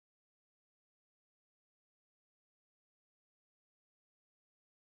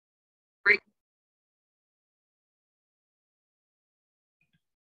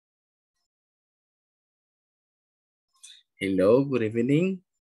Hello, good evening.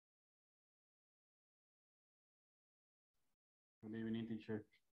 Good evening, teacher.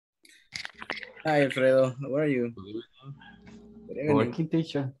 Hi, Alfredo. How are you? Good evening. Working,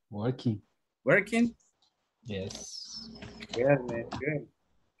 teacher. Working. Working? Yes. Good, man. Good.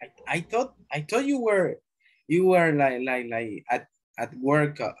 I thought you were like at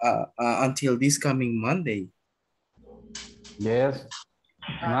work until this coming Monday. Yes.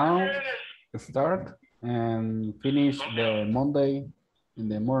 Now start and finish the Monday in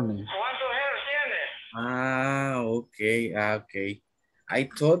the morning. Okay. Okay. I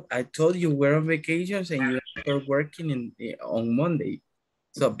thought you were on vacations and you are working on Monday.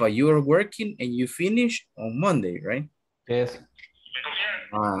 So, but you are working and you finish on Monday, right? Yes.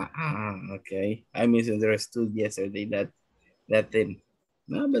 Okay. I misunderstood yesterday that thing.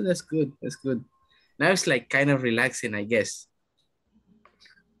 No, but that's good. That's good. Now it's like kind of relaxing, I guess.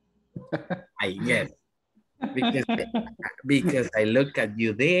 I guess because because I look at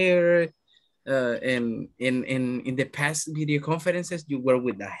you there, and in the past video conferences, you were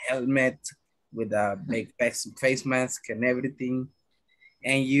with a helmet, with a big face mask and everything,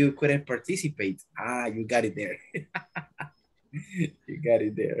 and you couldn't participate. You got it there. You got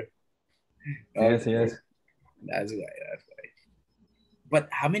it there. Yes, Okay, yes. that's why. That's why. But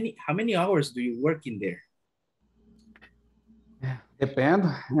how many hours do you work in there? Depend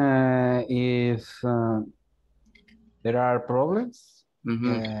if there are problems.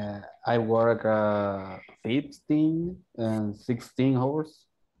 I work 15 and 16 hours.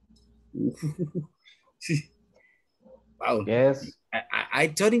 Wow. Yes. I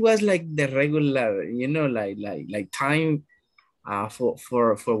thought it was like the regular, like time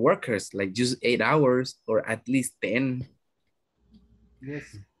for workers, like just 8 hours or at least 10.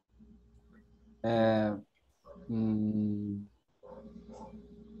 Yes.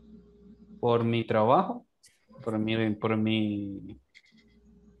 Por mi trabajo, por mi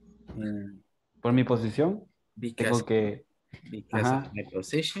posición, Because tengo que, of ajá, my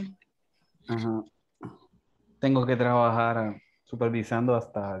position. ajá, tengo que trabajar supervisando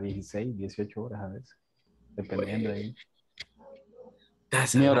hasta 16, 18 horas a veces, dependiendo de ahí.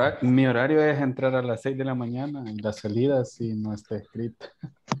 That's a lot. Mi horario es entrar a las 6 de la mañana y la salida si no está escrita.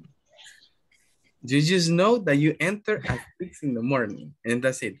 You just know that you enter at 6 in the morning and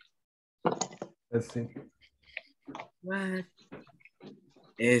that's it. Sí. What?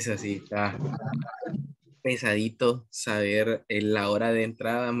 Eso sí, está pesadito saber la hora de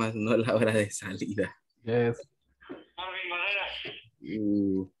entrada más no la hora de salida. Yes.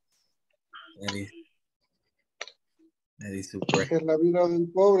 That is super. Es la vida del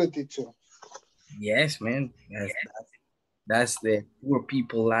pobre, teacher. Yes, man. That's the poor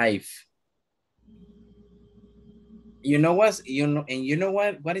people life. You know what? You know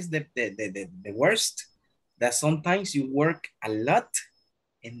what is the worst? That sometimes you work a lot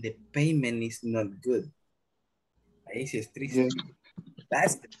and the payment is not good. Ahí sí es triste. Yeah.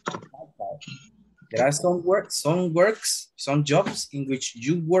 That's the bad part. There are some jobs in which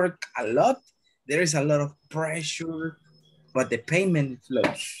you work a lot. There is a lot of pressure, but the payment is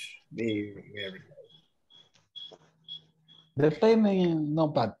low. Very, very low. The payment, no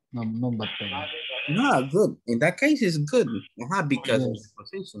bad payment. No, good. In that case, it's good because of the Yes.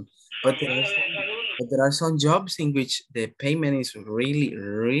 position. But there are some jobs in which the payment is really,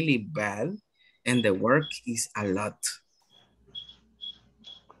 really bad and the work is a lot.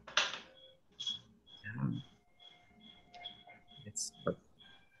 Yeah.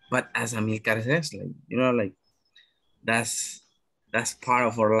 But as Amilcar says, like, that's part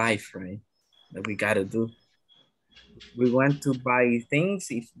of our life, right? That we got to do. We want to buy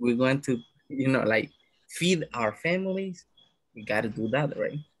things. If we want to, like feed our families, we got to do that,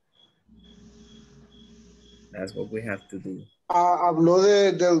 right? That's what we have to do. Habló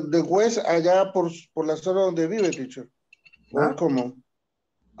de West allá por la zona donde vive, teacher. ¿O cómo?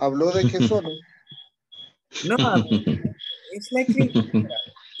 ¿Habló de qué zona? No, it's likely,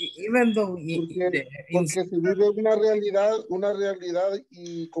 even though... Porque si vive una realidad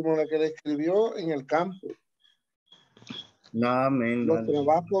y como la que describió en el campo. No, man. Los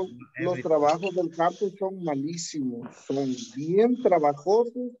trabajos del campo son malísimos. Son bien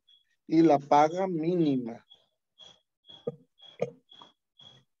trabajosos y la paga mínima.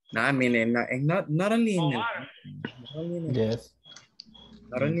 No, I mean, not only in el Yes.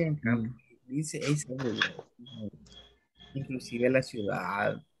 not only en campo, es everywhere. Inclusive la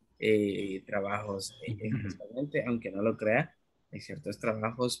ciudad, trabajos, especialmente, aunque no lo crea, hay ciertos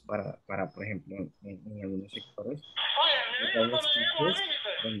trabajos para por ejemplo, en algunos sectores,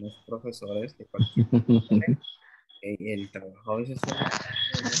 con los profesores de cualquier el trabajo a veces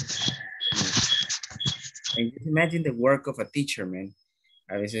And just imagine the work of a teacher, man.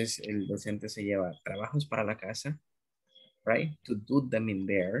 A veces el docente se lleva trabajos para la casa, right? To do them in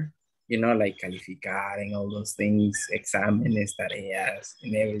there, you know, like calificar and all those things, exámenes, tareas,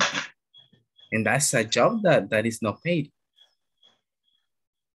 and everything. And that's a job that is not paid.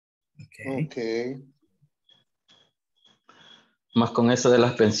 Okay. Okay. Más con eso de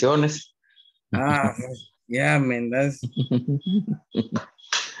las pensiones. Ah, yeah, man, that's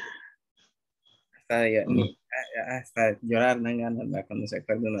hasta llorar dan ganas, ¿verdad? Cuando se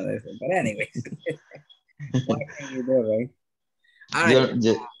acuerda uno de eso. But anyways, what can you do, right? All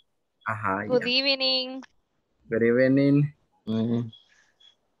right. Good evening. Good evening. Mm,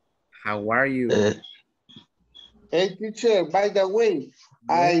 How are you? Hey, teacher, by the way,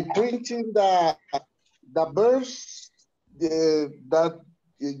 I printed the verse that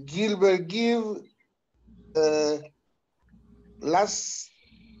Gilbert give last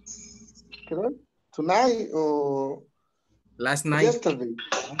tonight or last night. Yesterday.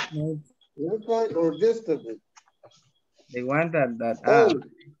 Last night or yesterday. The one that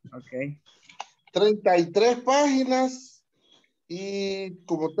okay. 33 páginas y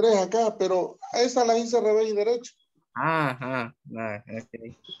como 3 acá, pero esa la hice revés y derecho. Ajá,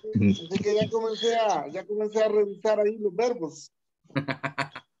 okay. Así que ya comencé a revisar ahí los verbos.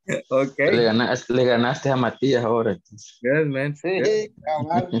 Okay. Le ganaste a Matías ahora. Entonces. Good, man. Sí, good.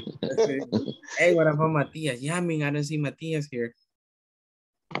 cabal. Hey, what about Matías? Yeah, I mean, I don't see Matías here.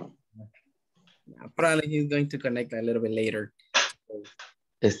 Probably he's going to connect a little bit later.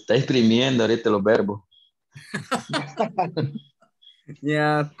 Está exprimiendo ahorita los verbos.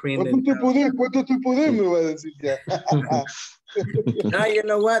 Yeah, print it. ¿Cuánto te poder? Me va a decir ya. Now, you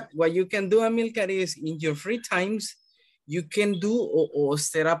know what you can do, Amilcar, is in your free times, you can do or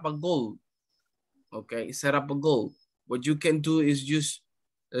set up a goal. Okay, set up a goal. What you can do is just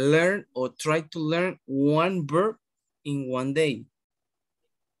learn or try to learn one verb in one day.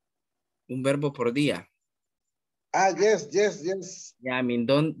 Un verbo por día. Yes. Yeah, I mean,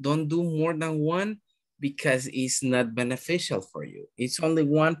 don't do more than one because it's not beneficial for you. It's only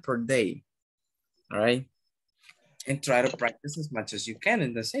one per day. All right. And try to practice as much as you can,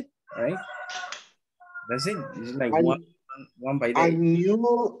 and that's it. All right. That's it. It's like one by day. I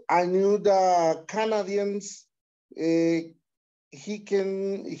knew the Canadians. He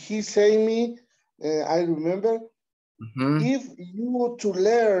say me. I remember. If you were to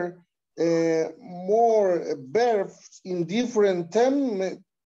learn more verbs in different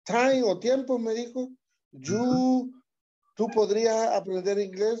time o tiempo, me dijo, tú podrías aprender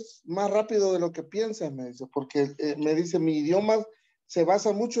inglés más rápido de lo que piensas, me dice, porque me dice, mi idioma se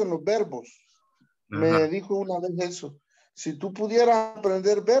basa mucho en los verbos. Me dijo una vez eso. Si tú pudieras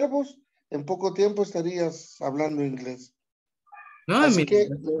aprender verbos, en poco tiempo estarías hablando inglés. No, Así que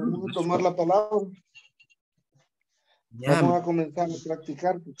vamos a tomar la palabra. Yeah, vamos a comenzar a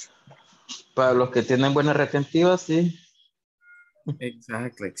practicar. Para los que tienen buena retentiva, sí.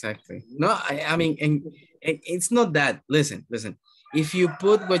 Exactly. No, I mean, and it's not that. Listen. If you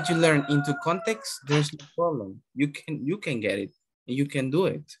put what you learn into context, there's no problem. You can get it. You can do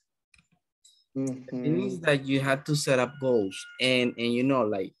it. It means that you have to set up goals and you know,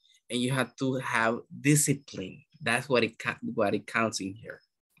 like, and you have to have discipline. That's what it counts in here.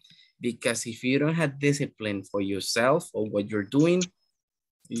 Because if you don't have discipline for yourself or what you're doing,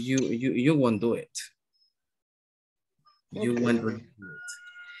 you won't do it. You won't do it.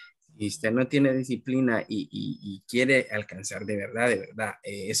 Si usted no tiene disciplina y quiere alcanzar de verdad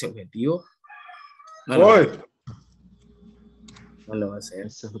ese objetivo, no lo va a hacer.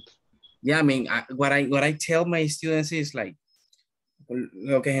 Yeah, I mean, what I tell my students is like,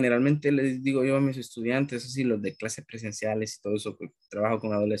 lo que generalmente les digo yo a mis estudiantes, así los de clases presenciales y todo eso, que trabajo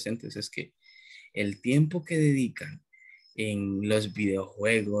con adolescentes, es que el tiempo que dedican en los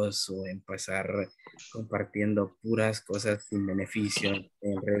videojuegos o en pasar compartiendo puras cosas sin beneficio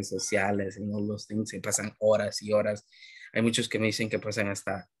en redes sociales, en all those things, se pasan horas y horas. Hay muchos que me dicen que pasan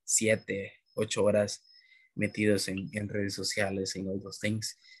hasta 7, 8 horas metidos en redes sociales, en all those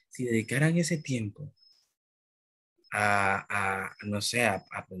things. Si dedicaran ese tiempo no sé, a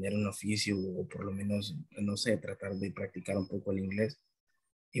aprender un oficio o por lo menos, no sé, tratar de practicar un poco el inglés,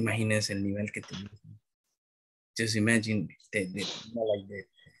 imagínense el nivel que tenemos. Just imagine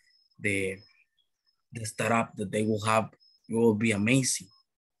the startup that they will have. It will be amazing,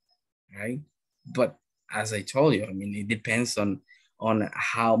 right? But as I told you, I mean, it depends on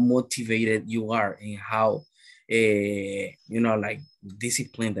how motivated you are and how, you know, like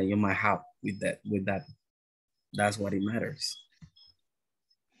discipline that you might have with that. That's what it matters.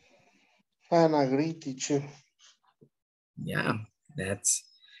 I agree, teacher. Yeah, that's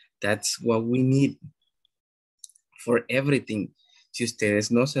what we need. for everything. Si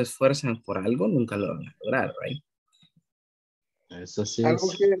ustedes no se esfuerzan por algo, nunca lo van a lograr, right? Eso sí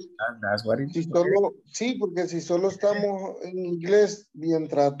Algo es. que That's what it si is. solo, sí, porque si solo estamos en inglés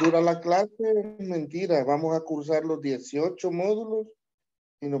mientras dura la clase, es mentira. Vamos a cursar los 18 módulos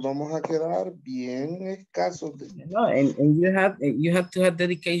y nos vamos a quedar bien escasos. No, and you have to have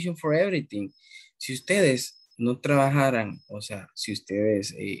dedication for everything. Si ustedes no trabajaran, o sea, si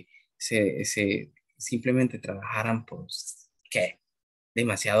ustedes simplemente trabajaran por, ¿qué?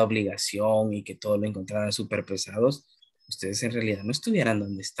 Demasiada obligación y que todo lo encontraran súper pesados, ustedes en realidad no estuvieran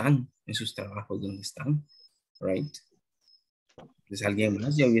donde están, en sus trabajos donde están, right? Pues alguien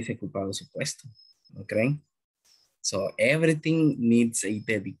más ya hubiese ocupado su puesto, ¿no creen? So everything needs a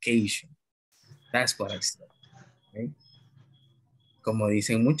dedication. That's what I said, right? Como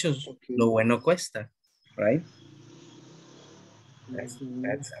dicen muchos, Okay. lo bueno cuesta, right? That's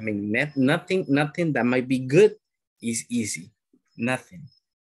I mean, nothing that might be good is easy. Nothing.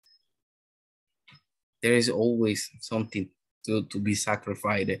 There is always something to be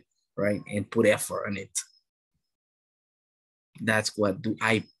sacrificed, right? And put effort on it. That's what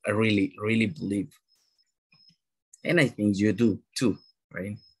I really, really believe. And I think you do too,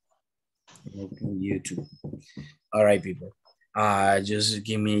 right? I think you too. All right, people. Just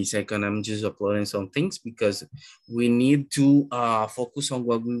give me a second. I'm just uploading some things because we need to focus on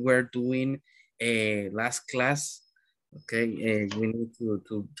what we were doing last class. Okay, we need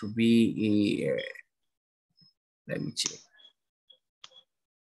to be. Let me check.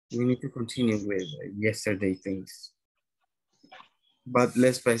 We need to continue with yesterday things. But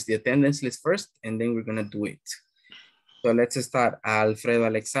let's pass the attendance list first, and then we're gonna do it. So let's start. Alfredo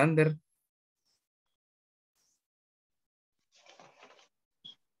Alexander.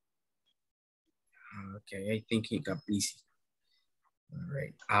 Okay, I think he got busy. All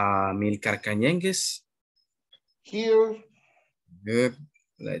right. Milcar Cañengues. Here. Good.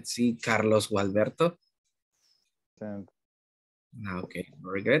 Let's see. Carlos Gualberto. Present. Okay,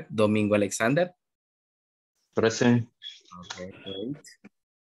 very good. Domingo Alexander. Present. Okay, great.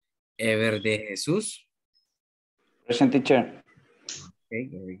 Ever de Jesús. Present, teacher. Okay,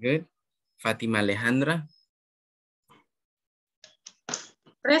 very good. Fátima Alejandra.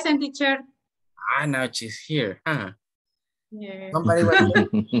 Present, teacher. Now she's here. Huh? Yeah. Somebody was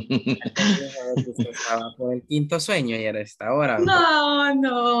estaba por el quinto sueño y era esta hora.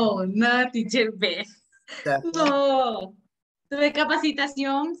 No, teacher B. No. Tuve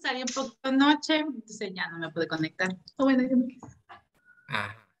capacitación, salí un poco anoche, entonces ya no me pude conectar. Bueno, yo no quise.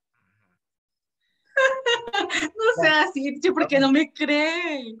 No sea así, teacher, porque no me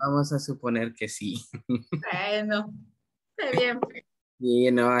cree. Vamos a suponer que sí. Bueno, está bien.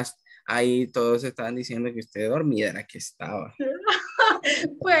 Y no, ahí todos estaban diciendo que usted dormida era que estaba.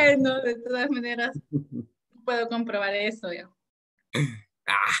 Bueno, de todas maneras, puedo comprobar eso ya.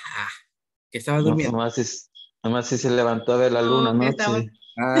 Que estaba durmiendo. Nomás si se levantó a ver la luna anoche.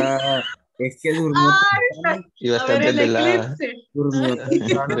 Es que durmió. Y bastante el de la... eclipse. Durmió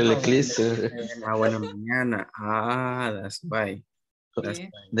del eclipse. Buena mañana. That's why.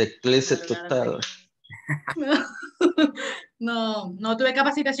 De eclipse total. No tuve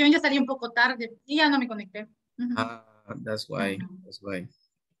capacitación, ya salí un poco tarde y ya no me conecté. That's why.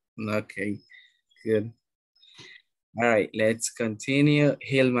 Okay, good. All right, let's continue.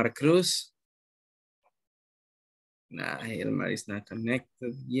 Hilmar Cruz. Nah, Hilmar is not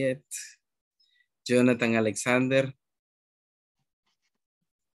connected yet. Jonathan Alexander.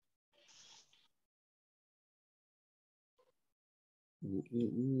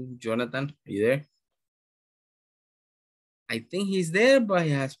 Jonathan, are you there? I think he's there, but he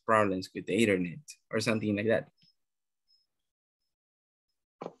has problems with the internet or something like that.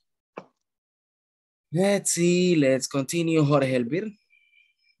 Let's see, let's continue. Jorge Elvir.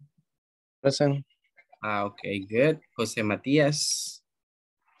 Present. Okay, good. Jose Matias.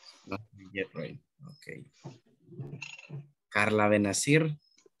 Not yet, right? Okay. Carla Benazir.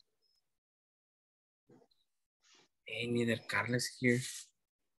 Neither Carla is here.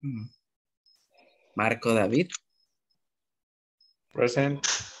 Marco David. Present.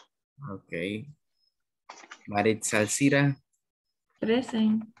 Okay. Maritza Alcira.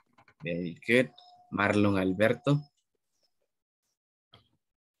 Present. Very good. Marlon Alberto.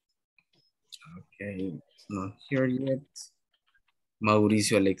 Okay, it's not here yet.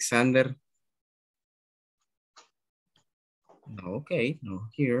 Mauricio Alexander. No, okay, no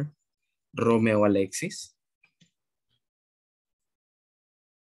here. Romeo Alexis.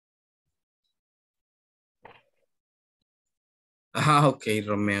 Okay,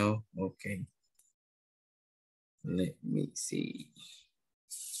 Romeo, okay. Let me see.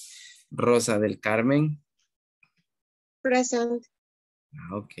 Rosa del Carmen. Present.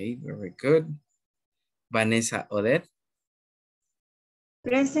 Okay, very good. Vanessa Odette.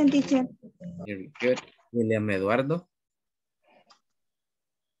 Present, teacher. Very good. William Eduardo.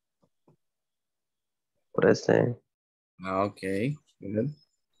 Present. Okay, good.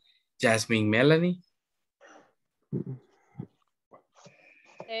 Jasmine Melanie.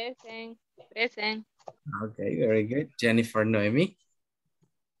 Present. Present. Okay, very good. Jennifer Noemi.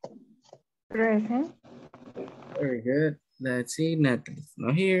 Present. Very good. Let's see, Natalie's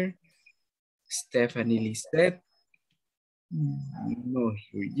not here. Stephanie Lisette. No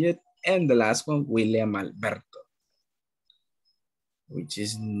here yet. And the last one, William Alberto, which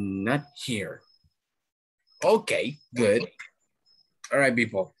is not here. Okay, good. All right,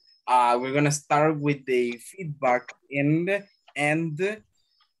 people. We're gonna start with the feedback and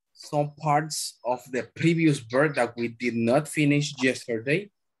some parts of the previous verb that we did not finish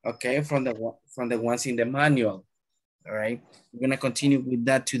yesterday. Okay, from the ones in the manual. All right, we're gonna continue with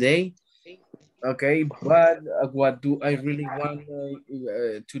that today. Okay, but what do I really want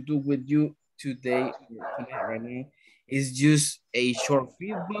to do with you today right now is just a short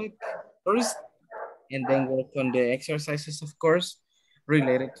feedback first, and then work on the exercises, of course,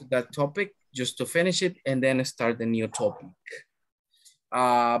 related to that topic, just to finish it, and then start the new topic.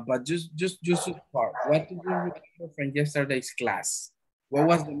 But just to start, what do you remember from yesterday's class? What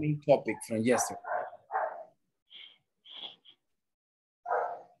was the main topic from yesterday?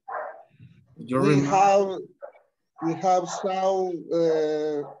 We have some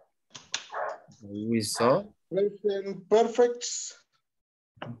we saw present perfects.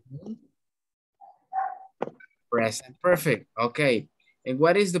 Present perfect. Okay. And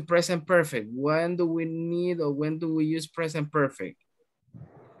what is the present perfect? When do we need or when do we use present perfect?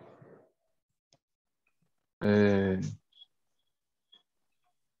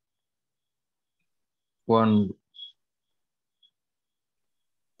 One.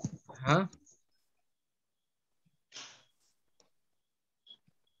 Huh?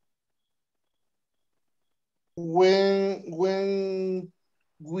 When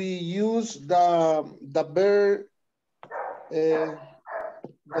we use the verb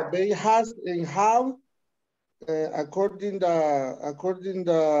has and have according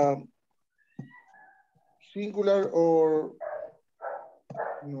the singular or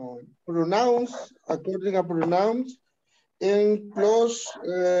no pronouns according to pronouns and plus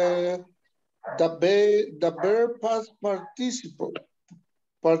the verb past participle.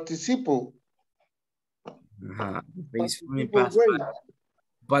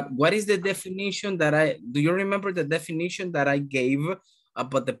 But what is the definition that do you remember the definition that I gave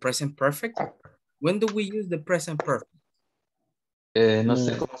about the present perfect? When do we use the present perfect? No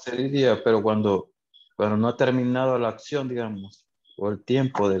sé cómo se diría, pero cuando no ha terminado la acción, digamos, o el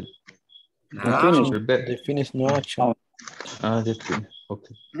tiempo del... The finish no action.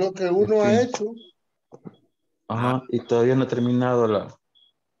 Okay. Lo que uno ha hecho. Ajá, y todavía no ha terminado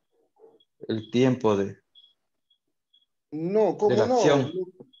el tiempo de... No, ¿cómo de la acción.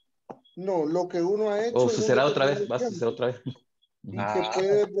 No, lo que uno ha hecho. O sucederá otra vez, va a suceder otra vez.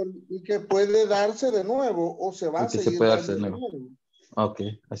 Y que puede darse de nuevo o se va a seguir puede dando darse de nuevo. Ok,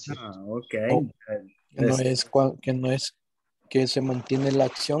 así. Ok. Que no es que se mantiene la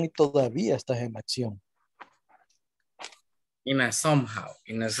acción y todavía estás en acción. In a somehow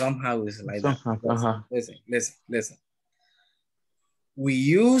is like that. Listen. We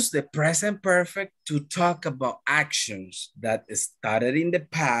use the present perfect to talk about actions that started in the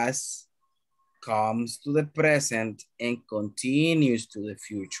past, comes to the present, and continues to the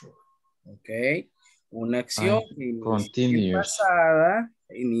future. Okay? Una acción que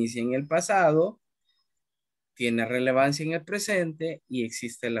inicia en el pasado, tiene relevancia en el presente y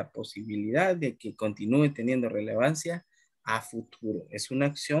existe la posibilidad de que continúe teniendo relevancia a futuro. Es una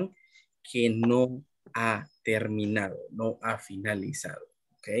acción que no ha terminado, no ha finalizado.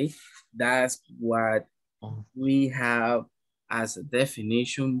 Okay, that's what we have as a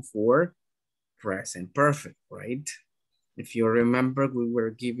definition for present perfect, right? If you remember, we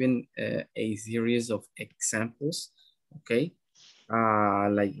were given a series of examples, okay,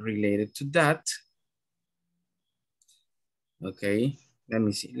 like related to that. Okay, let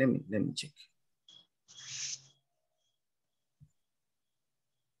me see, let me check.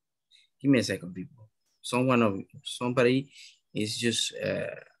 Give me a second, people. Somebody is just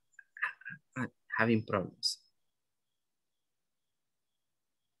having problems.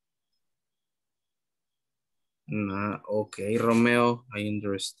 Okay, Romeo, I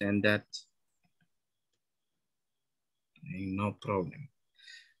understand that. No problem.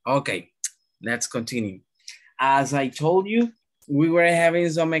 Okay, let's continue. As I told you, we were having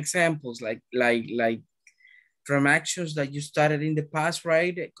some examples like from actions that you started in the past,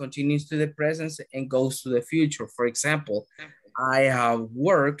 right? It continues to the present and goes to the future. For example, I have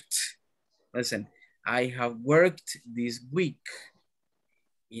worked, listen, I have worked this week.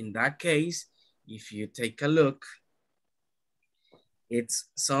 In that case, if you take a look, it's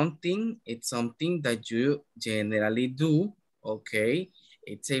something that you generally do, okay?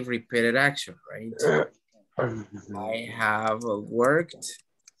 It's a repeated action, right? I have worked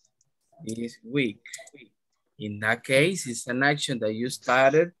this week. In that case, it's an action that you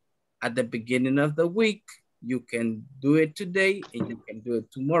started at the beginning of the week. You can do it today and you can do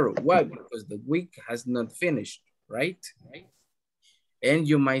it tomorrow. Why? Because the week has not finished, right? And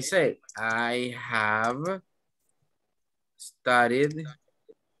you might say, I have studied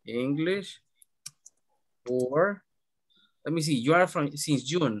English for, let me see, you are from, since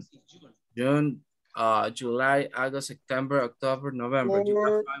June, July, August, September, October, November. You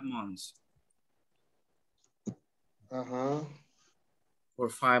have 5 months. For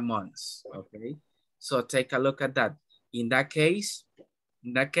 5 months, okay? So take a look at that. In that case,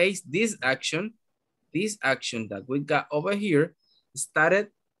 this action that we got over here started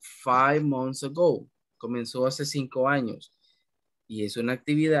 5 months ago. Comenzó hace 5 años. Y es una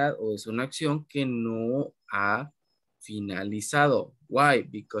actividad o es una acción que no ha finalizado. Why?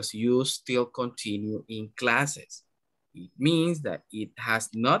 Because you still continue in classes. It means that it has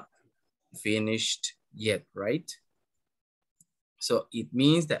not finished yet, right? So it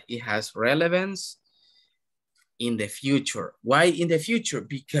means that it has relevance in the future. Why in the future?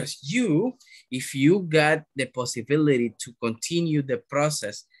 Because if you got the possibility to continue the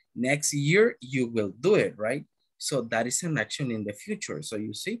process next year, you will do it, right? So that is an action in the future. So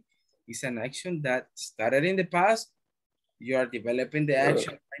you see, it's an action that started in the past. You are developing the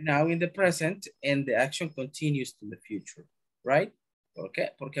action right now in the present, and the action continues to the future, right? ¿Por qué?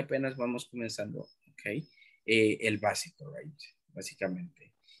 Porque apenas vamos comenzando, okay? El básico, right?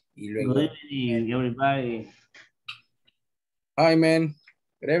 Básicamente. Y luego, good evening, everybody. Hi, man.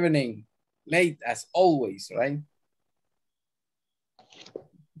 Good evening. Late as always, right?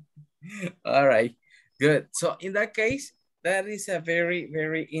 All right, good. So in that case, that is a very,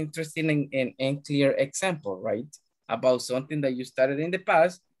 very interesting and clear example, right? About something that you started in the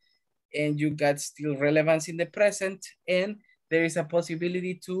past and you got still relevance in the present, and there is a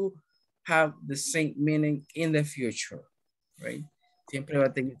possibility to have the same meaning in the future, right? Siempre va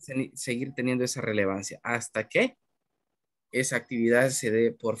a seguir teniendo esa relevancia hasta que esa actividad se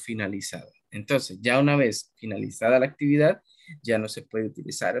dé por finalizada. Entonces, ya una vez finalizada la actividad, ya no se puede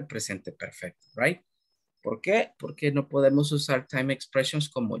utilizar el presente perfecto, right? ¿Por qué? Porque no podemos usar time expressions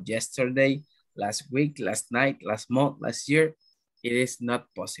como yesterday, last week, last night, last month, last year. It is not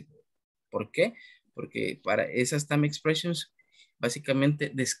possible. ¿Por qué? Porque para esas time expressions básicamente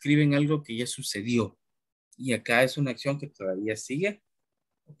describen algo que ya sucedió. Y acá es una acción que todavía sigue,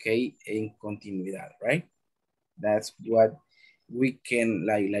 ok, en continuidad, right? That's what we can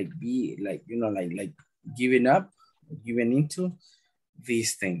be giving up, giving into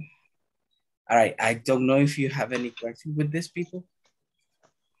this thing. All right, I don't know if you have any questions with this, people.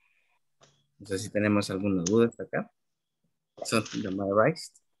 No sé si tenemos alguna duda hasta acá. Something that might arise.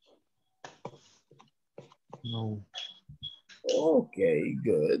 No. Okay,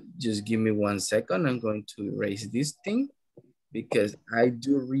 good. Just give me 1 second. I'm going to erase this thing because I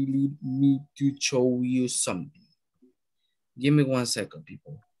do really need to show you something. Give me 1 second,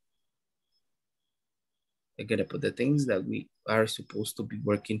 people. I gotta put the things that we are supposed to be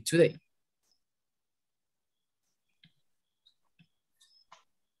working today.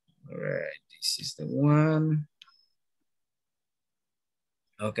 All right, this is the one.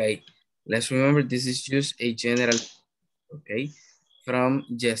 Okay, let's remember this is just a general, okay, from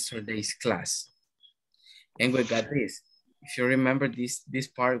yesterday's class. And we got this. If you remember this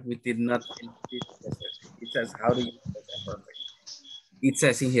part, we did not finish this. It says, how do you use present perfect? It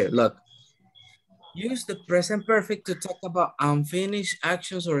says in here, look, use the present perfect to talk about unfinished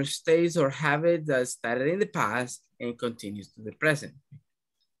actions or states or habits that started in the past and continues to the present.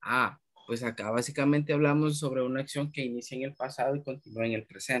 Ah, pues acá básicamente hablamos sobre una acción que inicia en el pasado y continúa en el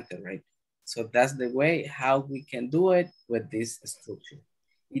presente, right? So that's the way how we can do it with this structure.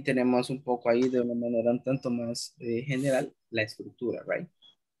 Y tenemos un poco ahí de una manera un tanto más general la estructura, right?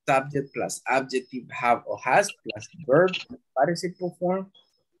 Subject plus adjective, have or has, plus verb, participle form,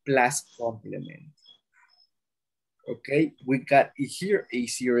 plus complement. Okay, we got here a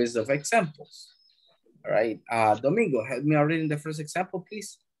series of examples. All right, Domingo, help me out reading the first example,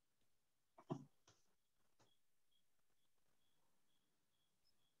 please.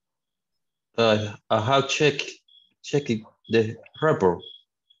 I have checked the report.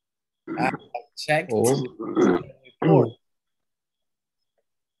 checked Oh. the report.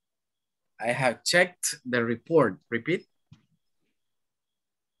 I have checked the report. Repeat.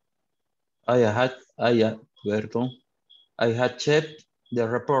 I had checked the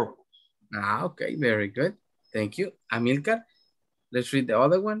report. Okay, very good. Thank you. Amilcar, let's read the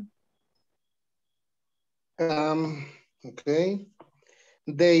other one. Okay.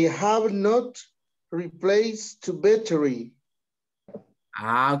 They have not replaced the battery.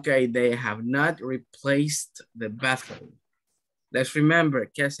 Okay, they have not replaced the battery. Let's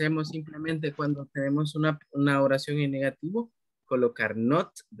remember, ¿qué hacemos simplemente cuando tenemos una oración en negativo? Colocar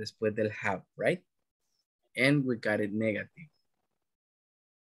not después del have, right? And we got it negative.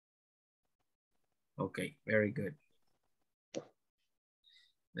 Okay, very good.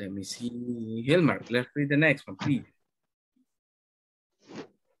 Let me see. Hilmar, let's read the next one, please.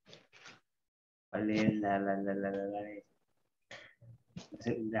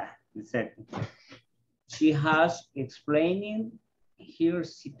 She has explaining her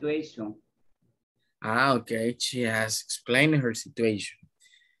situation. Okay, she has explained her situation.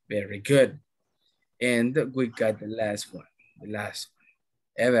 Very good. And we got the last one. The last one.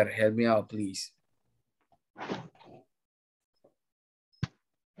 Ever, help me out, please.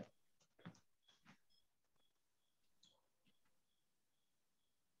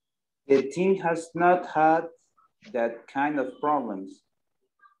 The team has not had that kind of problems.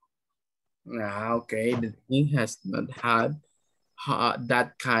 Okay, the team has not had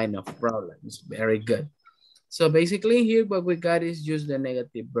that kind of problems. Very good. So basically here what we got is just the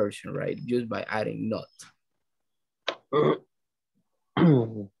negative version, right? Just by adding not.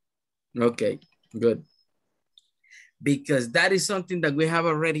 Okay, good. Because that is something that we have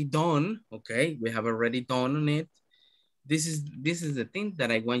already done, okay? We have already done on it. This is the thing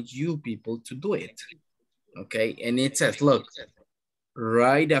that I want you people to do it, okay? And it says, look,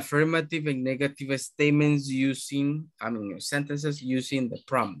 write affirmative and negative statements using, sentences using the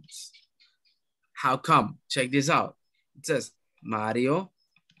prompts. How come? Check this out. It says, Mario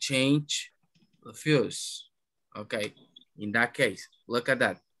changed the fuse. Okay, in that case, look at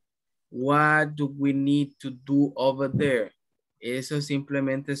that. What do we need to do over there? Eso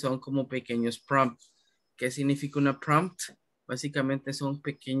simplemente son como pequeños prompts. ¿Qué significa una prompt? Básicamente son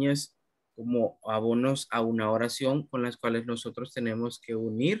pequeños como abonos a una oración con las cuales nosotros tenemos que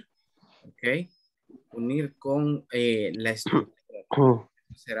unir, ¿ok? Unir con la estructura.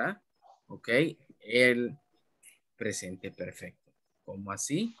 ¿Será? ¿Ok? El presente perfecto. ¿Cómo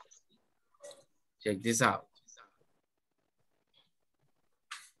así? Check this out.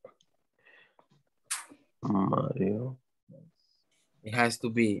 Mario. It has to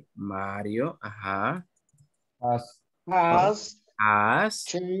be Mario. Has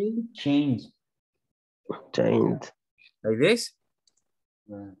Changed. Like this?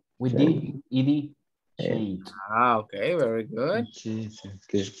 We did ed change. Okay, very good. The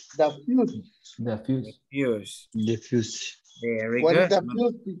Fuse. Very What good. is the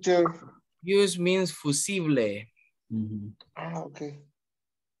fuse, teacher? Fuse means fusible. Okay.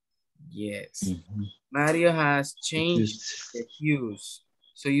 Yes. Mario has changed the fuse.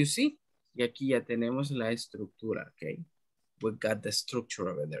 So you see, y aquí ya tenemos la estructura, okay? We got the structure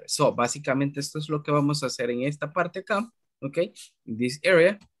over there. So, básicamente esto es lo que vamos a hacer en esta parte acá, okay? In this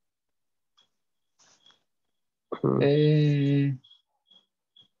area.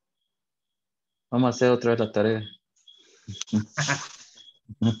 Vamos a hacer otra vez la tarea.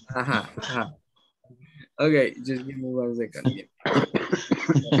 Okay, just give me 1 second.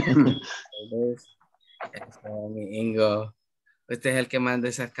 Domingo. Usted es el que manda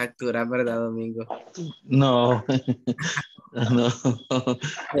esas capturas, ¿verdad, Domingo? No. No.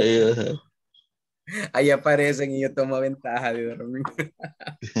 Ahí aparecen y yo tomo ventaja de Domingo.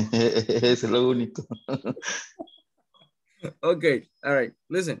 Eso es lo único. Okay, all right,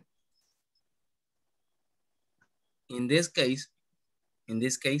 listen. In this case,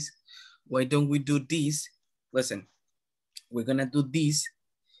 why don't we do this? Listen, we're gonna do this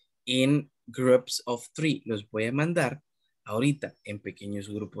in groups of 3. Los voy a mandar ahorita en pequeños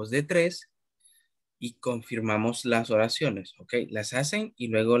grupos de 3 y confirmamos las oraciones, ¿ok? Las hacen y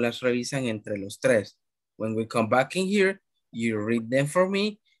luego las revisan entre los 3. When we come back in here, you read them for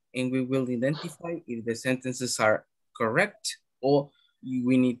me and we will identify if the sentences are correct or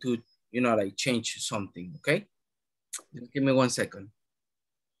we need to, like change something, okay? Just give me 1 second.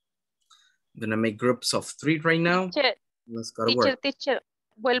 I'm gonna make groups of 3 right now. Let's go to work. Teacher,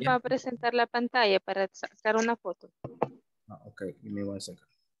 vuelva a presentar la pantalla para sacar una foto. Okay, give me 1 second.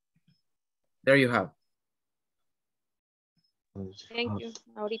 There you have. Thank you.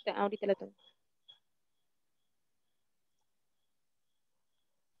 Ahorita la tomo.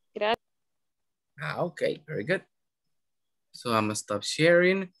 Gracias. Okay, very good. So I'm gonna stop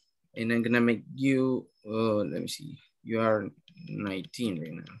sharing and I'm gonna make you, let me see, you are 19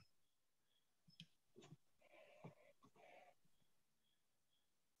 right now.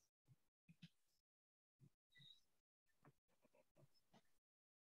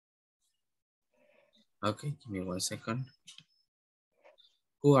 Okay, give me 1 second.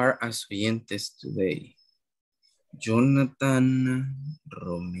 Who are as oyentes today? Jonathan,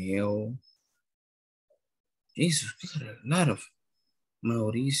 Romeo. Jesus, we got a lot of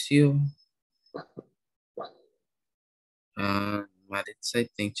Mauricio. Maritza, I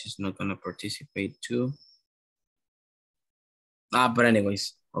think she's not gonna participate too. But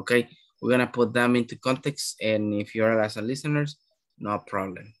anyways, okay. We're gonna put them into context, and if you're as a listeners, no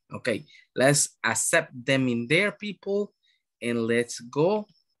problem. Okay, let's accept them in there, people, and let's go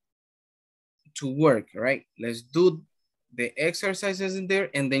to work, right? Let's do the exercises in there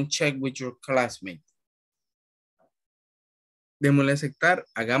and then check with your classmate. Démosle a aceptar,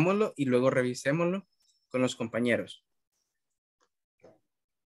 hagámoslo y luego revisémoslo con los compañeros.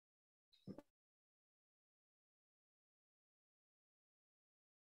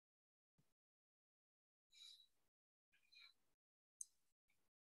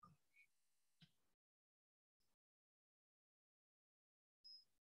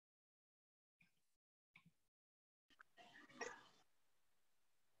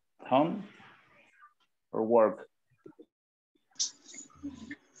 Home or work?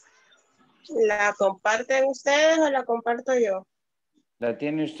 ¿La comparten ustedes o la comparto yo? ¿La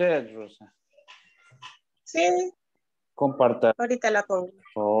tiene usted, Rosa? Sí, Comparta. ahorita la pongo.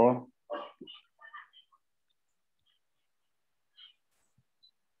 Oh.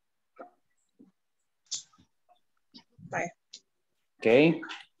 Vaya, Ok.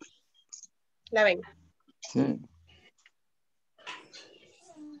 la ven. Sí.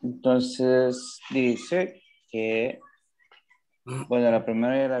 Entonces dice que, bueno, la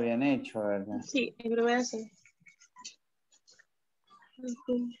primera ya la habían hecho, ¿verdad? Sí, el primero sí.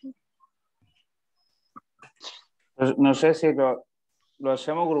 Pues no sé si lo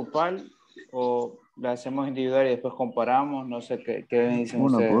hacemos grupal o lo hacemos individual y después comparamos, no sé qué dicen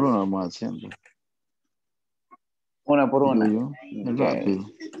Una ustedes. por una vamos haciendo. Una por una. Digo yo, es rápido.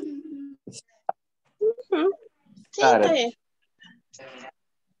 Sí, está bien.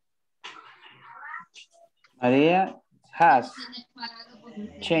 María has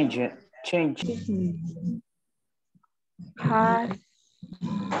changed.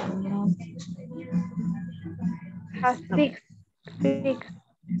 Has six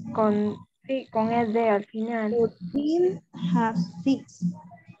con ed al final. 14 has 6.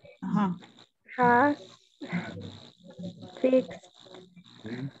 Ajá. Has 6.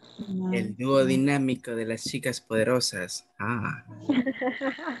 El dúo dinámico de las chicas poderosas.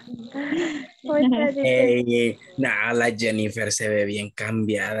 La Jennifer se ve bien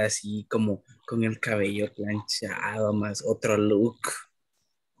cambiada, así como con el cabello planchado, más otro look.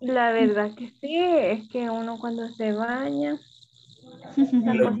 La verdad que sí, es que uno cuando se baña.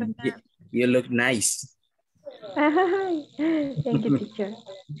 You look nice. Thank you, teacher.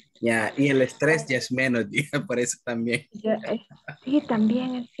 Ya, y el estrés ya es menos, por eso también. Sí,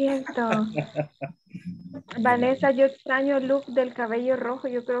 también es cierto. Vanessa, yo extraño el look del cabello rojo.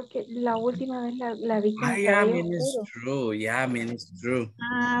 Yo creo que la última vez la vi con el cabello it's oscuro. true. Yeah, it's true.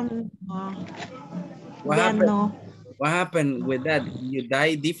 No. What Ya happened? no. What happened with that? You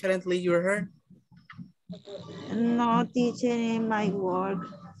dye differently your hair? No, teacher, in my work.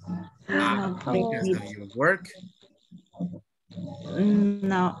 Because of your work?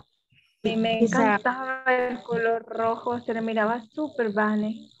 No. A mí me encantaba el color rojo, se le miraba súper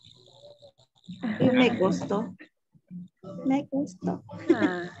vane. Y me costó.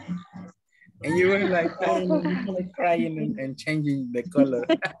 And you were like crying and changing the color.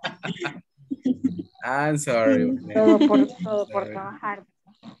 I'm sorry. Todo por trabajar.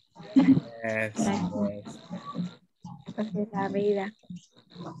 Yes. Así es la vida.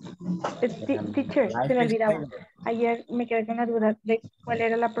 Teacher, se me olvidaba. Ayer me quedé con la duda de cuál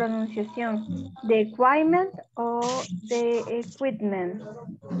era la pronunciación. ¿De equipment o de equipment?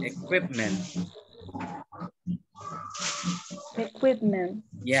 Equipment.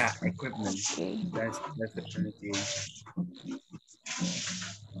 Yeah, equipment. Okay. That's the pronunciation.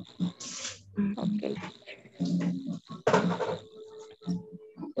 Okay.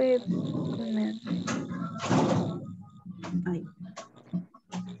 Equipment.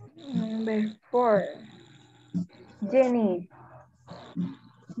 Number 4. Jenny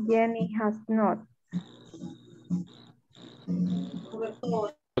has not.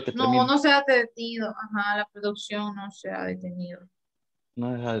 No se ha detenido. Ajá, la producción no se ha detenido.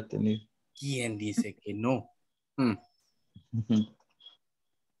 No deja detenido. ¿Quién dice que no?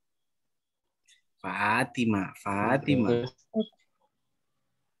 Fátima. Hi,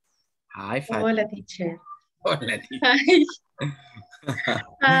 Fátima. Hola, teacher. Hola, teacher.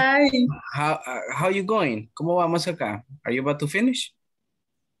 Ay, ay. How you going? ¿Cómo vamos acá? Are you about to finish?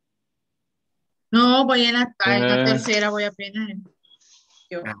 No, voy en la tercera, voy apenas.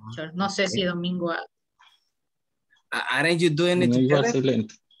 Yo, no sé si Okay. domingo. Aren't you doing it together?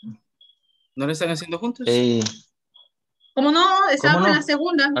 ¿No lo están haciendo juntos? ¿Cómo no? Estamos en la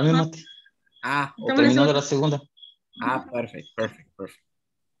segunda. Al mismo terminando la segunda. Perfecto.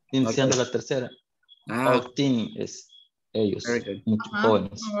 Iniciando Okay. la tercera. Ah. Our team es ellos. Very good. Muchos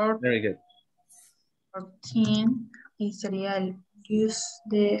jóvenes. Very good. 14. Y sería el use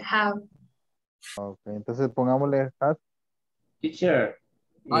de have. Ok, entonces pongámosle has. Teacher,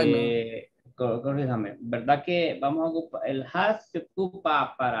 Ay, corríjame, ¿verdad que vamos a ocupar, el has se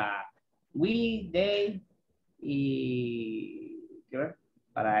ocupa para we, they y ¿qué ver?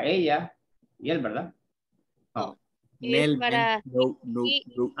 Para ella y él, ¿verdad? No. Es para No. No, es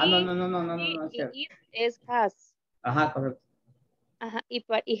cierto. it es has. Ajá, correcto. Ajá, y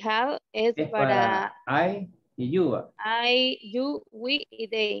have es Es para I y you. I, you, we y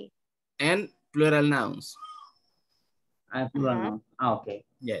they. And plural nouns. Plural nouns. Ok.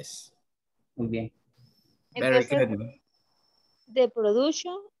 Yes. Muy bien. Very Entonces, good. the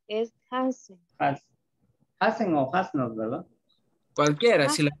production es Hansen. Hasen o hasn't, ¿verdad? Cualquiera,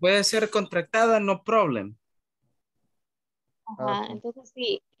 si la puede ser contractada, no problem. Ajá, entonces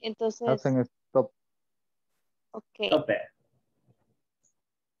sí, entonces. Hacen stop. Ok. Stop there.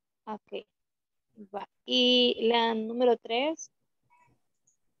 Ok. Va. Y la número 3.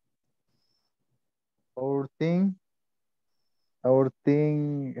 Our team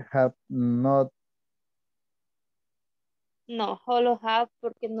have not. No, solo have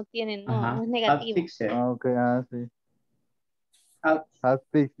porque no tiene, no es negativo. Ok, sí. Has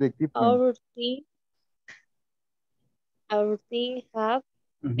fixed the equipment. Our team have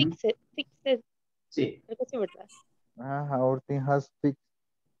fixed. Sí. Creo que sí, ¿verdad? Our team has fixed.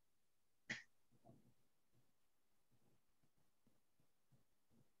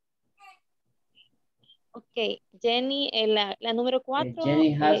 Ok, Jenny, la número 4.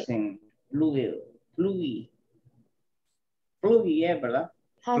 Jenny hasn't. Flugy, ¿verdad?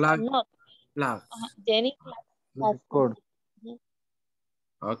 Has not. Jenny has not.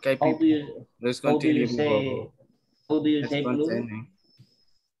 Okay, people. Let's continue. How do you say blue? Continue.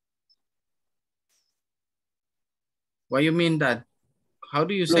 What do you mean that? How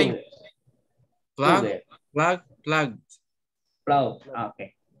do you say? Plugged.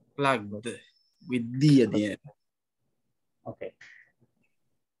 Okay. Plugged with D at the end. Okay.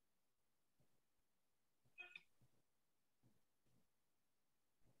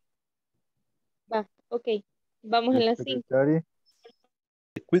 Va, ok. Vamos en la 5.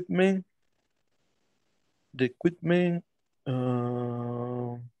 The equipment,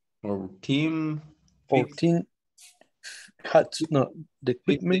 Our team. The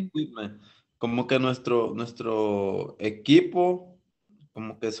equipment. Como que nuestro equipo,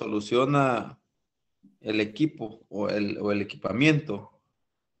 como que soluciona el equipo o el equipamiento.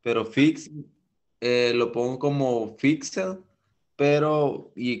 Pero fix, lo pongo como fixed,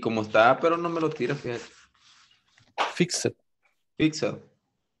 pero, y como está, pero no me lo tira, fíjate. Fixed.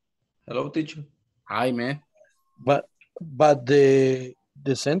 Hello, teacher. Hi, man. But the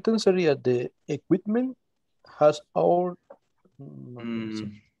sentence sería the equipment has our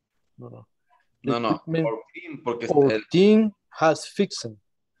No, equipment, our team, porque our team has fixed.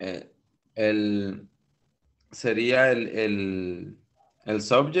 Sería el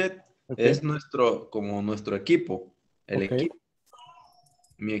subject, es como nuestro equipo, equipo,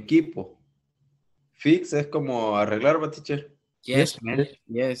 mi equipo. Fix es como arreglar, ¿va, teacher? Yes, man.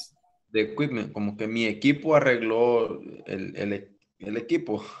 Yes. The equipment, como que mi equipo arregló el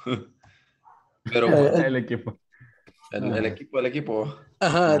equipo. Pero el equipo. El equipo.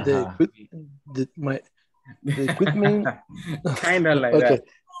 Ajá, the equipment. Kind of like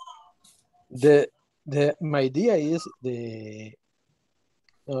that. My idea is let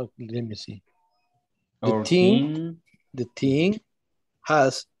me see. The team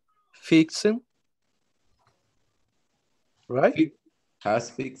has fixed, right?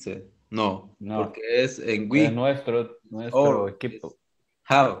 Has fixed. No, porque es en we. Es nuestro equipo.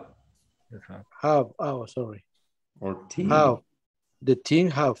 Have. Oh, sorry. Or team. How the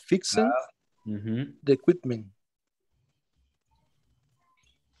team have fixed the equipment.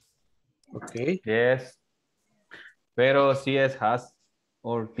 Okay. Yes. Pero si es has,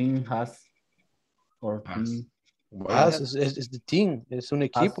 or team has, or team. Has es the team, es un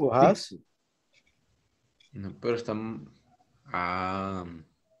equipo, has. No, pero están... Ah,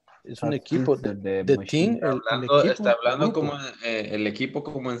 Es un equipo. The team, el equipo. Está hablando grupo. como el equipo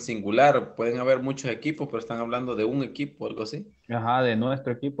como en singular. Pueden haber muchos equipos, pero están hablando de un equipo, algo así. Ajá, de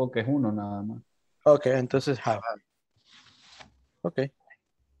nuestro equipo que es uno nada más. Ok, entonces have. Okay.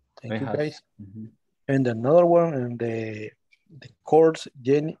 Thank you, Has. guys. And another one, and the course,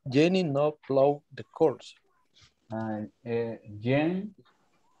 Jenny no plow the course. Jen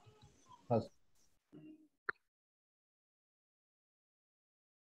has.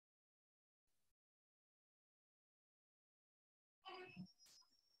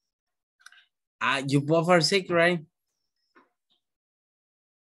 You both are sick, right?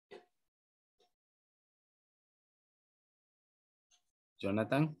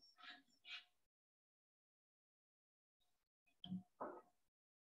 Jonathan?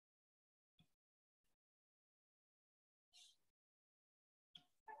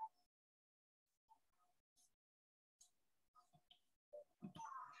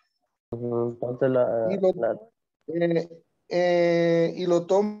 Entonces Y lo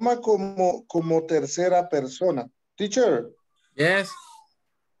toma como tercera persona. Teacher. Yes.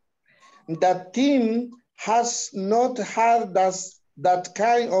 The team has not had that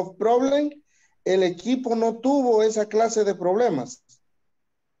kind of problem. El equipo no tuvo esa clase de problemas.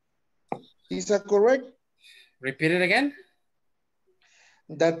 Is that correct? Repeat it again.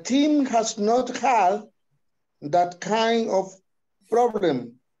 The team has not had that kind of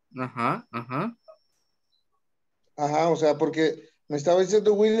problem. Ajá, ajá. Ajá, o sea, porque me estaba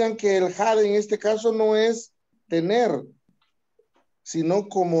diciendo William que el had en este caso no es tener, sino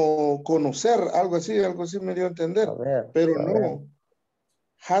como conocer, algo así me dio a entender. Pero no.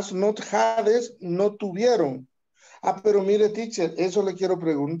 Has not had es no tuvieron. Pero mire, teacher, eso le quiero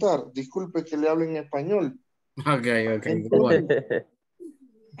preguntar. Disculpe que le hable en español. Okay, go on.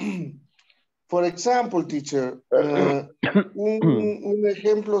 For example, teacher, un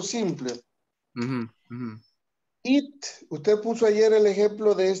ejemplo simple. Eat, usted puso ayer el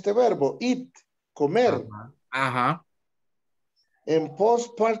ejemplo de este verbo, eat, comer. Ajá. En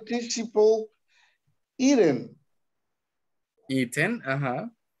post participle, eaten. Eaten,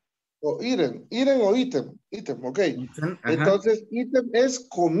 ajá. O eaten o item, ok. Eaten, Entonces, item es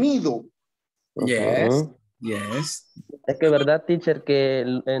comido. Yes, yes. Es que verdad, teacher,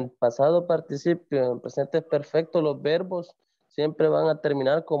 que en pasado participio, en presente perfecto, los verbos siempre van a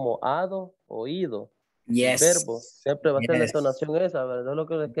terminar como ado o ido. Yes. El verbo siempre va a ser la Yes. entonación esa, ¿verdad? Es lo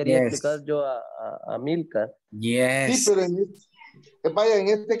que les quería explicar yo a Milka. Yes. Sí, pero en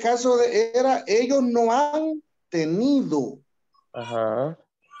este caso ellos no han tenido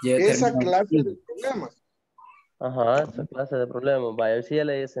esa clase de problemas. Ajá, esa clase de problemas. Vaya, sí ya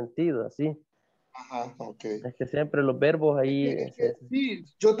le he sentido, así. Ajá, ok. Es que siempre los verbos ahí... Sí,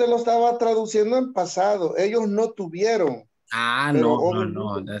 yo te lo estaba traduciendo en pasado. Ellos no tuvieron.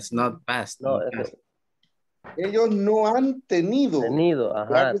 No, that's not past. No, ellos no han tenido.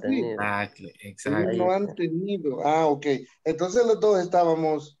 Ajá, sí? Exactly. Ellos no han tenido. Ok. Entonces los dos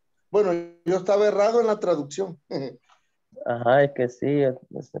estábamos... Bueno, yo estaba errado en la traducción. Ajá, es que sí.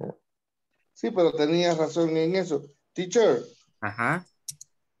 Sí, pero tenías razón en eso. Teacher. Ajá.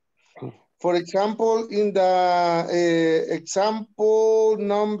 For example, in the example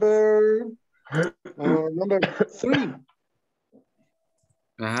number 3.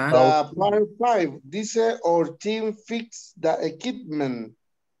 The part 5 dice our team fix the equipment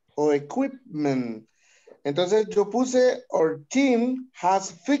o equipment. Entonces yo puse our team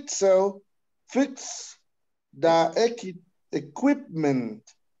has fixed the equipment.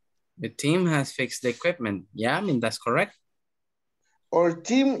 The team has fixed the equipment. Yeah, I mean, that's correct. Our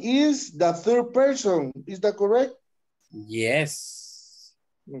team is the third person. Is that correct? Yes.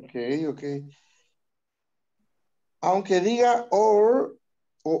 Okay. Aunque diga or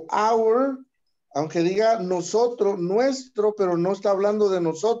o our, aunque diga nosotros, nuestro, pero no está hablando de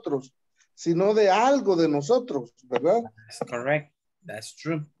nosotros, sino de algo de nosotros, ¿verdad? That's correct. That's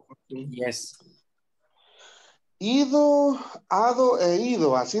true. Yes. Ido, ado e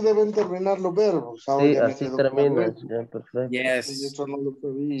ido, así deben terminar los verbos. Sí, así termina. Perfecto. Yes. Eso no lo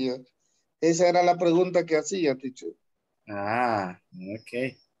sabía. Esa era la pregunta que hacía, teacher.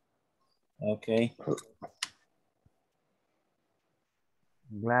 Okay. Okay.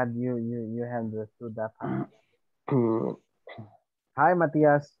 Glad you have understood that. Hi,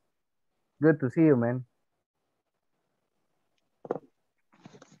 Matthias. Good to see you, man.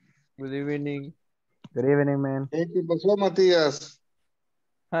 Good evening. Good evening, man. ¿Qué pasó, Matías?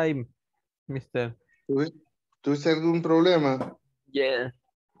 Hi, mister. ¿Tuviste algún problema?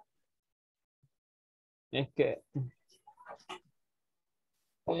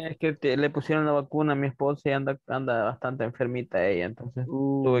 Es que le pusieron la vacuna a mi esposa y anda bastante enfermita ella, entonces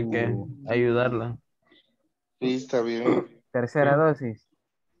tuve que ayudarla. Sí, está bien. Tercera dosis.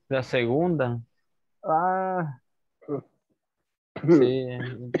 La segunda, Ah, sí,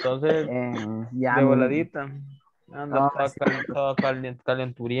 entonces yeah, de I mean, voladita, anda no, toda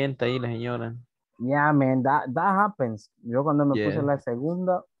calenturienta ahí la señora. yeah, man, that happens. Yo cuando me puse Yeah. la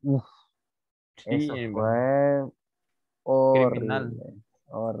segunda, Sí, eso fue criminal. horrible,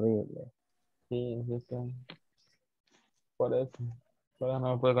 horrible. Sí, sí, sí. Por eso no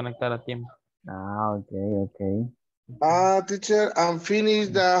me puede conectar a tiempo. Ah, ok. Teacher, I'm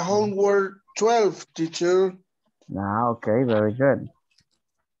finished the homework 12, teacher. Ah, ok, very good.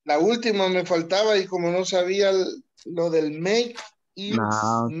 La última me faltaba y como no sabía lo del make, it's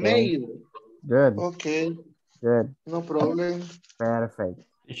Ah, ok. made. Good. Okay, Good. no problem. Perfect.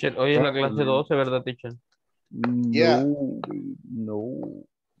 Teacher, hoy es la clase 12, ¿verdad, teacher? Yeah. No.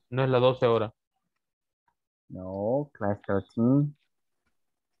 No es la 12 ahora. No, class 13.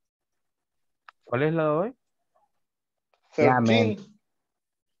 ¿Cuál es la de hoy? Yeah, man.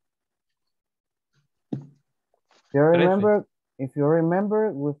 13. If you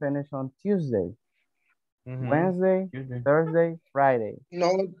remember, we finished on Tuesday, Wednesday, Tuesday. Thursday, Friday.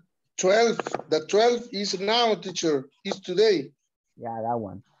 No, 12. The 12 is now, teacher. It's today. Yeah, that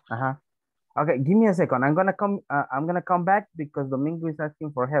one. Okay, give me a second. I'm gonna come back because Domingo is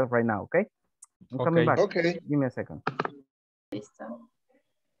asking for help right now. Okay, I'm coming back. Okay. Give me a second. Listo.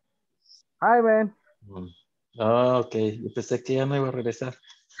 Hi, man. Ok, yo pensé que ya no iba a regresar.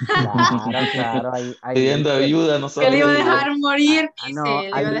 Claro, ahí Pidiendo dice. ayuda, Que le iba a nosotros. dejar morir, No,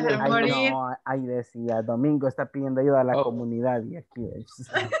 dice, le iba a dejar morir. no, ahí decía, Domingo está pidiendo ayuda a la comunidad y aquí ves.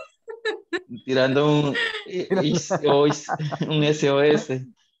 Tirando un SOS. Un Teacher, SOS.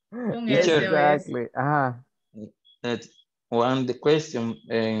 Exactly. one the question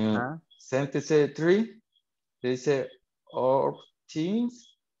in sentence 3 dice our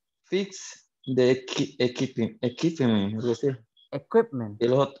teams fix the equipment, es decir, Equipment. y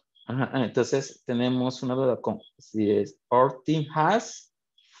los otros. Entonces tenemos una duda con si es our team has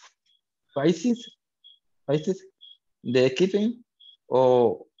fixes the equipment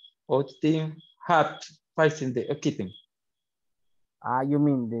o our team have fixing the equipment. You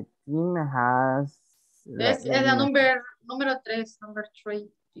mean the team has... Es la número 3, number 3,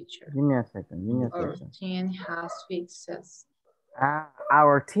 teacher. Give me a second. Our team has fixes.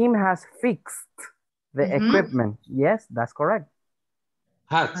 Our team has fixed the equipment. Yes, that's correct.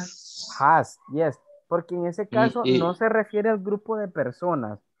 Has, yes. Porque en ese caso no se refiere al grupo de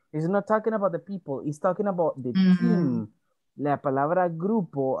personas. It's not talking about the people, it's talking about the team. La palabra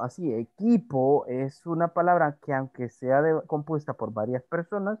grupo, así, equipo, es una palabra que aunque sea compuesta por varias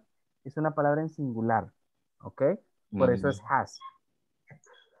personas, es una palabra en singular. ¿Ok? Por eso es has.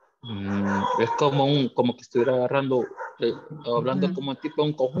 Es como que estuviera agarrando, hablando como tipo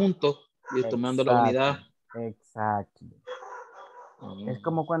un conjunto y tomando la unidad. Exacto. Es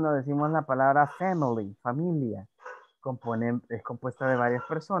como cuando decimos la palabra family, familia. Es compuesta de varias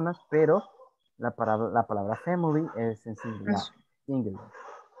personas, pero la palabra family es en singular. Singular.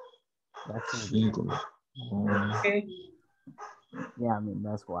 That's singular. Okay. Yeah, I mean,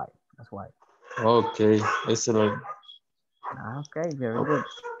 that's why. Okay, eso lo... Okay, very good.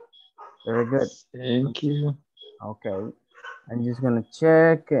 Very good. Thank you. Okay. I'm just gonna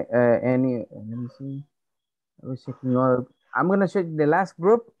check let me see. I'm gonna check the last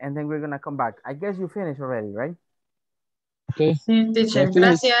group and then we're gonna come back. I guess you finished already, right? Okay. Sí, teacher.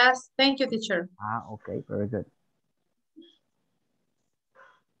 Gracias. Thank you, teacher. Okay, very good.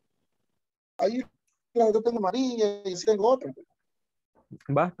 Ahí yo tengo María y tengo otro.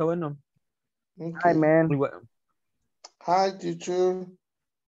 Basta, bueno. Hi, man. Hi, teacher.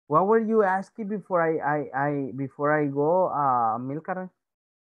 What were you asking before I go, Milcar?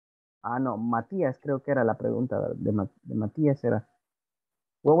 No, Matías, creo que era la pregunta de Matías era.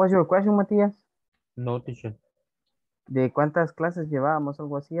 What was your question, Matías? No, teacher. ¿De cuántas clases llevábamos?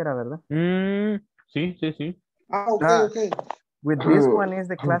 Algo así era, ¿verdad? Sí. Okay. With this one is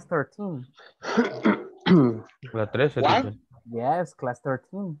the class 13. La 13, teacher. Yes, class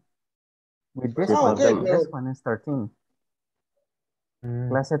 13. With this this one is 13.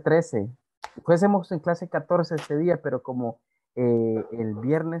 Clase 13. Fuésemos en clase 14 este día, pero como el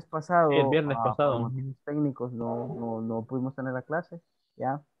viernes pasado, por motivos técnicos, no pudimos tener la clase.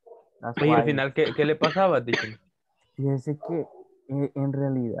 Ya. Y al final, ¿qué le pasaba, teacher? Fíjese que en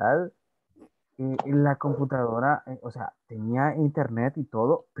realidad la computadora, o sea, tenía internet y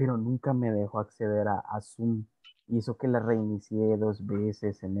todo, pero nunca me dejó acceder a Zoom. Y eso que la reinicié 2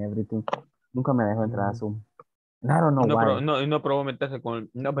 veces en everything, nunca me dejó entrar a Zoom. I don't know why. No probó meterse con el,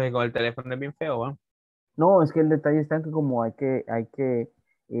 no, pues con el teléfono es bien feo, ¿va? No, es que el detalle está en que como hay que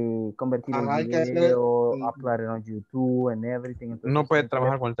convertir el Hay que hacer. video, upload it on YouTube and everything. Entonces, No puede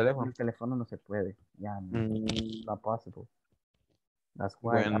trabajar con el con teléfono. el teléfono no se puede. Ya, not possible. That's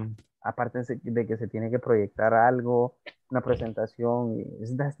why. Bueno. Aparte de que se tiene que proyectar algo, una presentación,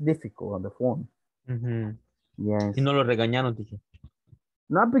 that's difficult on the phone. Yes. Y no lo regañaron, dije.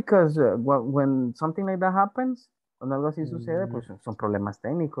 Not because when something like that happens, cuando algo así sucede, pues son problemas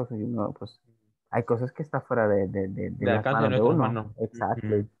técnicos, pues hay cosas que está fuera de las alcance de manos de nuestras uno. manos.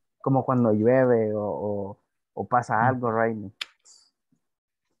 Exactly. Como cuando llueve o pasa algo, right?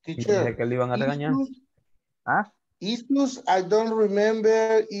 Teacher, Que le iban a regañar. issues, I don't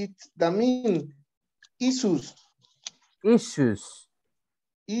remember it, the mean. Issues. Issues.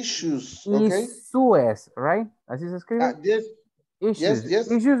 Issues, okay? Issues, right? Así se escribe. Yes. Issues.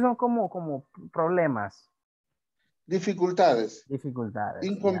 Yes. Issues son como problemas. Dificultades.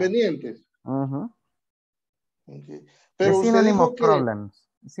 Inconvenientes. Yeah. Okay. Pero usted sinónimo dijo que... problems.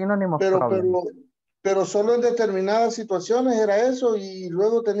 Sinónimo problems. Pero solo en determinadas situaciones era eso y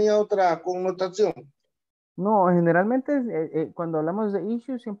luego tenía otra connotación. No, generalmente cuando hablamos de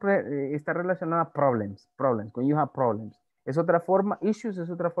issues siempre está relacionado a problems. When you have problems. Es otra forma, issues es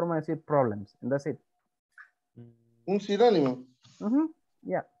otra forma de decir problems. And that's it. Un sinónimo.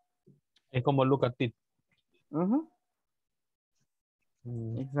 Yeah. Es como look at it.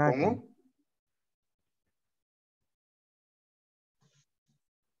 Exactly.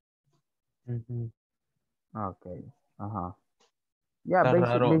 ¿Cómo? Okay. Yeah,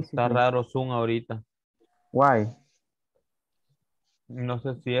 Está raro Zoom ahorita. Why? No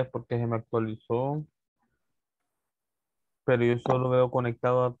sé si es porque se me actualizó. Pero yo solo veo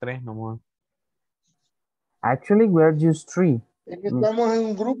conectado a 3 nomás. Actually, we're just 3. Es que estamos en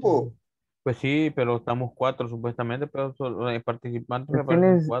un grupo. Pues sí, pero estamos 4 supuestamente, pero solo participantes The me thing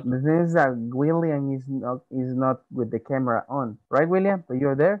parecen 4. is that William is not with the camera on. Right, William? But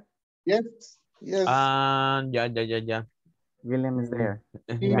you're there? Yes. Ah, ya. William is there.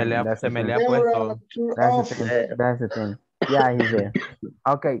 Se me le ha puesto. That's the thing. Yeah, he's there.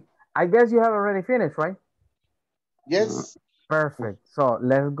 Okay. I guess you have already finished, right? Yes. Perfect. So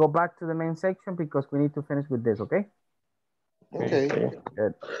let's go back to the main section because we need to finish with this, okay? Okay.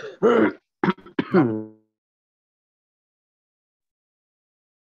 Good.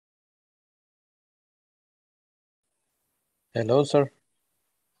 Hello, sir.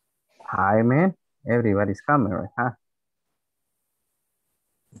 Hi, man. Everybody's coming, right? Huh?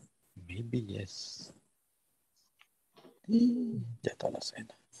 Maybe yes. Ya está la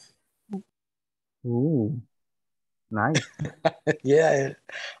cena. Ooh, nice. Yeah,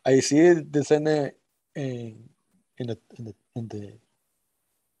 I see the cena in the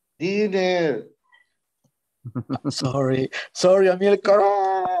dinner. Sorry, Amilcar.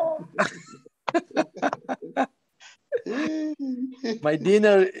 My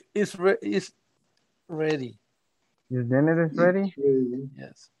dinner is ready. Your dinner is ready?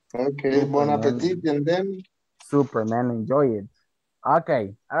 Yes. Okay, bon appetit and then. Superman, enjoy it.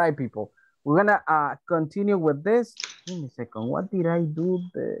 Okay, all right, people. We're gonna continue with this. Give me a second. What did I do?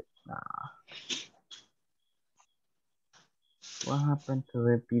 What happened to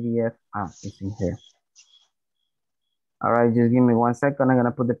the PDF? It's in here. All right, just give me 1 second. I'm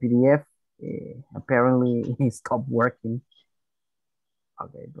gonna put the PDF. Apparently, it stopped working.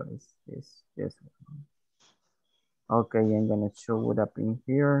 Okay, but it's this one. Okay, I'm gonna show it up in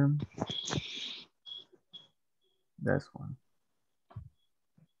here. This one.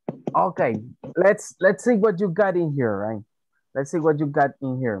 Okay, let's see what you got in here, right? Let's see what you got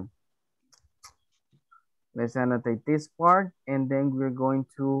in here. Let's annotate this part, and then we're going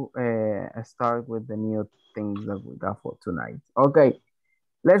to start with the new things that we got for tonight. Okay,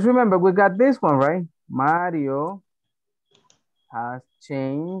 let's remember we got this one, right? Mario has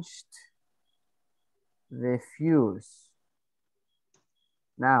changed the fuse.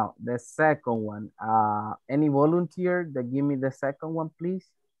 Now, the second one, any volunteer that give me the second one, please?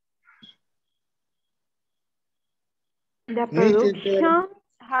 The production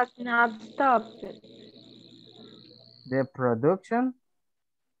has not stopped. The production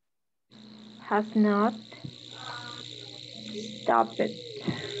has not stopped.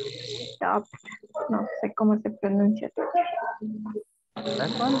 Stopped. No sé cómo se pronuncia. That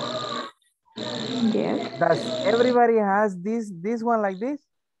one? Yes. Does everybody has this one like this?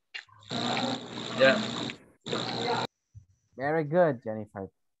 Yeah. Very good, Jennifer.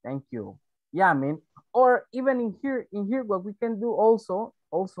 Thank you. Yeah, I mean, or even in here, what we can do also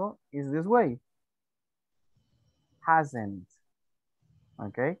is this way. Hasn't.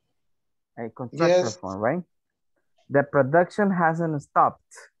 Okay. A constructor form, right? The production hasn't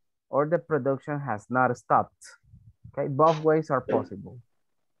stopped or the production has not stopped. Okay, both ways are possible.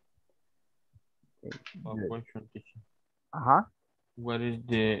 Okay, Question, teacher. uh-huh. What is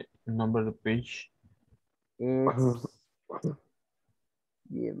the number of the page? It's,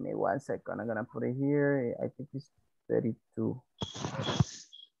 give me 1 second. I'm gonna put it here. I think it's 32.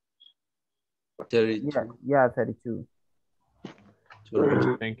 32. Yeah, 32.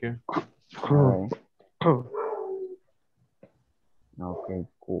 Thank you. All right. Okay,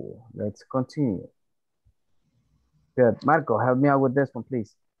 cool. Let's continue. Good. Marco, help me out with this one,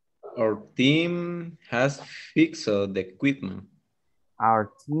 please. Our team has fixed the equipment.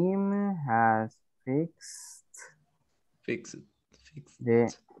 Our team has fixed the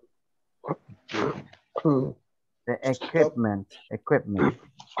equipment.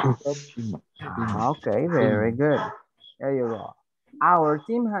 Okay, very good. There you go. Our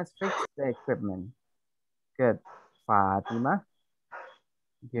team has fixed the equipment. Good. Fatima,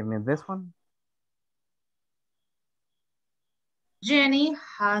 give me this one. Jenny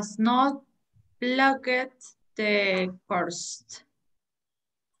has not plugged the course.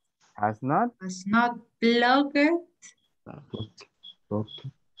 Has not? Has not plugged. Plugged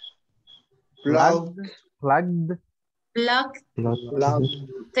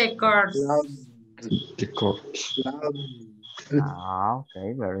the course.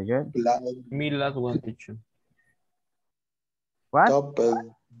 Okay, very good. Me last one, teacher. What?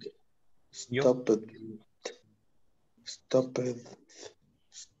 Stop it.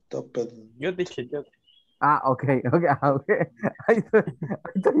 Yo, teacher, yo. Okay. I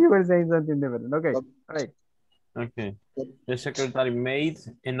thought you were saying something different. Okay, all right. Okay. The secretary made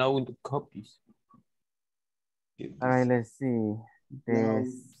and all the copies. All right, let's see. The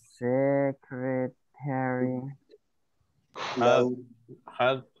secretary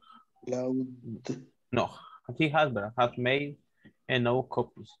no, he has made and all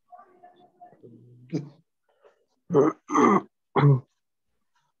copies.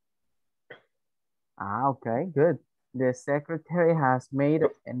 Okay, good. The secretary has made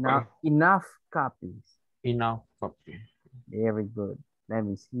enough copies. Enough copies. Very good. Let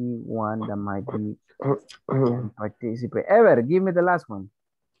me see one that might be participate. Ever, give me the last one.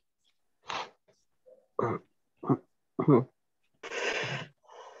 The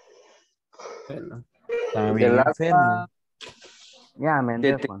last one. Yeah, man,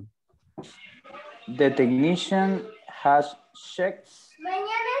 this one. The technician has checked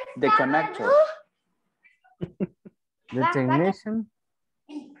the connector. The technician.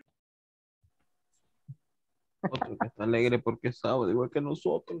 Otro que está alegre porque es sábado, igual que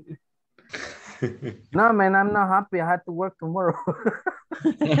nosotros. No, man, I'm not happy. I had to work tomorrow.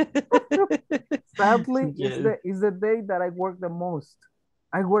 Sadly, Yes. it's the day that I work the most.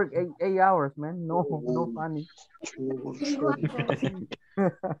 I work 8 hours, man. No funny.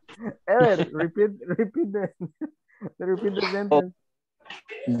 Ever, repeat the sentence.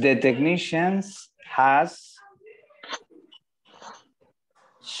 The technician has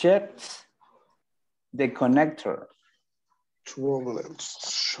checked the connector.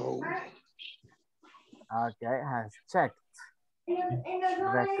 Okay, has checked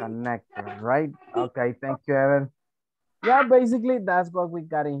the connector, right? Okay, thank you, Evan. Yeah, basically that's what we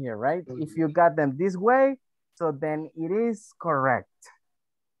got in here, right? If you got them this way, so then it is correct.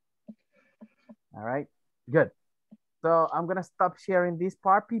 All right, good. So I'm gonna stop sharing this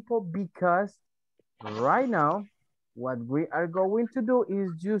part, people, because right now, what we are going to do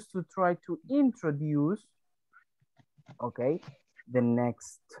is just to try to introduce, okay, the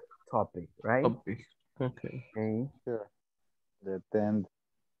next topic, right? Okay. Sure. The 10.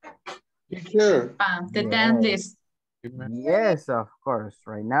 Sure. The 10 list. Yes, of course.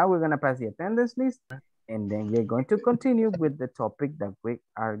 Right now, we're going to pass the attendance list, and then we're going to continue with the topic that we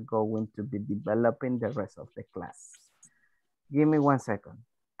are going to be developing the rest of the class. Give me 1 second.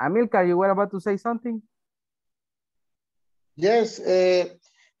 Amilcar, you were about to say something? Yes.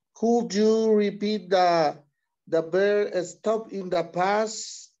 Could you repeat the verb stop in the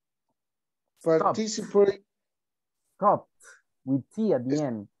past? Participate. Stopped with T at the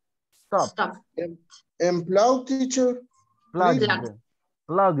end. Stop. Employed, teacher. Plugged.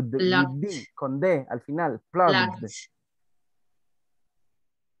 Plugged. With D, con D al final. Plugged.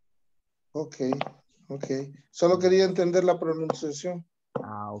 Okay. Solo quería entender la pronunciación.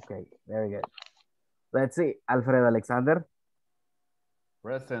 Okay. Very good. Let's see. Alfredo Alexander.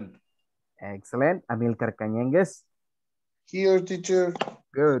 Present. Excellent. Amilcar Cañengues. Here, teacher.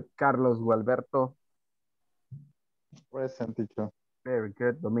 Good. Carlos Gualberto. Present, teacher. Very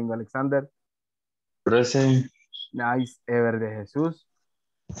good. Domingo Alexander. Present. Nice. Ever de Jesús.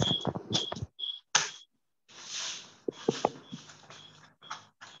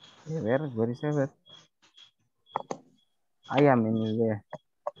 A ver, where is it? I am in there.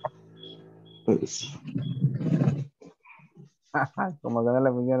 Como que no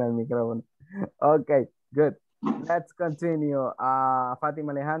le funciona el micrófono. Okay, good. Let's continue.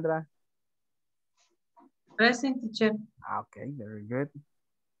 Fátima Alejandra. Present, teacher. Okay, very good.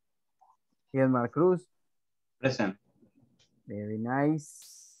 Gilmar Cruz. Present. Very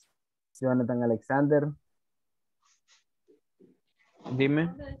nice. Jonathan Alexander.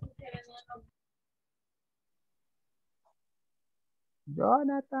 Dime.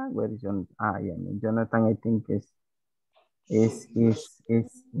 Jonathan, where is Jonathan? Yeah, Jonathan, I think is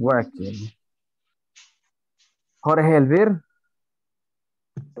working. Jorge Elvir.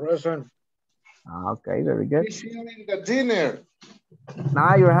 Present. Okay, very good. He's having the dinner.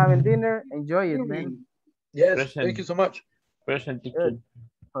 Now you're having dinner. Enjoy it, man. Yes, Present. thank you so much. Present, teacher.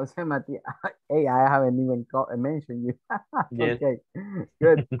 Jose Matias. Hey, I haven't even mentioned you. Yes. Okay,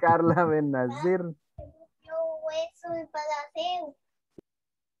 good. Carla Benazir.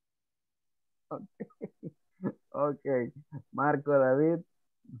 Okay. Marco David.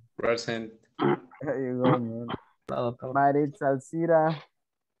 Present. There you go, man. Marit Alcira.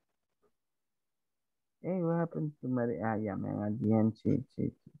 Hey, what happened to Marit? Yeah, man. At the end, she's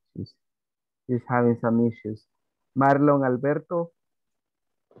having some issues. Marlon Alberto.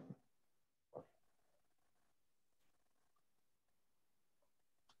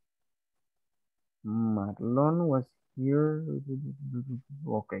 Marlon was here.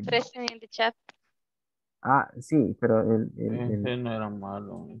 Okay. Present in the chat. Sí, pero Ese no era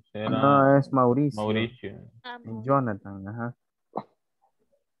malo. Ese era no, es Mauricio. Mauricio. Y Jonathan, ajá.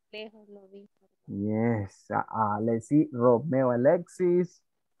 Lejos lo vi. Yes. Let's see. Romeo Alexis.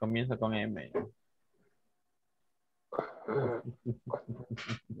 Comienza con M.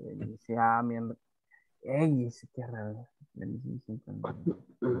 Dice, miembro. Ey, ese qué raro.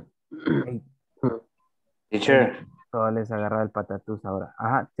 Ey. Teacher. Todos les agarra el patatús ahora.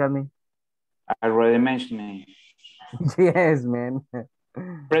 Ajá, tell me. I already mentioned it. Yes, man.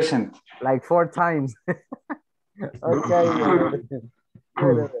 Present. Like 4 times. Okay,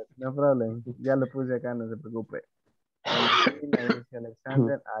 good. No problem. Ya lo puse acá, no se preocupe.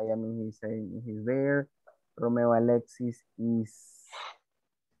 Alexander, I mean, he's saying he's there. Romeo Alexis is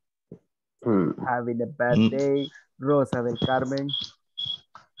having a bad day. Rosa del Carmen.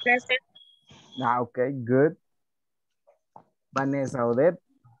 Present. Okay, good. Vanessa Odette.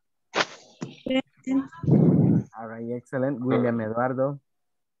 Present. All right, excellent. William Eduardo.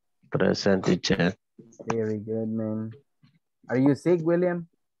 Present, teacher. Very good, man. Are you sick, William?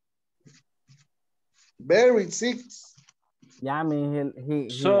 Very sick. Yeah, I mean, he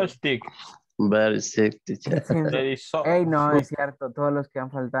So sick. Very sick, teacher. Very soft. Hey, no, es cierto. Todos los que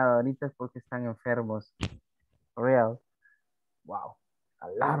han faltado ahorita es porque están enfermos. For real. Wow. A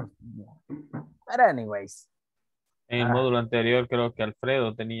lot of people. But anyways. En el módulo anterior creo que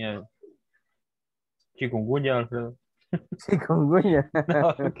Alfredo tenía chikungunya, Alfredo. Chikungunya.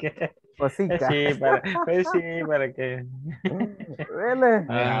 Okay. O Zika. Sí, para que. Really?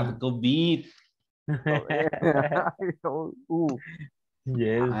 I have COVID.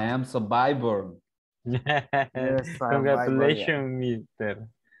 Yes. I am survivor. Yes, Congratulations, mister.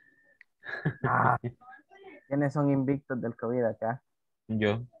 ¿Quiénes son invictos del COVID acá?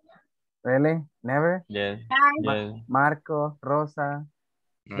 Yo. Really? Never? Yes. Yes. Marco, Rosa,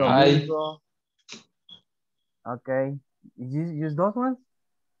 Hi. Domingo. Okay. You use those ones?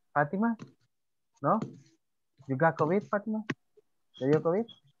 Fatima? No? You got COVID, Fatima? ¿Te dio COVID?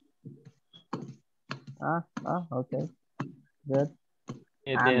 Okay. Good.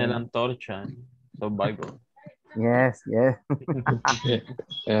 Tiene la antorcha. Survivor. Yes.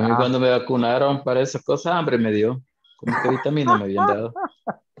 A mí cuando me vacunaron para esas cosas, hambre me dio. Como que vitamina me habían dado.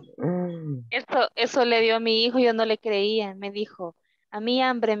 Eso le dio a mi hijo, yo no le creía. Me dijo, a mí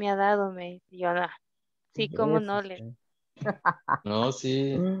hambre me ha dado. Y yo, no. Sí, cómo no le. No,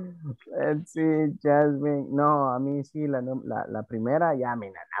 sí. Let's see, Jasmine. No, a mí sí, la primera, yeah, I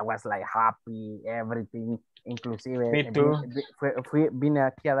mean, I was like happy, everything. Inclusive, Me too. Vine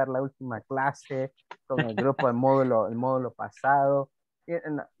aquí a dar la última clase con el grupo el módulo pasado.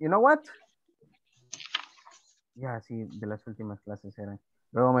 You know what? Ya, sí, de las últimas clases eran.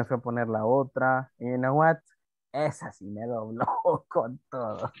 Luego me fui a poner la otra. You know what? Esa sí me dobló con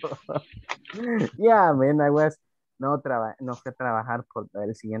todo. Yeah, man, no fui a trabajar por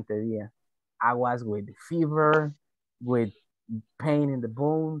el siguiente día. I was with fever, with pain in the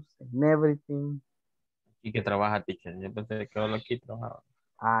bones and everything. ¿Y que trabaja, teacher? Yo pensé que solo aquí trabajaba.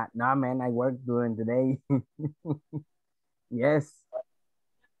 No, man, I work during the day. Yes.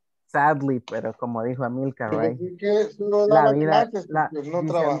 Sadly, pero como dijo Amilcar, right? Que solo La daba vida, clases, porque no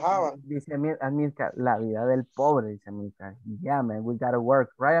dice, trabajaba. dice Amilcar, la vida del pobre, dice Amilcar. Yeah, man, we gotta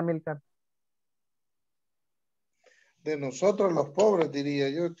work, right, Amilcar? De nosotros los pobres, diría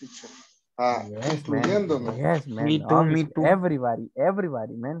yo, teacher. Ah, Yes, man. incluyéndome. Yes, man. Me too, me Obviously, too.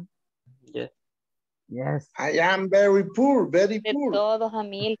 everybody, man. Yeah. Yes. I am very poor, very De poor. todos,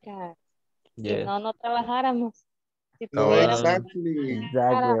 Amilcar. Si Yeah. no trabajáramos. Si No, tuviéramos exactly.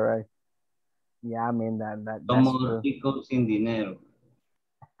 Exactly right. Yeah, I mean that's Somos true. ricos sin dinero.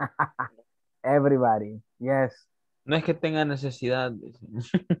 Everybody, yes. No es que tenga necesidad, dice.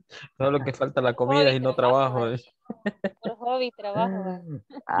 Solo que falta la por comida hobby y no trabajo, trabajo. ¿verdad? Por hobby trabajo, ¿verdad?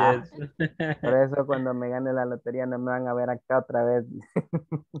 Ah, Yes. por eso cuando me gane la lotería no me van a ver acá otra vez.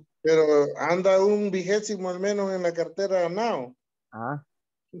 Pero anda un 20 al menos en la cartera now. Ah.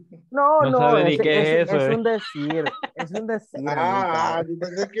 No, No no, sabe ni qué es eso. es un decir, Ah, Amilcar. yo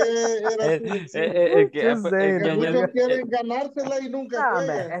pensé que era su vecino. Just saying, Que muchos quieren ganársela y nunca no,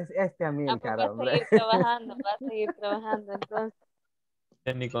 hombre, juegan. este Ah, pues Amilcar, va a hombre. seguir trabajando, va a seguir trabajando entonces.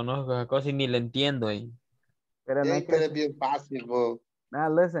 Ni conozco esa cosa y ni le entiendo. Pero no hay Ey, pero que es bien fácil, vos.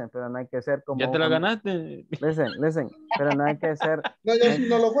 listen, pero no hay que ser como ¿Ya te la ganaste? listen, pero no hay que ser, No, yo sí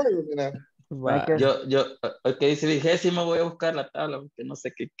no lo juego, mira. no hay Va, que ok, dice 20, voy a buscar la tabla porque no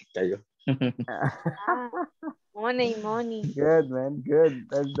sé qué cayó. Ah, money. Good, man, good.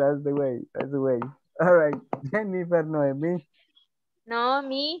 That's the way. That's the way. All right, Jennifer Noemi. No,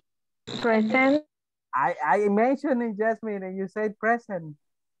 me. Present. I mentioned it, Jasmine, and you said present.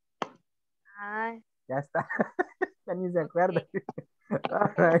 Ah, Ya está. Ya ni se acuerda.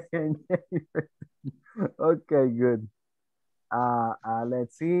 All right, Jennifer. Okay, good.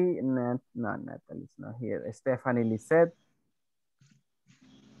 Let's see. No, Natalie's not here. Stephanie Lisette.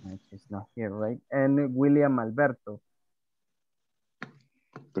 She's not here, right? And William Alberto.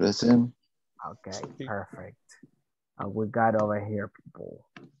 Present. Okay, perfect. We got over here, people.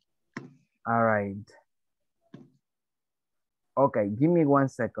 All right. Okay, give me 1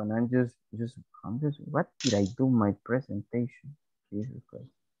 second. I'm just, what did I do my presentation? Jesus Christ.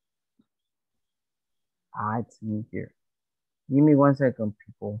 It's me here. Give me 1 second,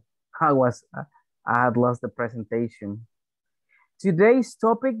 people. I had lost the presentation. Today's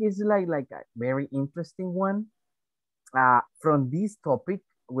topic is like a very interesting one. From this topic,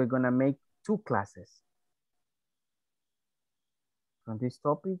 we're gonna make 2 classes. From this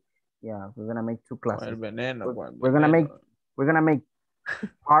topic, yeah, we're gonna make 2 classes. We're gonna make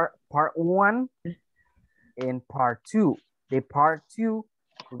part 1 and part 2. The part 2,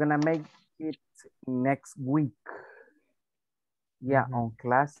 we're gonna make it next week. Yeah, on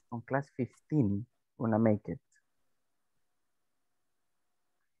class 15, we're gonna make it.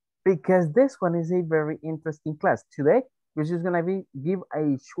 Because this one is a very interesting class. Today, we're just gonna give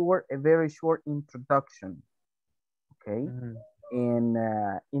a very short introduction. Okay. And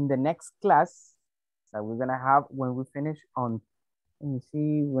in the next class that we're gonna have when we finish on, let me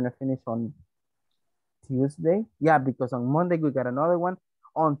see, we're gonna finish on Tuesday. Yeah, because on Monday we got another one.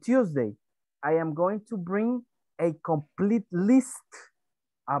 On Tuesday, I am going to bring a complete list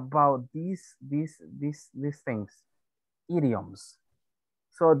about these things, idioms.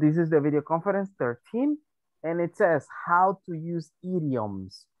 So this is the video conference 13, and it says how to use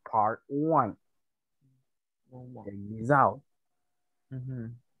idioms, part 1. Check this out.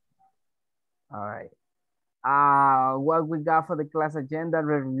 All right. What we got for the class agenda,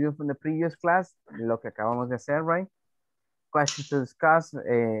 review from the previous class, lo que acabamos de hacer, right? Questions to discuss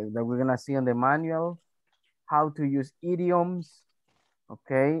that we're gonna see on the manual, how to use idioms,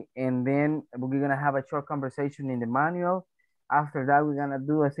 okay? And then we're gonna have a short conversation in the manual. After that, we're gonna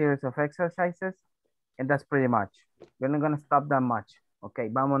do a series of exercises, and that's pretty much. We're not gonna stop that much. Okay,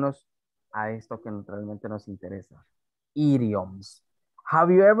 vámonos a esto que realmente nos interesa. Idioms.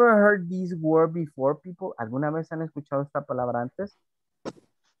 Have you ever heard this word before, people? ¿Alguna vez han escuchado esta palabra antes?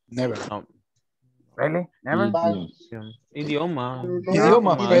 Never. No. Really? Never? Idioma.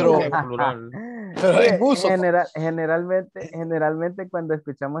 Idioma, pero en uso. Generalmente cuando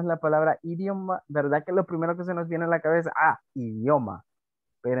escuchamos la palabra idioma, ¿verdad que lo primero que se nos viene a la cabeza? idioma.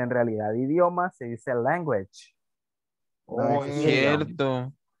 Pero en realidad idioma se dice language. Oh, es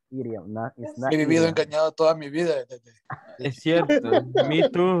cierto. Idiom, He vivido engañado toda mi vida. Es cierto. Me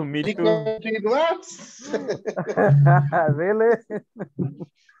too. Really?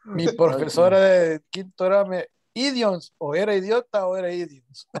 Mi profesora de quinto era idioms, o era idiota o era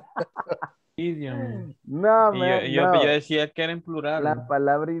idioms. Idiom. No, yo decía que era en plural. La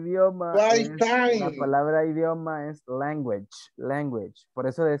palabra idioma es language. Por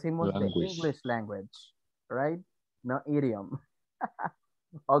eso decimos the English language, right? No idiom.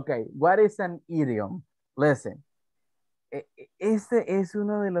 Okay, what is an idiom? Listen, este es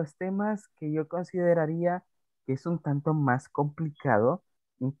uno de los temas que yo consideraría que es un tanto más complicado,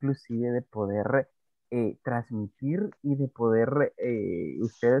 inclusive de poder transmitir y de poder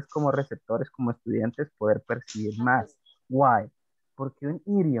ustedes como receptores, como estudiantes, poder percibir más. Why? Porque un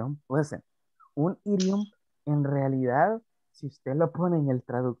idiom, listen, un idiom en realidad, si usted lo pone en el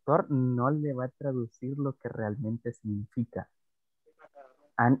traductor, no le va a traducir lo que realmente significa.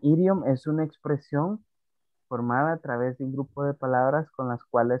 An idiom es una expresión formada a través de un grupo de palabras con las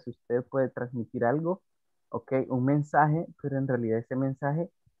cuales usted puede transmitir algo, ok, un mensaje, pero en realidad ese mensaje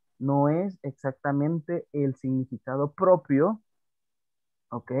no es exactamente el significado propio,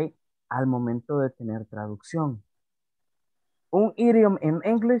 ok, al momento de tener traducción. Un idiom en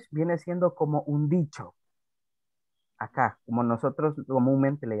English viene siendo como un dicho. Acá, como nosotros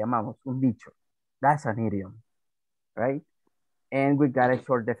comúnmente le llamamos, un dicho. That's an idiom, right? And we got a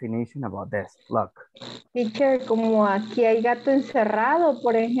short definition about this. Look. Teacher, como aquí hay gato encerrado,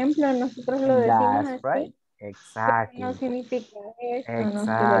 por ejemplo, nosotros lo decimos That's así. right. Exactly. No significa eso, no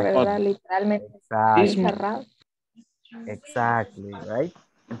sé, de Exactly. verdad, literalmente. Exactly. Encerrado. Exactly, right?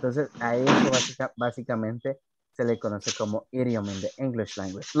 Entonces, a eso básicamente se le conoce como idiom in the English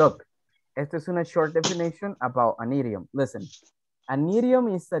language. Look, esto es una short definition about an idiom. Listen, an idiom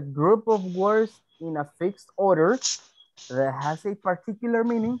is a group of words in a fixed order that has a particular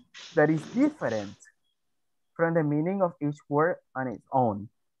meaning that is different from the meaning of each word on its own.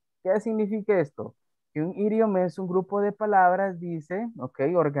 ¿Qué significa esto? Que un idioma es un grupo de palabras, dice, ok,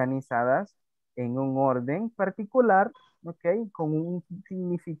 organizadas en un orden particular, ok, con un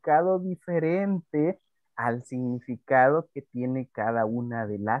significado diferente al significado que tiene cada una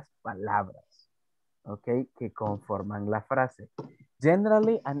de las palabras, ok, que conforman la frase.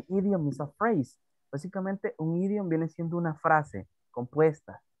 Generally, an idiom is a phrase. Básicamente, un idioma viene siendo una frase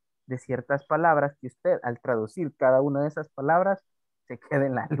compuesta de ciertas palabras que usted, al traducir cada una de esas palabras, se queda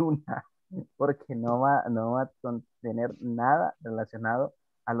en la luna, porque no va a contener nada relacionado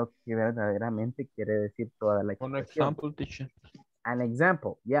a lo que verdaderamente quiere decir toda la Un expresión. example, teacher. An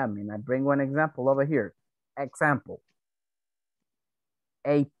example. Yeah, I mean, I bring one example over here. Example.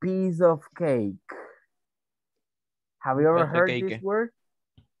 A piece of cake. Have you ever heard this word?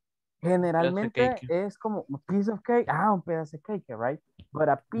 Generalmente es como a piece of cake. Ah, un pedazo de cake, right? But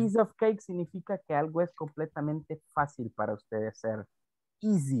a piece of cake significa que algo es completamente fácil para ustedes hacer.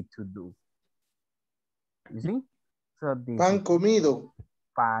 Easy to do. You see? So Pan comido.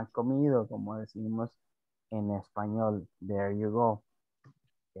 Pan comido, como decimos en español. There you go.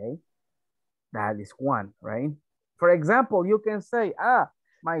 Okay. That is one, right? For example, you can say,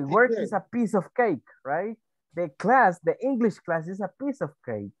 my work is a piece of cake, right? The English class is a piece of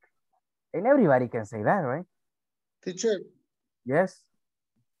cake. And everybody can say that, right? Teacher. Yes.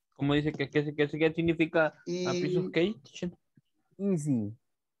 ¿Cómo dice qué significa a piece of cake? Easy.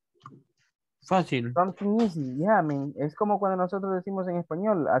 Fácil. Something easy. Yeah, I mean, es como cuando nosotros decimos en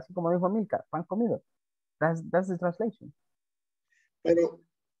español, así como dijo Milka, pan comido. That's the translation. Pero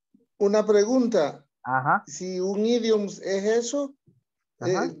una pregunta. Ajá. Si un idioma es eso,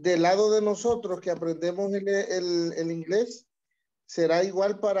 del lado de nosotros que aprendemos el inglés, ¿será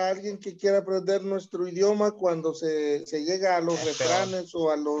igual para alguien que quiera aprender nuestro idioma cuando se llega a los refranes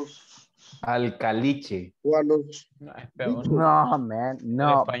o a los... Al caliche. O a los... No, man,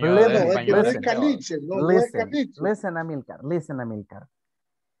 no. Listen, Amilcar.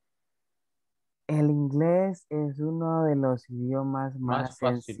 El inglés es uno de los idiomas más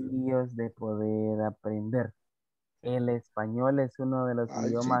sencillos de poder aprender. El español es uno de los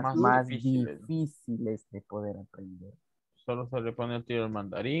idiomas más difíciles de poder aprender. Solo se le pone el tiro el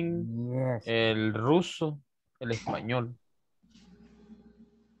mandarín, el ruso, el español.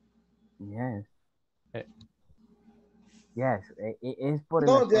 Yes. Yes, es por el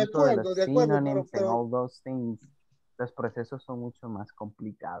asunto de los synonyms and all those things. Los procesos son mucho más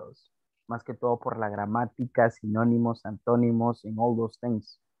complicados. Más que todo por la gramática, sinónimos, antónimos, and all those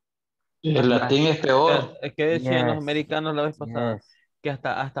things. El latín es peor. Es que decían los americanos la vez pasada que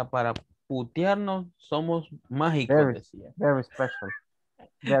hasta para putearnos somos mágicos, decían. Very special.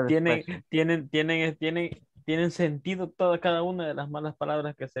 Tienen sentido cada una de las malas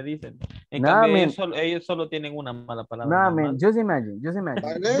palabras que se dicen. En cambio, ellos solo tienen una mala palabra. No, man, just imagine.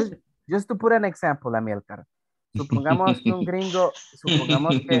 Just to put an example, Amilcar. Supongamos que un gringo o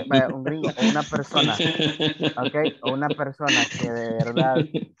una persona, ok, o una persona que de verdad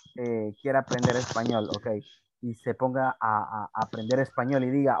quiera aprender español, ok, y se ponga a aprender español y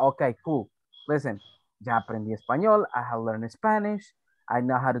diga, ok, cool, listen, ya aprendí español, I have learned Spanish, I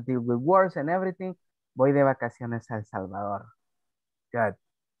know how to deal with words and everything, voy de vacaciones a El Salvador. Good.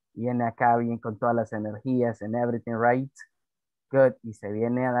 Viene acá bien con todas las energías and everything, right? Good. Y se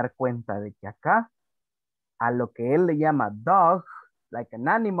viene a dar cuenta de que acá, a lo que él le llama dog, like an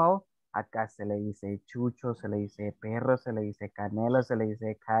animal, acá se le dice chucho, se le dice perro, se le dice canelo, se le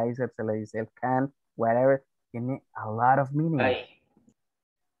dice kaiser, se le dice el can, whatever. Tiene a lot of meaning.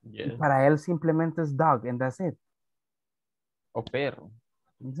 Y para él simplemente es dog, and that's it. O perro.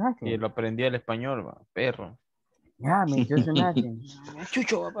 Exactly. Y lo aprendí el español, va, perro. Yeah, I mean, just imagine.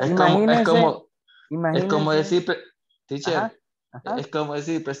 Chucho, papá. Es como decir, teacher, Ajá, ajá. es como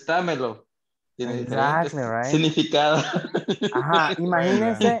decir, préstamelo. Tiene diferentes Exactly, right? significados. Ajá,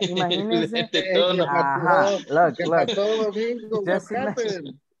 imagínense. Ajá, look. Just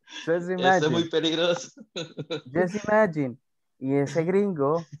imagine. Eso es muy peligroso. Just imagine. Y ese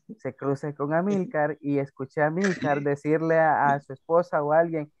gringo se cruza con Amilcar y escuché a Amilcar decirle a su esposa o a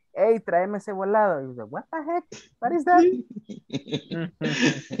alguien, hey, tráeme ese volado. Y dice, what the heck? What is that?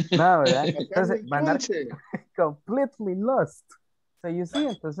 No, ¿verdad? Entonces van a estar completely lost. So you see,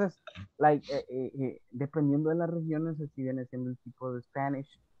 entonces, like, dependiendo de las regiones, así viene siendo el tipo de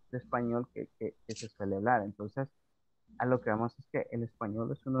Spanish, de español que se suele hablar. Entonces, a lo que vamos es que el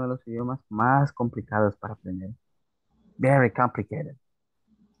español es uno de los idiomas más complicados para aprender. Very complicated.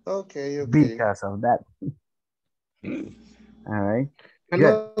 Okay. Because of that. All right.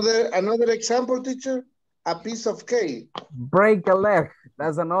 Another example, teacher, a piece of cake. Break a leg.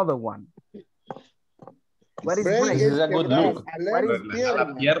 That's another one. What is break? This is a good look. What is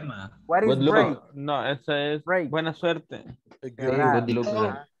pierna? What is break? No, esa es break. Buena suerte. Good look.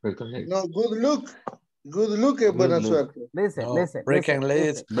 No, good look. Good look es buena suerte. Listen. Break a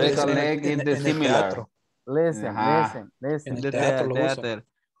leg. Break a leg is the similar. Listen. En el teatro lo usan.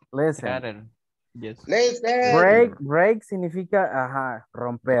 Listen. Yes. Listen. Break significa,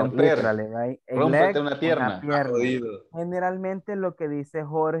 romper. Literally, right? A Rómpete leg, una pierna. Generalmente lo que dice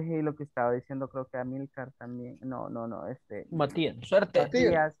Jorge y lo que estaba diciendo creo que Amilcar también. No, Matías, suerte.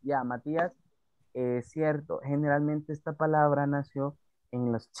 Matías, es cierto. Generalmente esta palabra nació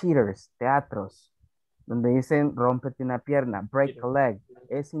en los theaters, teatros, donde dicen rómpete una pierna, break a leg.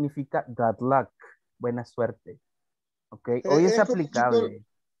 Significa good luck, buena suerte. Ok, hoy es aplicable.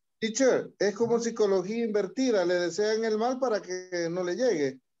 Teacher, es como psicología invertida, le desean el mal para que no le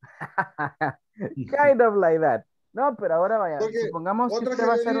llegue. Kind of like that. No, pero ahora vaya, Porque supongamos que otra usted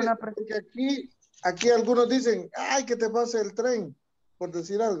va a hacer dije, una... Porque aquí algunos dicen, ay, que te pase el tren, por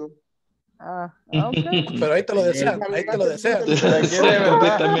decir algo. Okay. Pero ahí te lo desean, ahí te lo desean.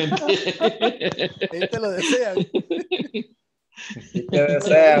 Ahí te lo desean. Y te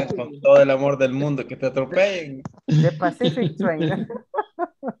desean con todo el amor del mundo que te atropellen. The Pacific Train.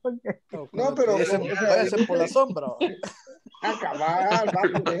 Okay. No, pero váyase por la sombra. Acabar, va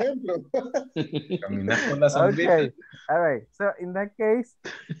por ejemplo. Caminar por la sombrita. Okay, all right. So in that case,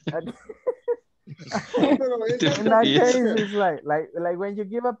 it's like when you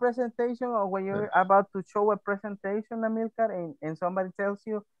give a presentation or when you're about to show a presentation, Amilcar, and somebody tells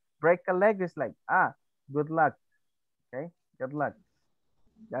you break a leg, it's like, good luck. Okay, good luck.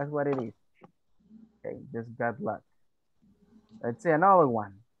 That's what it is. Okay, just good luck. Let's see another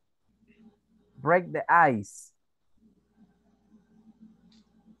one. Break the ice.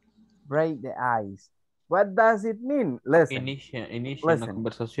 Break the ice. What does it mean? Listen. Inicia la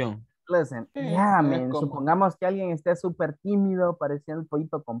conversación. Listen, man, supongamos que alguien esté súper tímido, parecía el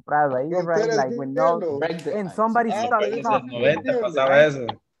pollito comprado ahí, right? Like when and somebody start talking.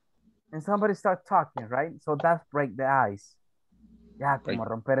 And somebody start talking, right? So that's break the ice. Ya, como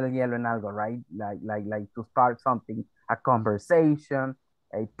romper el hielo en algo, right? Like to start something, a conversation,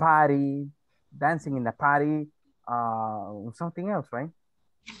 a party, dancing in a party, something else, right?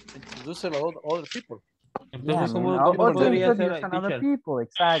 Introduce other people. Entonces, ¿cómo podría ser ahí, other people,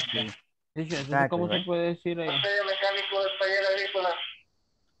 exactly. Entonces, ¿cómo se puede decir ahí?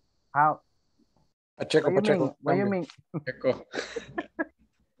 How? Pacheco. What do you mean?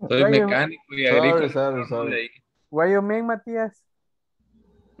 Soy mecánico y agrícola. What do you mean, Matías?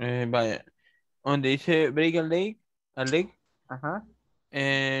 Vaya, donde dice break a leg, Ajá.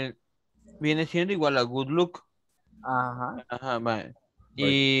 Viene siendo igual a good look. Ajá. Vaya.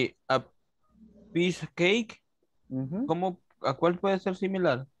 Y a piece of cake, ¿a cuál puede ser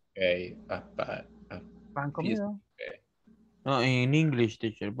similar? Pan comido. No, en English,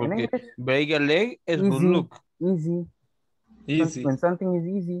 teacher, porque break a leg es easy, good look. Easy. When something is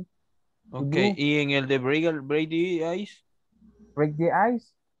easy. Ok, y en el de break the ice. Break the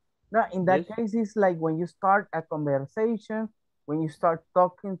ice? No, in that case, it's like when you start a conversation, when you start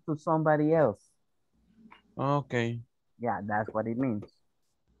talking to somebody else. Okay. Yeah, that's what it means.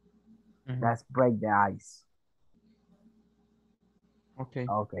 That's break the ice. Okay.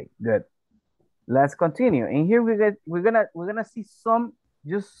 Okay, good. Let's continue. And here we're gonna see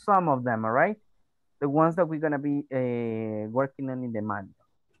just some of them, all right? The ones that we're gonna be working on in the manual.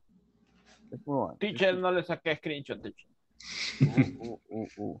 Let's move on. Teacher, no le saqué screenshot, teacher.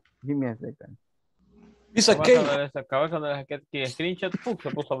 Give me a second. It's okay. Acabo cuando le saqué screenshot,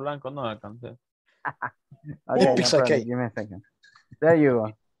 se puso blanco, no alcancé. Okay, no It's problem. okay. Give me a second. There you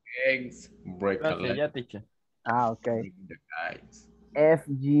go. Eggs, break a Gracias, leg. ya, teacher. Okay. The guys.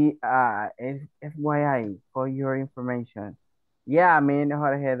 FYI, for your information. Yeah, I mean,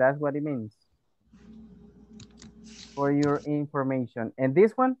 Jorge, that's what it means. For your information. And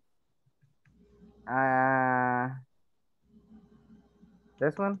this one?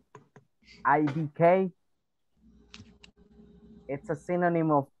 This one? IDK. It's a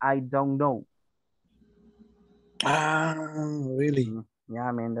synonym of I don't know. Ah, really? Yeah,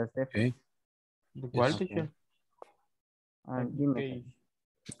 I mean, that's different. Okay. ¿Cuál, teacher? Give me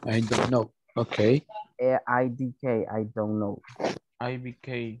a second. I don't know. Okay. IDK, I don't know.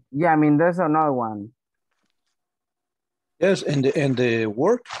 IBK. Yeah, I mean, there's another one. Yes, and the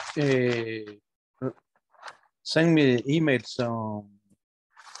work, send me emails.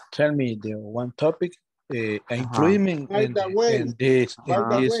 Tell me the one topic, employment, and this,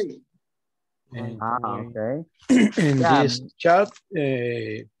 okay. in this chat,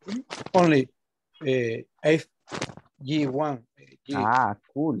 only FG1.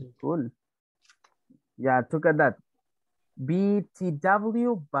 Cool. Yeah, look at that.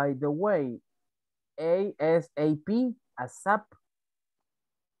 BTW, by the way, ASAP, ASAP.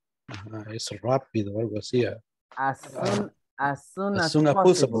 Es rápido, algo así. As soon as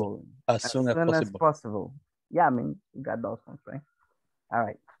possible. As soon as possible. Yeah, I mean, you got those ones, right? All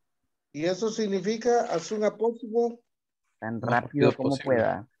right. Y eso significa as soon as possible. Tan rápido como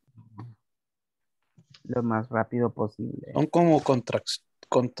pueda. Lo más rápido posible. Son como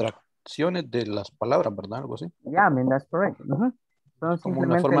contracciones de las palabras, ¿verdad? Algo así. Yeah, I mean, that's correct. Son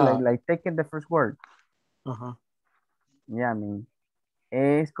simplemente like taking the first word. Yeah, I mean.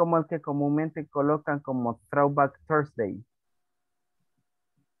 Es como el que comúnmente colocan como Throwback Thursday.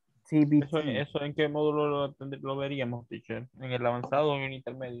 TBT. ¿Eso en qué módulo lo veríamos, teacher? ¿En el avanzado o en el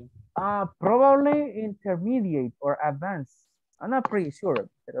intermedio? Probably intermediate or advanced. I'm not pretty sure,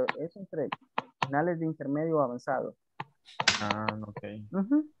 pero es entre finales de intermedio o avanzado. Ok.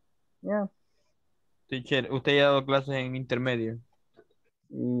 Yeah. Teacher, ¿usted ya ha dado clases en intermedio?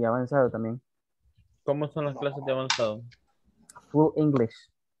 Y avanzado también. ¿Cómo son las clases de avanzado? Full English.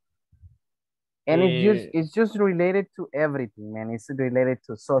 And it's just related to everything, man. It's related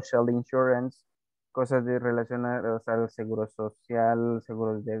to social insurance, cosas de relacionadas al seguro social,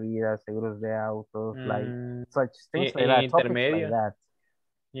 seguros de vida, seguros de autos, like such things like that, topics like that.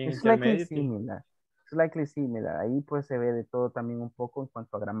 It's likely similar. It's likely similar. Ahí pues se ve de todo también un poco en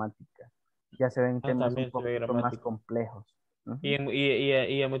cuanto a gramática. Ya se ven temas un poquito más complejos.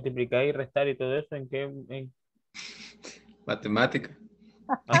 Y a multiplicar y restar y todo eso, ¿en qué? Matemática.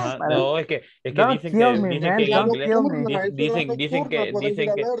 Ajá, no, es que dicen que en inglés dicen que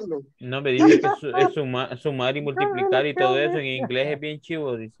no me dicen que es sumar y multiplicar y todo eso en inglés es bien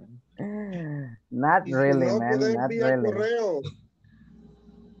chivo, dicen. Not really, man, not really. Correo.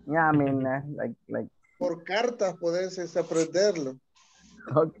 Yeah, I mean, like por cartas puedes aprenderlo.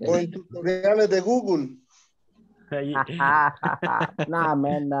 Okay. O en tutoriales de Google. Nah,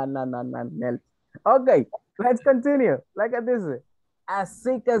 man, no. Okay, let's continue. Look at this. As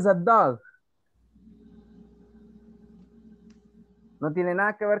sick as a dog. No tiene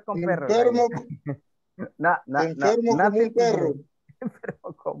nada que ver con perro. Enfermo. Enfermo como un perro.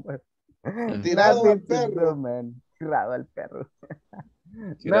 Enfermo como tirado al perro. Tirado al perro.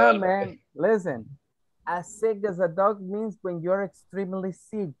 No, man. Listen. As sick as a dog means when you're extremely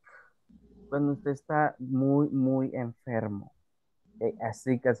sick. Cuando usted está muy enfermo. Okay? As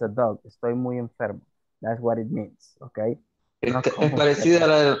sick as a dog. Estoy muy enfermo. That's what it means. Okay. No, es parecida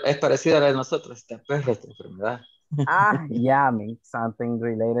a la de nosotros, esta enfermedad. Yeah, I mean, something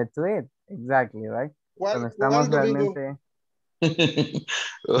related to it. Exactly, right? Cuando estamos realmente...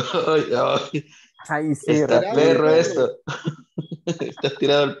 Ahí sí, está perro esto. Está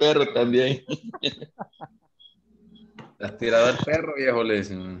tirado el perro también. Estás tirado el perro, viejo, le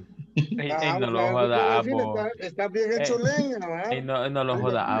dicen. No lo joda, abo. Está bien hecho leña, ¿verdad? No lo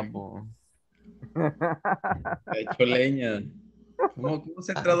joda, abo. Hecho leña. ¿Cómo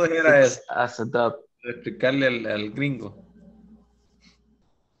se tradujera eso? Explicarle al gringo.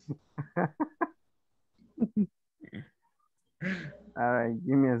 All right,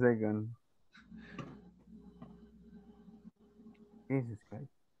 give me a second. Jesus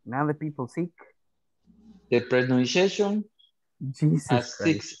Christ. Now the people seek. The pronunciation Jesus As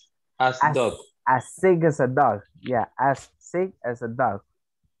sick Christ. as dog. As sick as a dog. Yeah, as sick as a dog.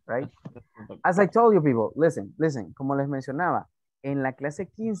 Right? As I told you people, listen, como les mencionaba, en la clase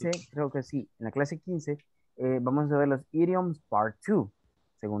 15, creo que sí, en la clase 15 vamos a ver los idioms part 2,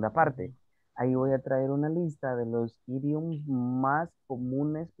 segunda parte. Ahí voy a traer una lista de los idioms más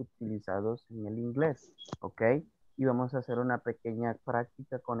comunes utilizados en el inglés, ¿ok? Y vamos a hacer una pequeña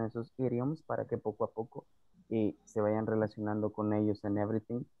práctica con esos idioms para que poco a poco se vayan relacionando con ellos and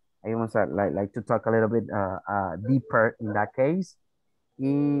everything. Ahí vamos a like to talk a little bit deeper in that case.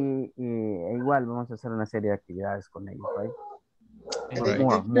 Y igual vamos a hacer una serie de actividades con ellos, right?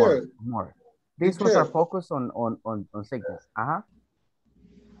 But more. This was our focus on sickness.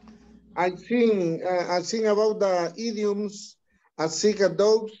 I think about the idioms as sick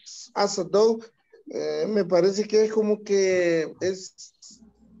as a dog. Me parece que es como que es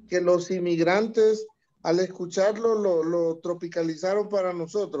que los inmigrantes al escucharlo lo tropicalizaron para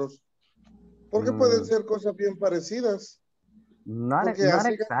nosotros. Porque pueden ser cosas bien parecidas. Not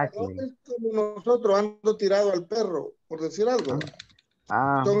exactly. Es como nosotros ando tirado al perro, por decir algo.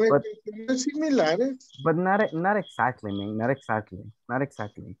 Son expresiones similares. But not exactly, man. Not exactly.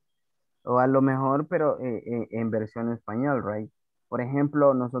 O a lo mejor, pero en versión español, right? Por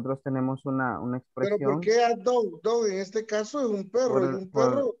ejemplo, nosotros tenemos una expresión. Pero ¿por qué a dog? Dog en este caso es un perro. Y un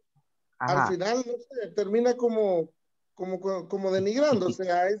perro al final, no sé, termina como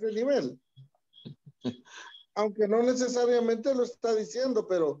denigrándose a ese nivel. Aunque no necesariamente lo está diciendo,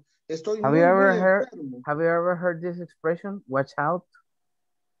 pero estoy muy enfermo. Have you ever heard this expression? Watch out.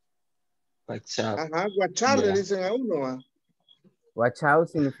 Watch out. Ajá, watch out, le dicen a uno. Watch out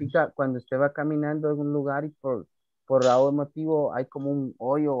significa cuando usted va caminando en un lugar y por algún motivo hay como un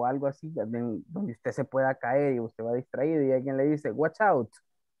hoyo o algo así donde usted se pueda caer y usted va distraído y alguien le dice, watch out.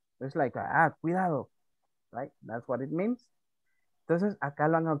 It's like, cuidado. Right? That's what it means. Entonces, acá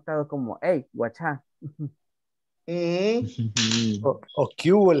lo han adoptado como, hey, watch out. O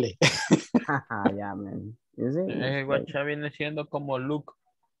qué huele. Yeah, man. You see? El guachá viene siendo como look.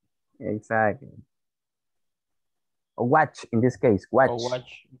 Exactly. Or watch, in this case, watch. Or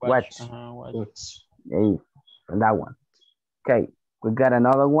watch. Hey, that one. Okay, we got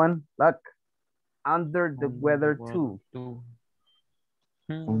another one. Look, under the weather too.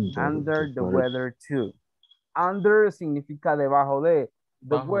 Under the weather too. Under significa debajo de.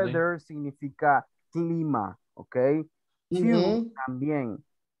 The weather significa clima, ¿ok? Too también.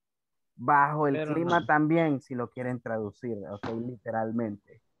 Bajo el clima también, si lo quieren traducir, ¿ok?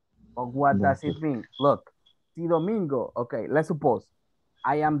 Literalmente. But what does it mean? Look, si Domingo, okay, let's suppose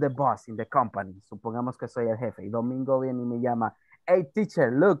I am the boss in the company. Supongamos que soy el jefe. Y Domingo viene y me llama, hey teacher,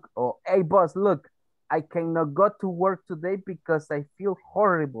 look, or hey boss, look, I cannot go to work today because I feel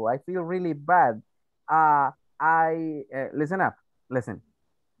horrible. I feel really bad. Listen up, listen.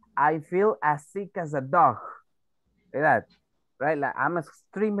 I feel as sick as a dog. That, right? Like I'm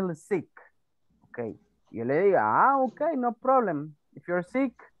extremely sick. Okay. Yo le digo, okay, no problem. If you're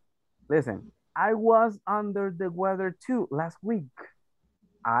sick, listen, I was under the weather too last week.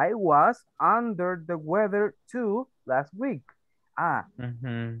 I was under the weather too last week. No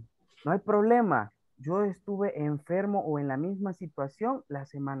hay problema. Yo estuve enfermo o en la misma situación la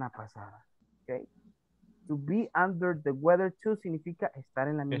semana pasada. Okay. To be under the weather too significa estar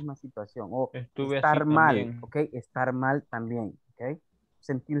en la misma situación o estar mal, también. Okay, estar mal también, okay,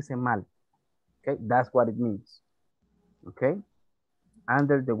 sentirse mal, okay, that's what it means, okay,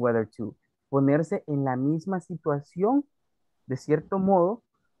 under the weather too, ponerse en la misma situación de cierto modo,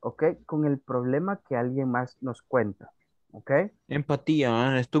 okay, con el problema que alguien más nos cuenta, okay.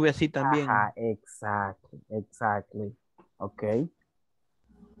 Empatía, estuve así también. Ajá, exactly, okay.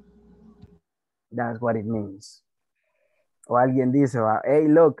 That's what it means. O alguien dice, hey,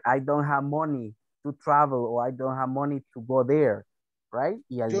 look, I don't have money to travel or I don't have money to go there, right?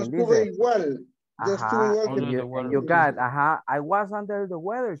 Y alguien dice, igual. Yo estuve igual. And you got, I was under the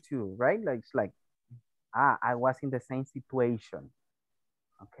weather too, right? Like, it's like, I was in the same situation.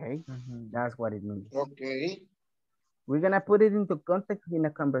 Okay, that's what it means. Okay. We're gonna put it into context in a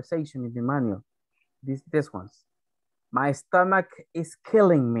conversation in the manual. This one's. My stomach is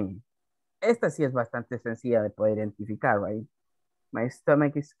killing me. Esta sí es bastante sencilla de poder identificar, right? My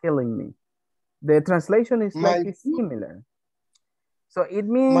stomach is killing me. The translation is slightly similar. So it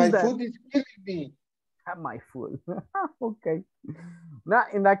means my that... food is killing me. My food. Okay. Now,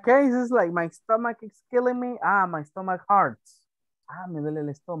 in that case, it's like my stomach is killing me. My stomach hurts. Me duele el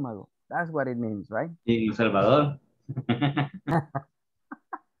estómago. That's what it means, right? Y El Salvador.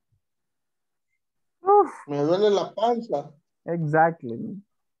 Me duele la panza. Exactly.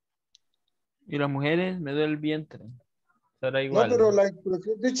 Y las mujeres, me duele el vientre. será No, igual. pero la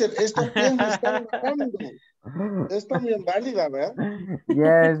expresión, teacher, estos pies me están bajando. Es también válida, ¿verdad?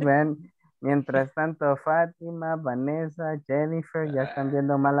 Yes, man. Mientras tanto, Fátima, Vanessa, Jennifer, ya están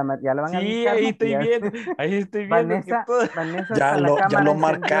viendo mal ya lo van a Sí, limpiar, ahí ¿no? estoy Ya. viendo. Ahí estoy viendo que Vanessa, todo. Vanessa Ya hasta la lo cámara encendió.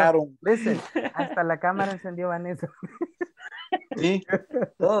 marcaron. Listen, hasta la cámara encendió Vanessa. Sí,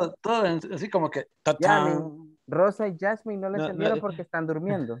 todo así como que. Ya, ¡Tatán! Rosa y Jasmine no la No, encendieron porque están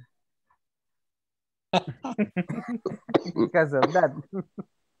durmiendo. Because of that.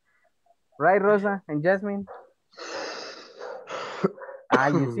 Right, Rosa and Jasmine? Ah,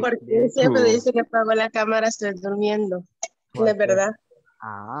 you see. Porque siempre dice que apago la cámara, estoy durmiendo. No es verdad.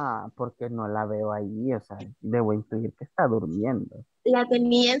 Ah, porque no la veo ahí, o sea, debo intuir que está durmiendo. La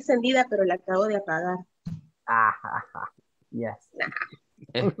tenía encendida, pero la acabo de apagar. Ajá, yes.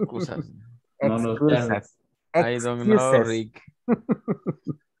 Excusas. No lo Excusas. I don't know, Excuses. Rick.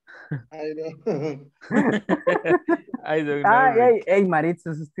 Ay, no. I don't know, Ay, Rick. ay,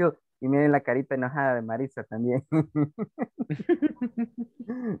 Maritza es still. Y miren la carita enojada de Maritza también.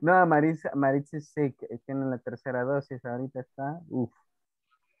 No, Maritza es sick. Tiene la tercera dosis, ahorita está. Uf.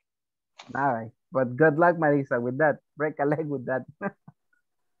 Nada. But good luck, Marisa, with that. Break a leg with that.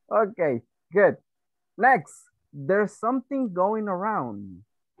 Okay, good. Next, there's something going around.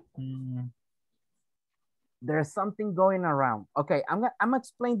 There's something going around. Okay, I'm gonna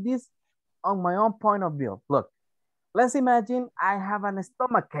explain this on my own point of view. Look, let's imagine I have an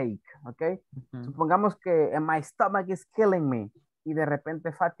stomach ache, okay? Supongamos que my stomach is killing me. Y de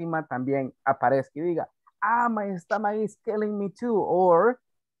repente Fátima también aparezca y diga, my stomach is killing me too.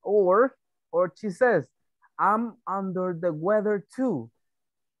 Or she says, I'm under the weather too.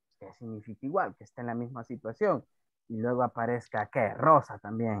 Que significa igual, que está en la misma situación. Y luego aparezca, ¿qué? Rosa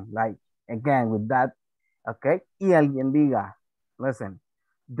también. Like, again, with that, okay? Y alguien diga, listen,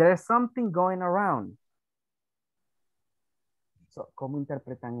 there's something going around. So, ¿cómo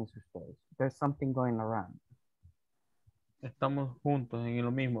interpretan eso ustedes? There's something going around. Estamos juntos en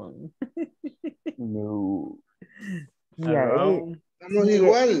lo mismo. No. Estamos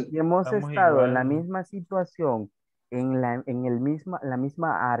igual. Y hemos Estamos estado igual. en la misma situación, en la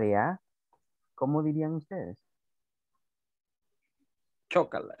misma área, ¿cómo dirían ustedes?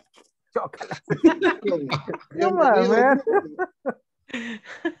 Chócala. Chócala. Come on, man.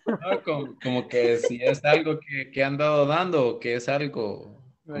 No, como que si es algo que han dado dando, que es algo,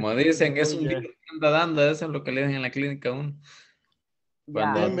 como dicen, es un virus que anda dando, eso es lo que le dicen en la clínica a uno.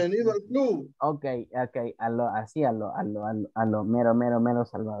 Bienvenido al club. Ok, a lo mero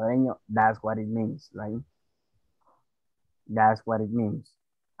salvadoreño, that's what it means, right? That's what it means.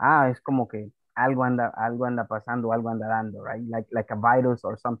 Es como que algo anda pasando, algo anda dando, right? Like a virus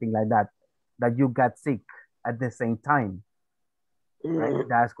or something like that you got sick at the same time, right?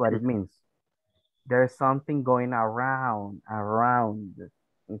 That's what it means. There's something going around,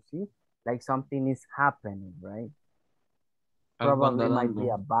 you see? Like something is happening, right? Probably might be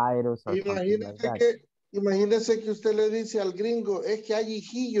a virus or something like that. Imagínese que usted le dice al gringo, es que hay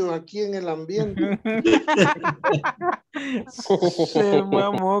hijillo aquí en el ambiente. Se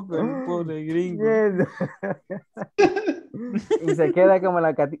mamó con el pobre gringo. Yes. Y se queda como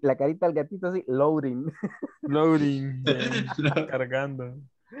la carita del gatito así, loading. Loading. Cargando.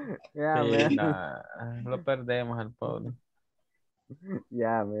 Yeah, Sí, man. lo perdemos al pobre.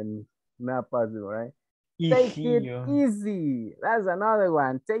 Yeah, man. Not possible, right? Take it easy. That's another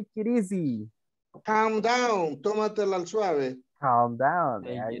one. Take it easy. Calm down. Tómatela al suave. Calm down.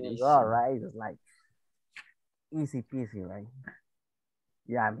 There you go, right? It's like easy peasy, right?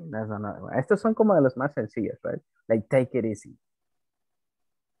 Yeah, I mean, that's another one. Estos son como de los más sencillos, right? Like, take it easy.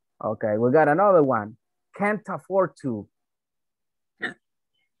 Okay, we got another one. Can't afford to.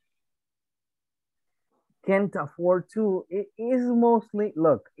 Can't afford to. It is mostly,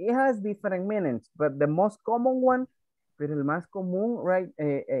 look, it has different meanings, but the most common one, pero el más común, right,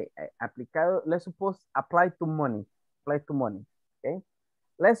 aplicado, let's suppose, apply to money, okay?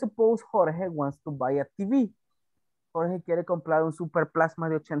 Let's suppose Jorge wants to buy a TV. Jorge quiere comprar un super plasma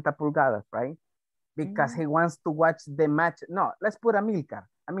de 80 pulgadas, right? Because he wants to watch the match. No, let's put Amilcar,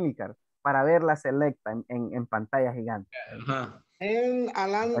 para ver la selecta en pantalla gigante. En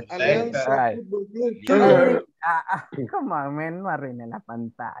Alianza Fútbol Club. Come on, man, no arruinen la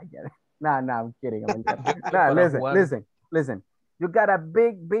pantalla. No, I'm kidding. No, listen. You got a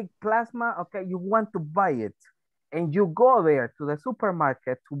big plasma, okay, you want to buy it. And you go there to the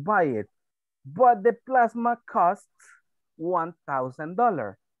supermarket to buy it. But the plasma costs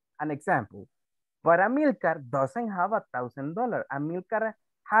 $1,000. An example. But Amilcar doesn't have $1,000. Amilcar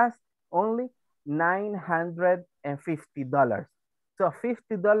has only $950. So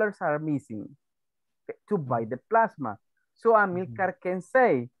 $50 are missing to buy the plasma. So Amilcar can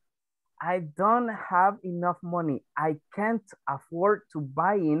say, I don't have enough money. I can't afford to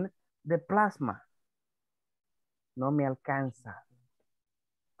buy in the plasma. No me alcanza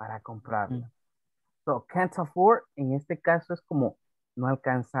para comprarlo. So can't afford, en este caso es como no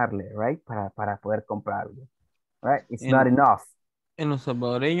alcanzarle, right? Para poder comprarlo. Right? It's not enough. En los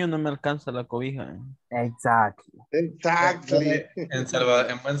salvadoreños no me alcanza la cobija. Exactly. Exactly.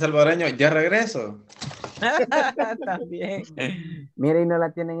 En buen salvadoreño, ya regreso. También. Mire, y no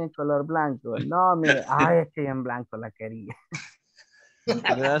la tienen en color blanco. No, mire, ay, es que yo en blanco la quería.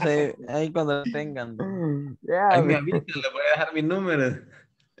 Ahí cuando la tengan. Yeah, Ahí me avisan, le voy a dejar mi número.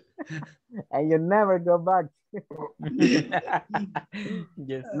 and you never go back.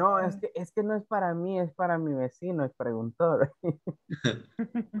 Yes. No, es que no es para mí, es para mi vecino, el preguntor.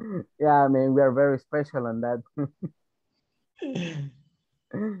 Yeah, I mean, we are very special on that.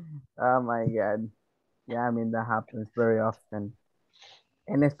 Oh my God. Yeah, I mean, that happens very often.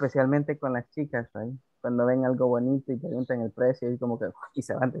 En especialmente con las chicas, right? Cuando ven algo bonito y preguntan el precio y como que y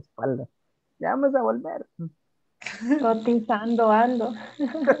se van de espalda. Ya vamos a volver. Cotizando ando.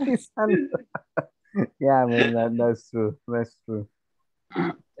 Cotizando. Yeah, I mean, that's true. That's true.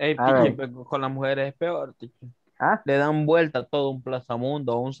 Hey, All right. pero con las mujeres es peor, teacher. ¿Ah? Le dan vuelta a todo un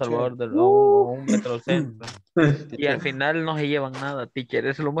plazamundo, a un Salvador, a un metrocentro. Y al final no se llevan nada, teacher.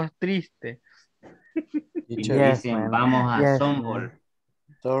 Eso es lo más triste. Y Yes, dicen, man. vamos a Yes, Sombol.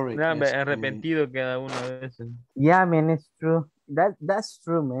 Sorry. Arrepentido queda uno a veces. Yeah, man, it's true. That's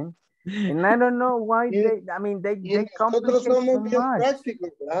true, man. And I don't know why they Nosotros complicate somos so bien much.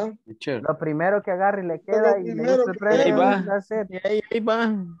 prácticos, ¿verdad? Lo primero que agarre y le Lo queda y le primero gusta el que precio. vemos. That's it. Y ahí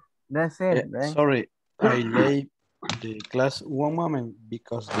va. That's it, right? Sorry, I late the class one moment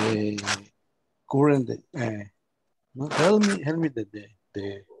because the current no, help me ¿Se va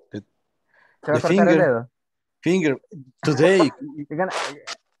the a cortar el dedo? finger today You're gonna...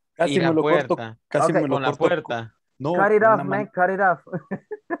 casi Y me la lo puerta. corto, casi Okay. me lo Con la corto. puerta. No, Cut it con off, una man, cut it off.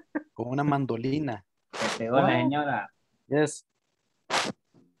 con una mandolina. Se pegó la señora. Yes.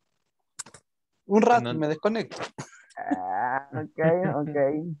 Un rato No. me desconecto.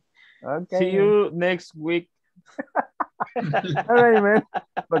 Okay. See you next week. All right, man.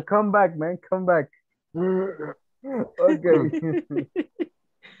 But come back, man. Come back. Okay.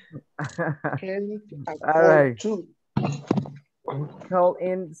 All right. Call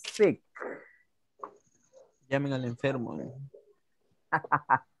in sick. Llamen al enfermo.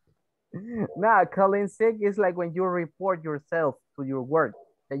 No, call in sick is like when you report yourself to your work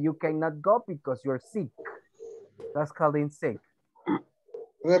that you cannot go because you're sick. That's called in sick.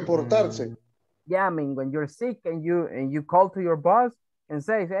 Reportarse. Yeah, I mean when you're sick and you call to your boss and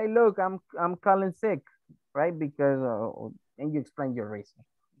say, hey, look, I'm calling sick, right? Because and you explain your reason.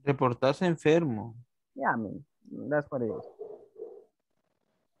 Reportarse enfermo. Yeah, I mean that's what it is.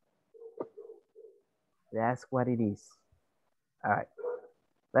 That's what it is. All right,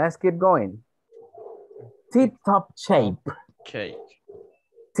 let's keep going. Tip-top shape.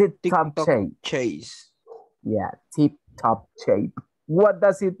 Tip-top shape. Chase. Yeah, tip-top shape. What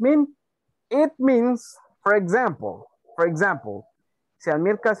does it mean? It means, for example, si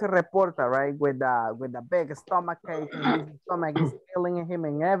Almirka se reporta, right, with the big stomach ache and his stomach is killing him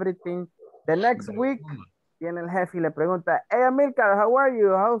and everything, the next week, viene el jefe y le pregunta, hey, Amilcar, how are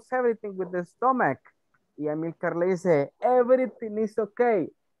you? How's everything with the stomach? Y Amilcar le dice, everything is okay.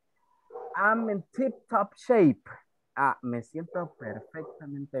 I'm in tip-top shape. Ah, me siento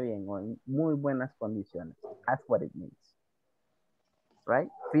perfectamente bien o en muy buenas condiciones. That's what it means. Right?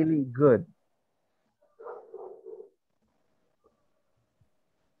 Feeling good.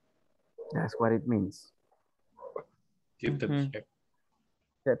 That's what it means. Tip-top shape.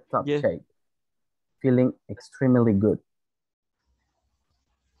 Tip-top shape. Feeling extremely good.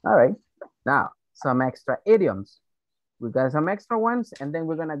 All right. Now, some extra idioms. We got some extra ones, and then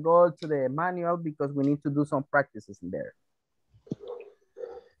we're going to go to the manual because we need to do some practices in there.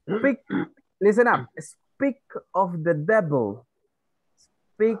 Listen up. Speak of the devil.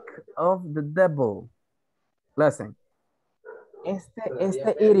 Speak of the devil. Listen.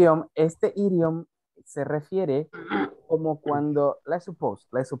 Este idiom se refiere como cuando, let's suppose,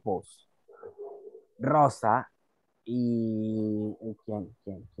 Rosa y ¿quién?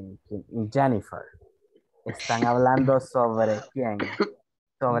 Y Jennifer están hablando sobre quién,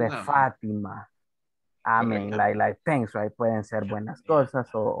 sobre Fátima. I mean, like things, right? Pueden ser buenas cosas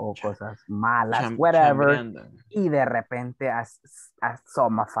o cosas malas, whatever. Y de repente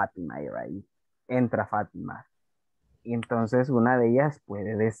asoma Fátima ahí, right? Entra Fátima. Y entonces una de ellas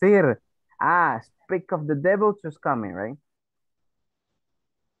puede decir, speak of the devil just coming, right?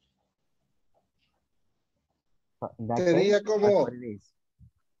 Sería como...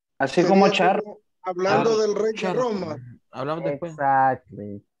 Así como sería Char. como hablando del rey de Roma. Hablamos después.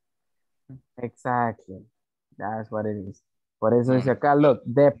 Exactly. Exactly. That's what it is. Por eso dice acá, look,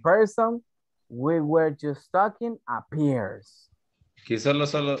 the person we were just talking appears. Aquí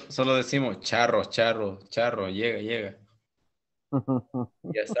solo decimos charro, charro, charro, llega.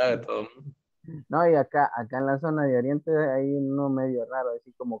 Ya sabe todo el mundo. No, y acá en la zona de Oriente hay uno medio raro,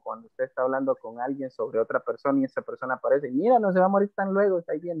 así como cuando usted está hablando con alguien sobre otra persona y esa persona aparece, mira, no se va a morir tan luego,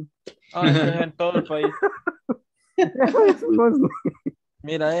 está ahí bien. Ah, eso es en todo el país.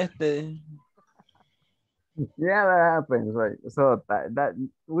 Mira este. Yeah, that happens, right? So that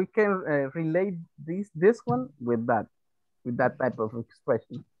we can relate this one with that type of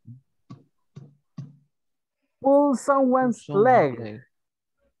expression. Pull someone's leg.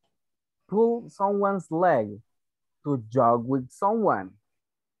 Pull someone's leg to jog with someone.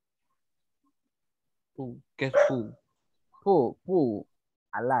 ¿Qué es pull? Pull.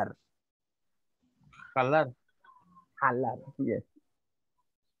 Jalar. Jalar. Yes.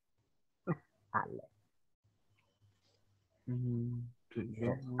 Jalar.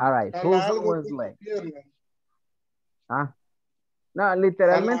 All right, pull someone's leg. Ah. No,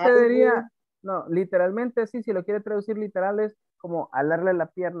 literalmente diría, no, literalmente sí, si lo quiere traducir literal es como alarle la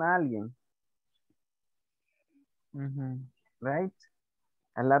pierna a alguien. Right?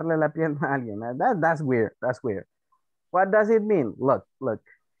 Alarle la pierna a alguien. That's weird. What does it mean? Look.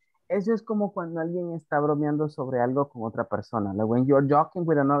 Eso es como cuando alguien está bromeando sobre algo con otra persona. Like when you're joking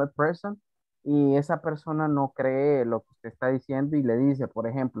with another person y esa persona no cree lo que usted está diciendo y le dice, por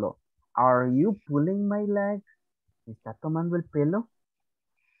ejemplo, are you pulling my leg? ¿Me está tomando el pelo?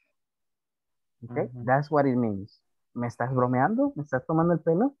 Okay, that's what it means. ¿Me estás bromeando? ¿Me estás tomando el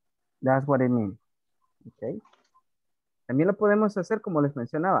pelo? That's what it means. Okay. También lo podemos hacer como les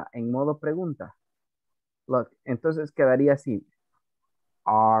mencionaba, en modo pregunta. Look, entonces quedaría así.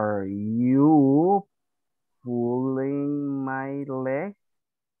 Are you pulling my leg?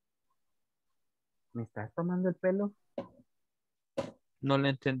 ¿Me estás tomando el pelo? No le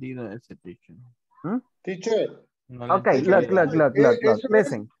he entendido ese teacher. Teacher. No okay, look.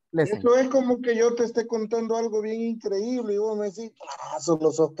 Listen. Eso es como que yo te esté contando algo bien increíble y vos me decís,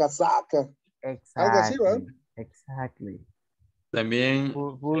 solo sos casaca. Algo así, ¿verdad? Exactly. También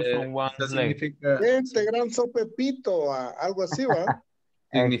significa... Este gran sopepito, algo así, ¿va?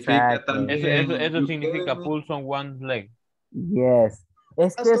 Significa también... Eso significa pull someone's leg. Yes.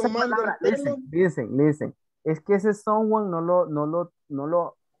 Es que esa tomando palabra, el pelo? listen. Es que ese someone no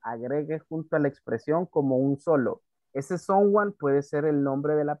lo agregue junto a la expresión como un solo. Ese someone puede ser el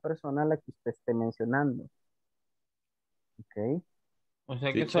nombre de la persona a la que usted esté mencionando. Ok. O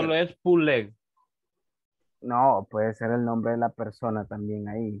sea que solo es pull leg. No, puede ser el nombre de la persona también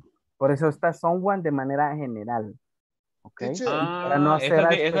ahí. Por eso está someone de manera general. ¿Ok? Para no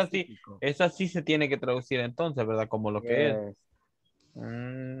ser específico. Esa sí se tiene que traducir entonces, ¿verdad? Como lo que es.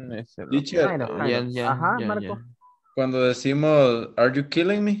 Teacher, Ajá, Marco. Cuando decimos, are you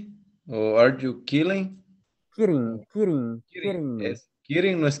killing me? O are you killing? Kidding.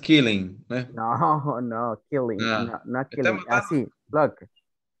 Kidding no es killing. No, killing. No killing. Así, look.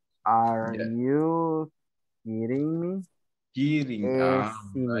 Are you kidding me? Kidding. Es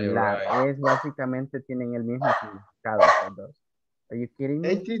similar. Right. Es básicamente, tienen el mismo significado. Are you kidding me?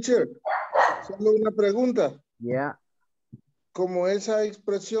 Hey, teacher, solo una pregunta. Yeah. Como esa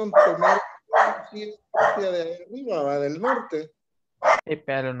expresión tomar si es propia de arriba, va del norte.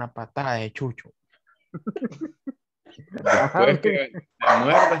 Pero una patada de chucho. Después que te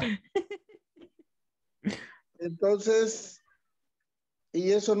muerde. Entonces,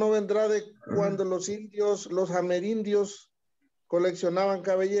 y eso no vendrá de cuando los indios, los amerindios, coleccionaban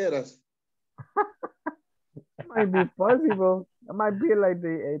cabelleras. Might be possible. It might be like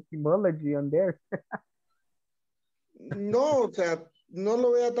the etymology on there. No, o sea, no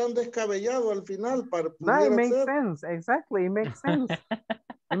lo vea tan descabellado al final. No, it makes sense. Exactly, it makes sense.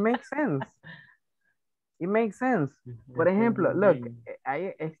 It makes sense. Por ejemplo, look,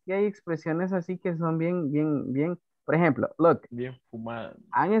 es que hay expresiones así que son bien. Por ejemplo, look. Bien fumadas.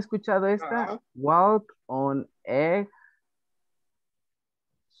 ¿Han escuchado esta? Walk on egg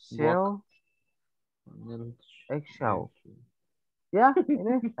shell. Eggshell. Yeah, it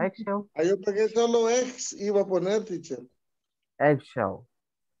is eggshell. Yo pegué solo ex iba a poner, teacher. Eggshell.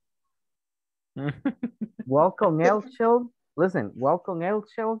 Walk on eggshell. Listen, walk on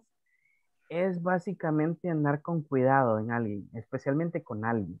eggshells es básicamente andar con cuidado en alguien, especialmente con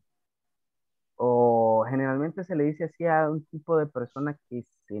alguien. O generalmente se le dice así a un tipo de persona que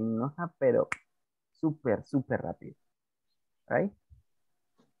se enoja, pero súper rápido. Right?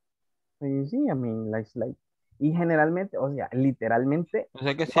 So you see, I mean, like, Y generalmente, o sea, literalmente. O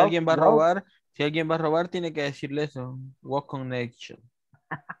sea que si walk, alguien va a walk, robar, si alguien va a robar, tiene que decirle eso. Walk connection.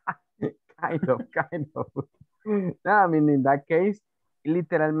 kind of, kind of. No, I mean, in that case,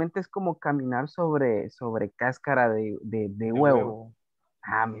 literalmente es como caminar sobre cáscara de huevo.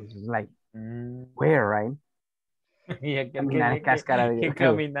 I mean, it's like, where, right? Y aquel Caminar quería cáscara de que huevo.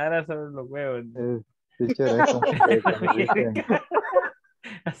 caminara sobre los huevos. Teacher, es como que cuando dicen,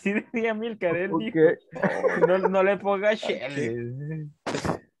 Así decía Milcar, él Ok. dijo, no le ponga shell.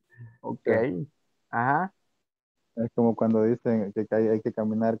 Ok. Ajá. es como cuando dicen que hay que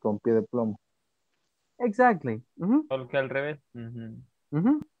caminar con pie de plomo. Exactly. Ujú, Solo que al revés. Ujú.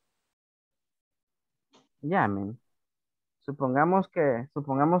 ujú. Ya, man. Supongamos que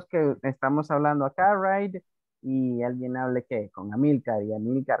estamos hablando acá, right? Y alguien hable que con Amilcar y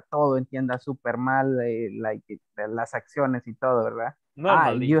Amilcar todo entienda súper mal las acciones y todo, ¿verdad?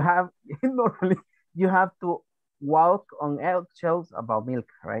 Normally. You have normally you have to walk on eggshells about milk,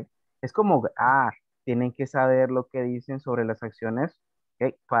 right? Es como, tienen que saber lo que dicen sobre las acciones,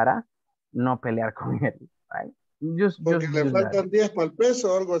 ¿ok? Para no pelear con él, right? Porque le Just that. faltan 10 para el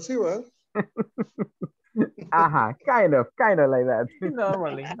peso o algo así, ¿verdad? Ajá, kind of like that.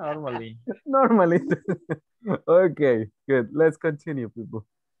 Normally. Normally. Okay, good. Let's continue, people.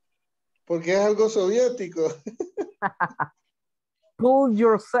 Porque es algo soviético. Pull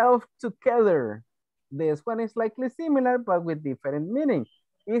yourself together. This one is likely similar, but with different meaning.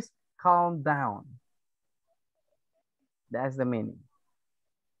 Is calm down. That's the meaning.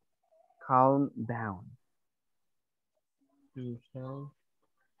 Calm down.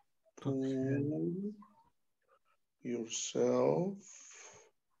 Pull yourself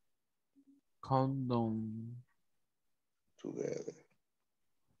Calm down. together.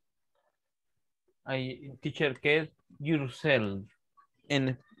 Teacher, ¿qué es yourself?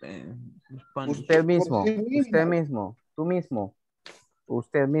 En español. Usted mismo, Por sí usted mismo, tú mismo,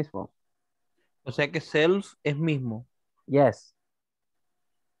 usted mismo. O sea que self es mismo. Yes.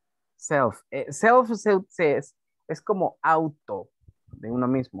 Self. Self es como auto, de uno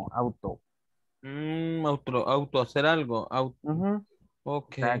mismo, auto. Auto hacer algo.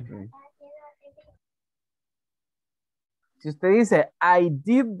 Ok. Exactly. Si usted dice, I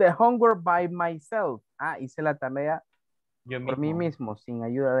did the homework by myself. Hice la tarea Yo por mí mismo, sin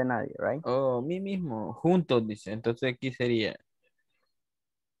ayuda de nadie, right? Oh, mí mismo. Juntos, dice. Entonces aquí sería.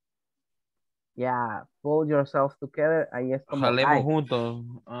 Yeah, pull yourself together. Ahí es como, Jalemos juntos.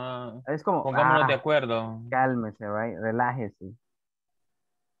 es como, Pongámonos de acuerdo. cálmese, right? Relájese.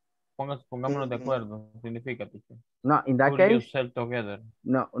 Pongámonos de acuerdo. Significa, teacher. No, in that Pull case. yourself together.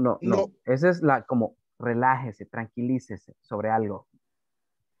 No. Esa es como relájese, tranquilícese sobre algo.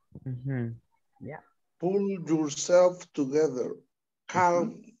 Yeah. Pull yourself together.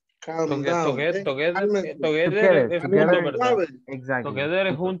 Calm down. Together es junto, ¿verdad? Exactly. Together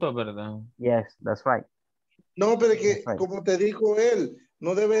es junto, ¿verdad? Yes, that's right. No, pero que como te dijo él,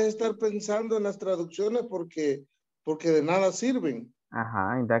 no debes estar pensando en las traducciones porque de nada sirven.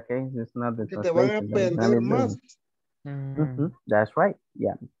 Ajá, in that case, it's not the Que te van a translation. perder más. That's right.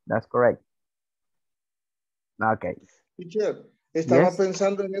 Yeah, that's correct. Okay. Teacher, estaba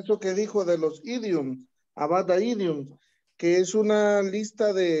pensando en eso que dijo de los idioms, about the idioms, que es una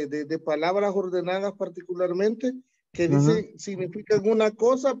lista de palabras ordenadas particularmente que dicen, significan una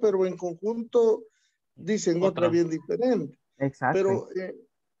cosa, pero en conjunto dicen otra bien diferente. Exacto. Pero,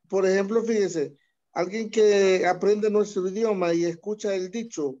 por ejemplo, fíjese, alguien que aprende nuestro idioma y escucha el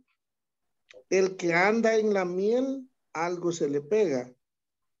dicho, el que anda en la miel, algo se le pega.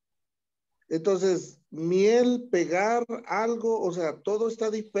 Entonces, miel, pegar, algo, o sea, todo está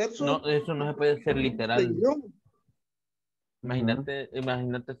disperso. No, eso no se puede hacer literal. Imagínate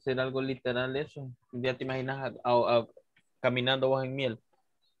hacer algo literal eso. Ya te imaginas caminando vos en miel.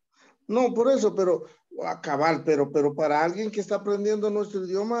 No, por eso, pero cabal, pero para alguien que está aprendiendo nuestro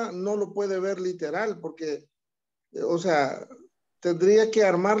idioma no lo puede ver literal porque, o sea, tendría que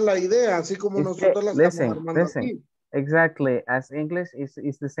armar la idea, así como nosotros la estamos armando aquí. Exactly, as English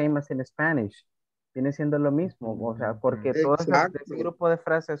is the same as in Spanish. Viene siendo lo mismo, o sea, porque todo ese grupo de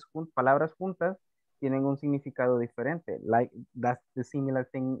frases, palabras juntas, tienen un significado diferente. Like, that's the similar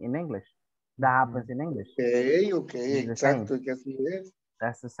thing in English. That happens in English. Okay, exacto, que así es.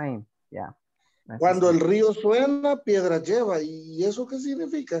 That's the same, yeah. Cuando el río suena, piedra lleva. ¿Y eso qué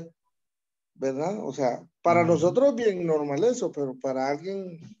significa? ¿Verdad? O sea, para nosotros es bien normal eso, pero para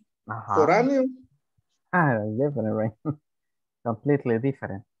alguien foráneo. Different, right? Completely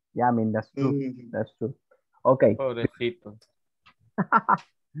different. Yeah, I mean, that's true. That's true. Okay. Pobrecito.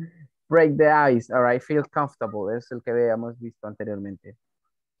 Break the ice. All right. Feel comfortable. Es el que habíamos visto anteriormente.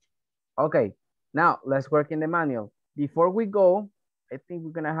 Okay. Now, let's work in the manual. Before we go, I think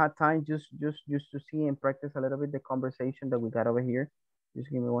we're gonna have time just to see and practice a little bit the conversation that we got over here. Just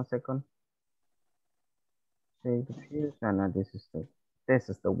give me 1 second. No, this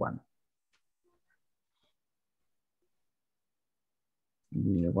is the one. Give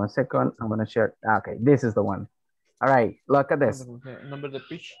me 1 second. I'm gonna share. Okay, this is the one. All right, look at this. Number the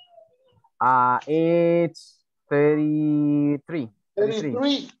page. It's 33.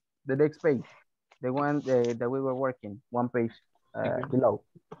 33. The next page. The one that we were working. One page below.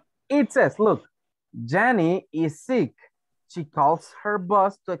 It says, look, Jenny is sick. She calls her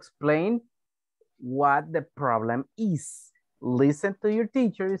boss to explain what the problem is. Listen to your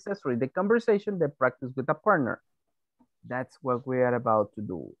teacher. It says, read the conversation, then practice with a partner. That's what we are about to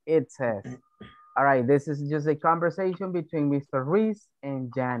do. It says, all right, this is just a conversation between Mr. Reese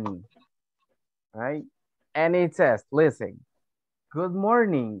and Jenny. Right? And it says, listen, good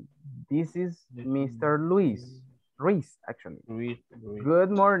morning. This is Mr. Reese, actually. Good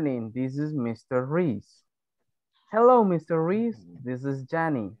morning. This is Mr. Reese. Hello, Mr. Reese. This is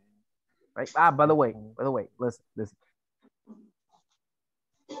Jenny. Right? By the way, listen.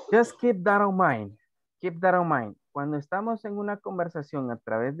 Just keep that in mind. Keep that in mind. Cuando estamos en una conversación a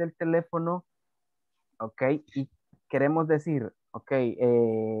través del teléfono, ok, y queremos decir, ok,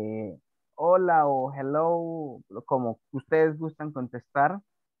 hola o hello, como ustedes gustan contestar,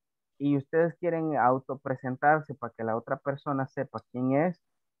 y ustedes quieren autopresentarse para que la otra persona sepa quién es,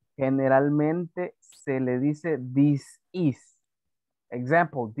 generalmente se le dice this is.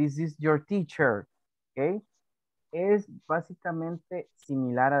 Example, this is your teacher. ¿Ok? Es básicamente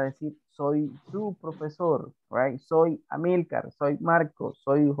similar a decir soy tu profesor, right? Soy Amilcar, soy Marco,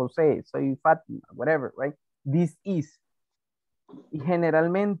 soy José, soy Fátima, whatever, right? This is. Y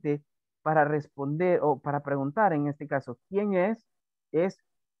generalmente para responder o para preguntar en este caso, ¿quién es? Es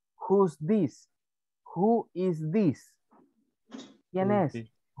who's this? Who is this? ¿Quién es?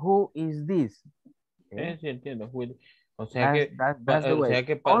 Who is this? Okay. Sí, entiendo. O sea that's the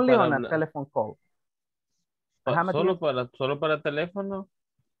way. Only on a telephone call. Solo para teléfono,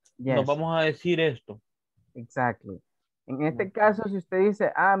 yes. Nos vamos a decir esto. Exactly. En este caso, si usted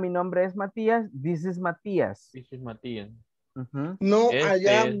dice, mi nombre es Matías, this is Matías. This is Matías. No,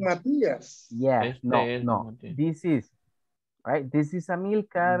 allá Matías. Yeah, no. Matías. This is. Right? This is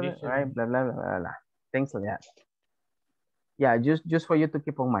Amilcar, right? Blah, blah, blah, blah, blah. Things like that. Yeah, just for you to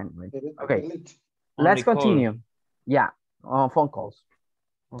keep in mind, right? Okay, let's continue. Yeah, on phone calls.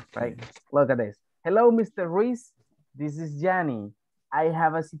 Okay. Right? Look at this. Hello, Mr. Reese. This is Jenny. I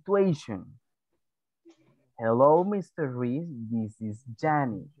have a situation. Hello, Mr. Reese. This is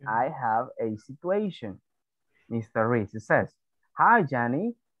Jenny. I have a situation. Mr. Reese says, hi,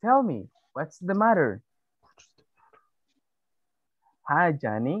 Jenny. Tell me, what's the matter? Hi,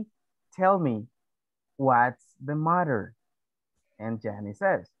 Jenny. Tell me, what's the matter? And Jenny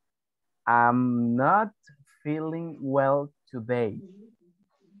says, I'm not feeling well today.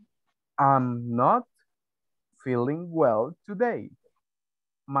 I'm not feeling well today.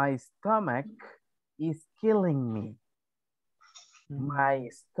 My stomach is killing me. My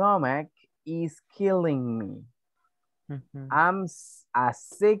stomach is killing me. I'm as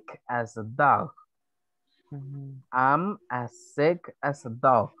sick as a dog. I'm as sick as a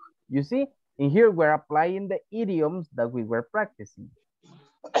dog. You see, in here we're applying the idioms that we were practicing.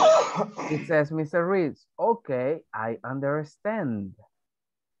 It says, Mr. Reese, okay, I understand.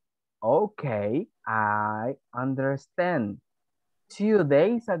 Okay, I understand. 2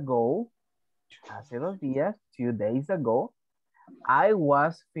 days ago, hace 2 días, 2 days ago, I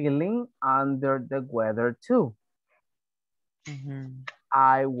was feeling under the weather too.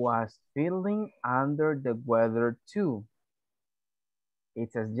 I was feeling under the weather too.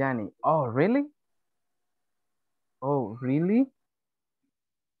 It says, Jenny, oh, really? Oh, really?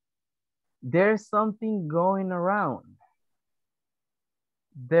 There's something going around.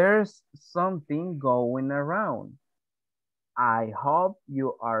 There's something going around. I hope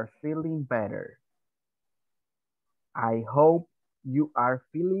you are feeling better. I hope you are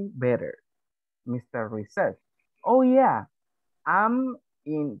feeling better. Mr. Reese says, oh yeah, I'm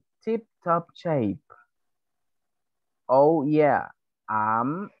in tip-top shape. Oh yeah,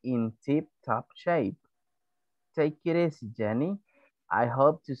 I'm in tip-top shape. Take it easy, Jenny. I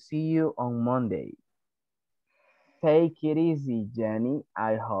hope to see you on Monday. Take it easy, Jenny.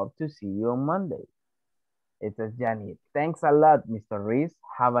 I hope to see you on Monday. It says, Jenny, thanks a lot, Mr. Reese.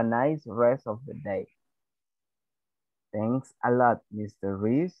 Have a nice rest of the day. Thanks a lot, Mr.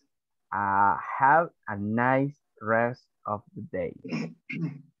 Reese. Have a nice rest of the day.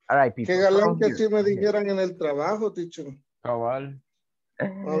 All right, people. Qué galán que así me dijeran en el trabajo, teacher. Cabal.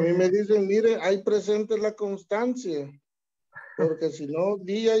 A mí me dicen, mire, hay presente la constancia, porque si no,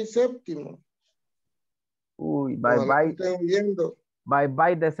 día y séptimo. Uy, Ojalá me estén oyendo.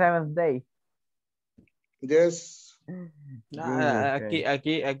 bye the seventh day. Yes. Nah, aquí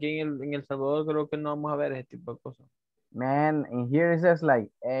en el Salvador creo que no vamos a ver ese tipo de cosas. Man, and here it says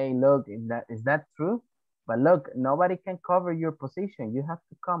like, hey, look, is that true? But look, nobody can cover your position. You have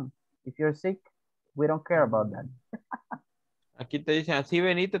to come. If you're sick, we don't care about that. Aquí te dicen, así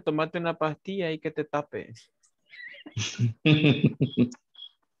venite, tomate una pastilla y que te tape.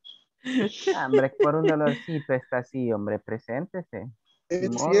 Hombre, por un dolorcito está así, hombre, preséntese. Es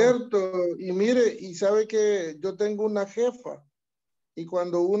cierto, y mire, y sabe que yo tengo una jefa, y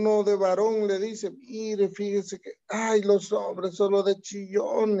cuando uno de varón le dice, mire, fíjese que, ay, los hombres son los de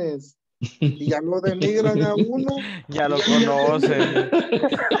chillones, y ya lo denigran a uno. Ya lo conocen.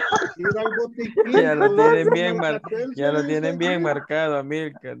 Ya lo tienen bien ya lo tienen bien marcado,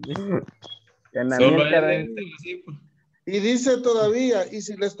 Amilcar. Solo a él. Y dice todavía, y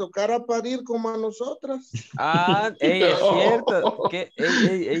si les tocara parir como a nosotras. Ah, es cierto.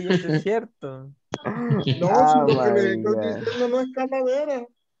 Eso es cierto. No, si lo que les estoy diciendo no es calavera.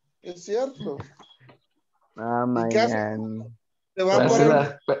 Es cierto. Oh, ¿Y qué hace? Te va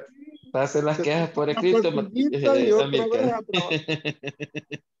a hacer las quejas por escrito. Y otra vez a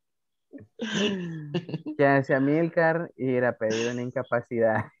que hace Amilcar ir a pedir una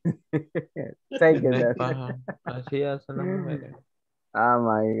incapacidad. Así hacen las mujeres. Oh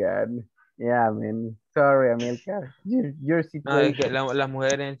my God. Yeah, man. Sorry, Amilcar. Your situation. No, es que las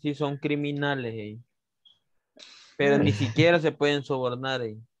mujeres en sí son criminales. Pero ni siquiera se pueden sobornar.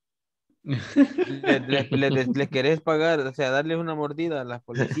 Les querés pagar, o sea, darles una mordida a la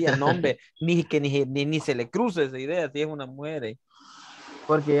policía. No, hombre, ni se le cruce esa idea si es una mujer.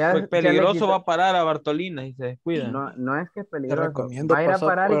 Porque ya pues peligroso va a parar a Bartolina y se descuida. No es que es peligroso. Va a ir a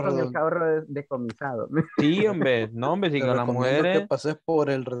parar y con el carro decomisado. Sí, hombre, no, hombre, si con las mujeres. Que pases por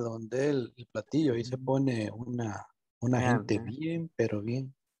el redondel, el platillo, ahí se pone una gente bien, pero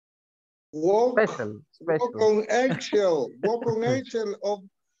bien. Walk on eggshell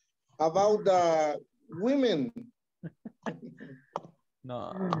about the women.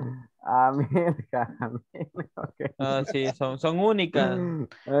 No. Okay. Sí, son únicas.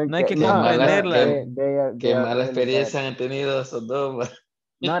 Okay. No hay que comprenderlas. Qué mala experiencia han tenido esos dos.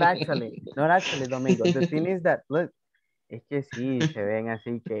 Not actually, Domingo. The thing is that, look, es que sí, se ven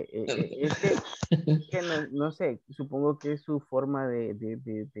así que, es que no sé, supongo que es su forma de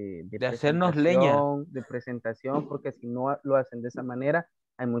hacernos leña. De presentación, porque si no lo hacen de esa manera,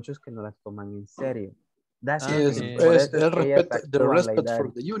 hay muchos que no las toman en serio. Es el respeto, the respect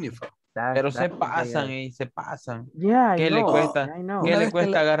for the uniform. Pero se pasan y se pasan. Yeah, ¿Qué le cuesta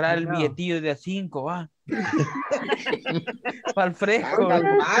agarrar el billetillo de A5, va? Para el fresco.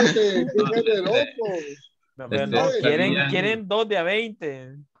 No, quieren 2 de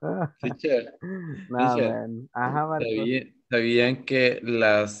A20. ¿Sabían que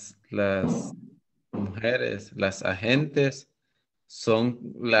las mujeres, las agentes, son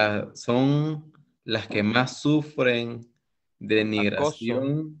las que más sufren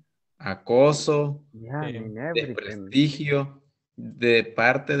denigración, acoso, desprestigio de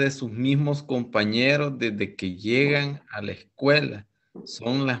parte de sus mismos compañeros desde que llegan a la escuela?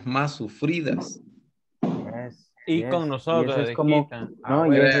 Son las más sufridas. Y con nosotros es como,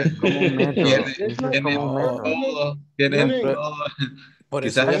 es como un método. Tienen todo. Por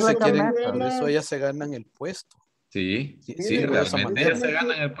eso ellas se ganan el puesto. Sí, realmente ellas se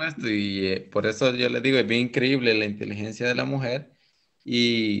ganan el puesto y por eso yo les digo, es bien increíble la inteligencia de la mujer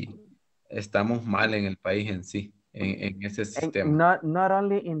y estamos mal en el país en sí, en ese sistema. Not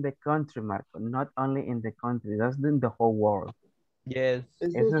only in the country, Marco, not only in the country, that's in the whole world. Yes.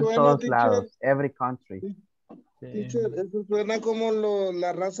 Eso es todos lados, every country. Teacher, eso suena como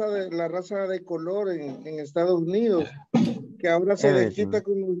la raza de color en Estados Unidos, que ahora se les quita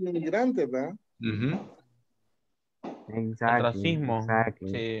con los inmigrantes, ¿verdad? Exactly. El racismo.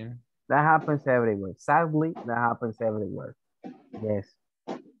 Exactly. Sí. That happens everywhere. Sadly, that happens everywhere. Yes.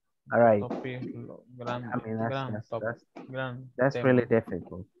 All right. That's really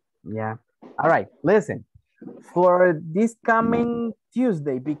difficult. Yeah. All right. Listen. For this coming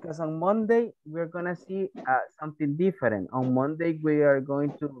Tuesday, because on Monday we're gonna see something different. On Monday we are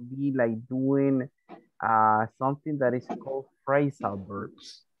going to be like doing something that is called phrasal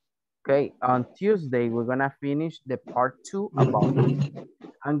verbs. Okay, on Tuesday we're gonna finish the part 2 about it.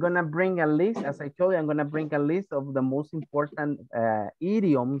 I'm gonna bring a list, as I told you, I'm gonna bring a list of the most important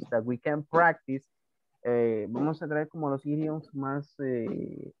idioms that we can practice. Vamos a traer como los idioms más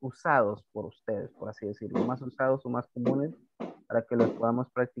usados por ustedes, por así decirlo, más usados o más comunes para que los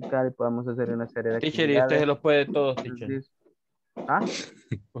podamos practicar y podamos hacer una serie de Teacher, y usted se actividades. los puede todos, teacher. ¿Ah? Usted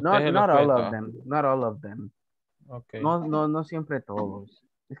se los Not puede all of todos. them, not all of them. Okay. No siempre todos.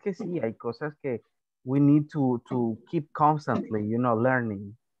 Es que sí, hay cosas que we need to keep constantly, you know,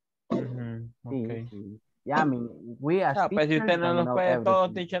 learning. Okay. Sí. Yeah, I mean, we as Pues si teachers usted no don't los know puede todos,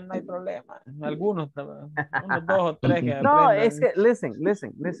 everything. teacher, no hay problema. Algunos, unos 2 o 3 que No, aprendan. es que,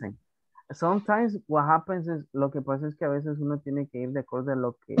 listen. Sometimes what happens is, lo que pasa es que a veces uno tiene que ir de acuerdo a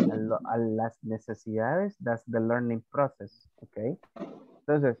a las necesidades, that's the learning process, ¿ok?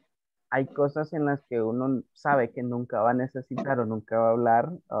 Entonces, hay cosas en las que uno sabe que nunca va a necesitar o nunca va a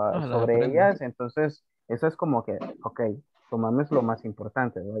hablar No, las sobre aprende. ellas, entonces, eso es como que, ok, tomamos lo más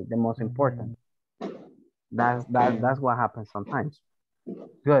importante, right? The most important. That's what happens sometimes.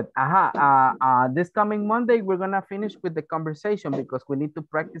 Good. This coming Monday, we're gonna finish with the conversation because we need to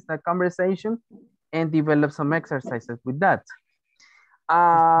practice that conversation and develop some exercises with that.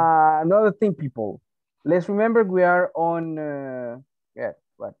 Another thing, people. Let's remember we are on,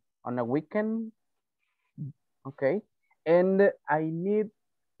 on a weekend. Okay. And I need,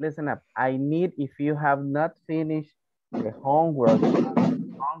 listen up. I need, if you have not finished the homework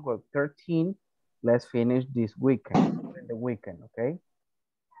 13, let's finish this weekend, during the weekend, okay?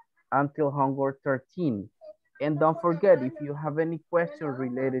 Until homework 13. And don't forget, if you have any questions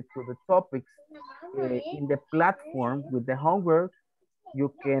related to the topics in the platform with the homework,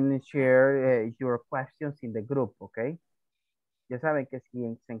 you can share your questions in the group, okay? Ya saben que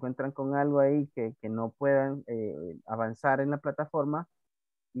si se encuentran con algo ahí que no puedan avanzar en la plataforma,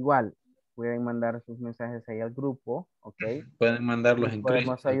 igual pueden mandar sus mensajes ahí al grupo, ¿ok? Pueden mandarlos en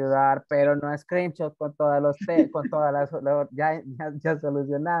Podemos screenshots. ayudar, pero no a screenshot con todas las ya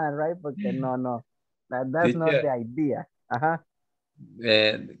solucionadas, right? Porque no. That's not the idea. Ajá.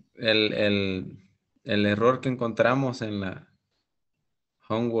 El error que encontramos en la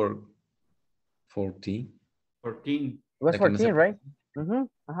homework 14. 14. It was 14, right?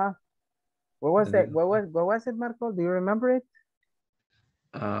 Ajá. What was it, Marco? Do you remember it?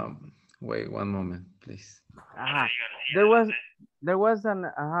 Wait one moment, please. There was an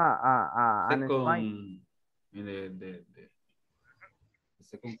Second, the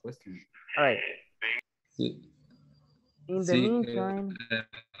second question. All right. Sí. In the meantime.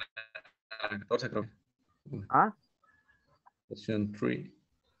 14 creo. Question 3.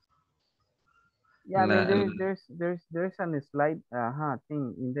 Yeah, I mean, there's a slide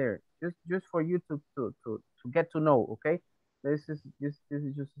thing in there just for you to get to know, okay? This is just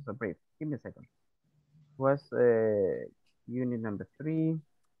a brief. Give me a second. Was unit number 3? I'm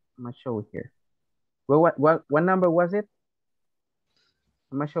gonna show it here. Well, what number was it?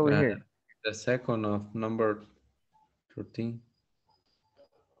 I'm gonna show it here. The second of number 13.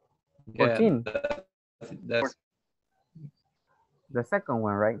 14. Yeah, that's the second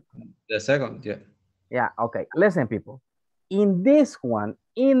one, right? The second, yeah. Yeah, okay. Listen, people. In this one,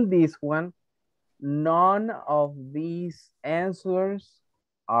 none of these answers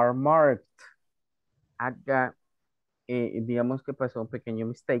are marked. Acá, digamos que pasó un pequeño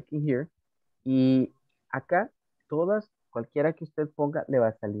mistake in here. Y acá, cualquiera que usted ponga, le va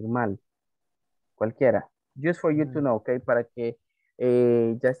a salir mal. Cualquiera. Just for you to know, okay? Para que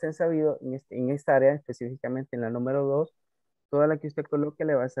ya estén sabidos en esta área, específicamente en la número 2, toda la que usted coloque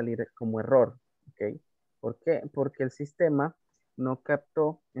le va a salir como error, ¿ok? ¿Por qué? Porque el sistema no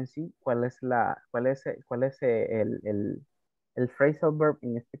captó en sí cuál es el phrasal verb,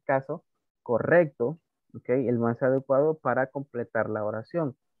 en este caso, correcto, ¿ok? El más adecuado para completar la oración,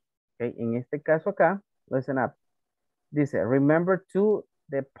 ¿ok? En este caso acá, listen up. Dice, remember to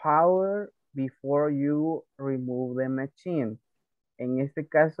the power before you remove the machine. En este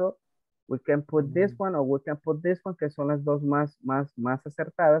caso, we can put this one or we can put this one, que son las dos más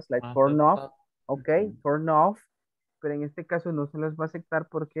acertadas, like turn off, ok, turn off, pero en este caso no se les va a aceptar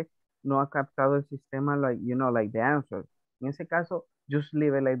porque no ha captado el sistema, like, you know, like the answer. En ese caso, just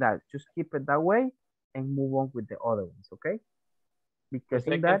leave it like that. Just keep it that way and move on with the other ones, ok? Because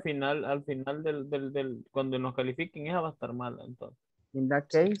Pues al final del cuando nos califiquen esa va a estar mala, entonces. In that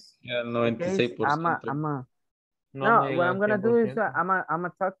case, yeah, 96%. No, what I'm gonna do is I'm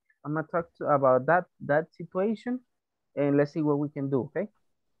gonna talk about that situation, and let's see what we can do. Okay.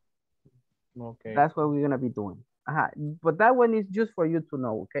 Okay. That's what we're gonna be doing. But that one is just for you to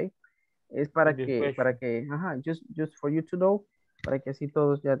know. Okay. Es para que just for you to know, para que así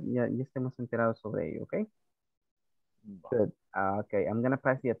todos ya estemos enterados sobre ello. Okay. Good. Okay. I'm gonna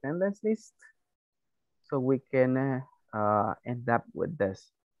pass the attendance list, so we can end up with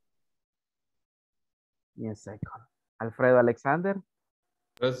this. Give me a second. Alfredo Alexander.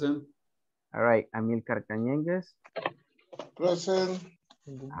 Present. All right. Amilcar Cañengues. Present.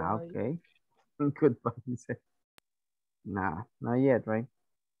 Okay. Goodbye. Nah, not yet, right?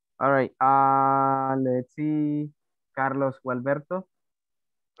 All right. Let's see. Carlos Gualberto.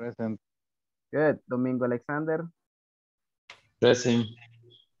 Present. Good. Domingo Alexander. Present.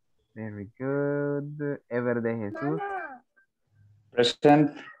 Very good. Ever de Jesus.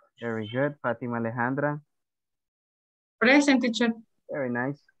 Present. Very good. Fatima Alejandra. Present, teacher. Very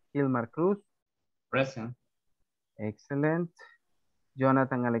nice. Gilmar Cruz. Present. Excellent.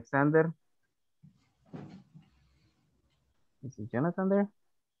 Jonathan Alexander. Is it Jonathan there?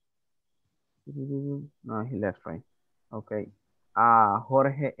 No, he left, right? Okay.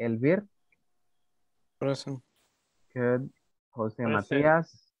 Jorge Elvir. Present. Good. Jose Present.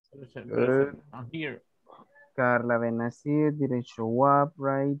 Matias. Present, Good. present. I'm here. Carla Benazir didn't show up,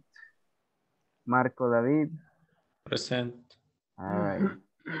 right? Marco David. Present. All right.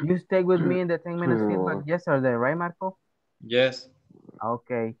 You stay with me in the 10 minutes feedback yesterday, right, Marco? Yes.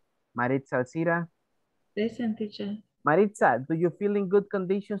 Okay. Maritza Alcira. Present, teacher. Maritza, do you feel in good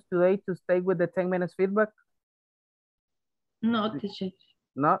conditions today to stay with the 10 minutes feedback? No, teacher.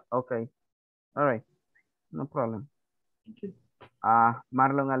 No? Okay. All right. No problem. Thank you.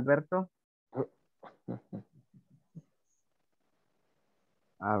 Marlon Alberto.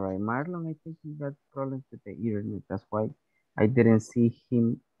 All right, Marlon, I think he got problems with the internet. That's why I didn't see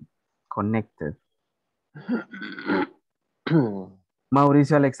him connected.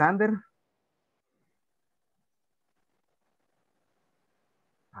 Mauricio Alexander.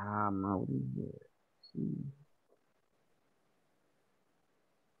 Mauricio.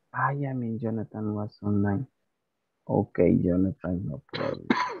 I mean, Jonathan was online. Okay, Jonathan, no problem.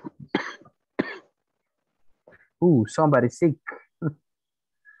 Ooh, somebody sick.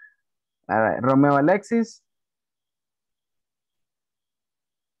 All right, Romeo Alexis.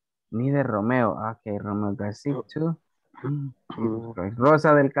 Neither Romeo. Okay, Romeo got sick too. Jesus Christ.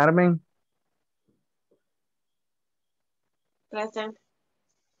 Rosa del Carmen. Present.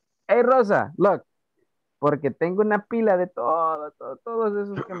 Hey, Rosa, look. Porque tengo una pila de todos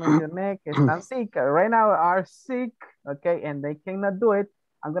esos que mencioné que están sick. Right now are sick, okay, and they cannot do it.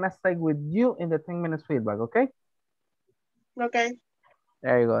 I'm going to stay with you in the 10 minutes feedback, okay? Okay.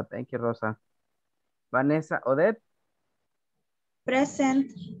 There you go. Thank you, Rosa. Vanessa Odette.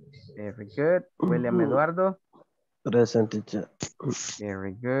 Present. Very good. William Eduardo. Present, teacher.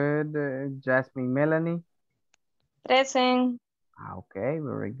 Very good. Jasmine Melanie. Present. Okay,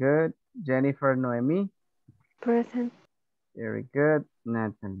 very good. Jennifer Noemi. Present. Very good.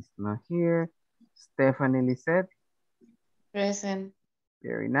 Natalie's not here. Stephanie Lisette. Present.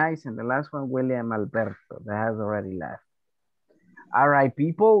 Very nice. And the last one, William Alberto, that has already left. All right,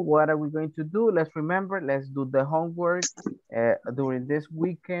 people, what are we going to do? Let's remember, let's do the homework during this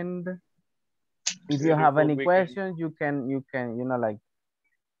weekend. If you have any questions, you can, like.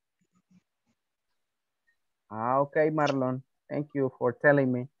 Okay, Marlon, thank you for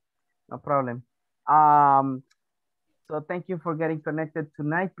telling me. No problem. So thank you for getting connected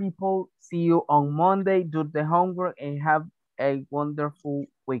tonight, people. See you on Monday. Do the homework and have a wonderful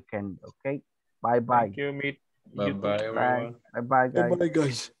weekend, okay? Bye-bye. Thank you, meet. Bye-bye, everyone. Bye-bye, guys. Bye-bye,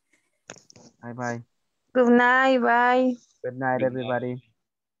 guys. Bye-bye. Good night. Bye. Good night, everybody.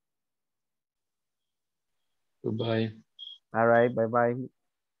 Goodbye. All right, bye-bye.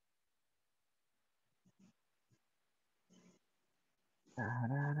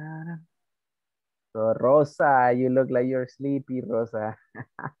 So, Rosa, you look like you're sleepy, Rosa.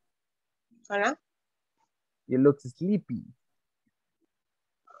 Hola. You look sleepy.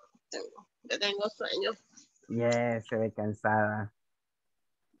 Yo tengo sueño. Yeah, se ve cansada.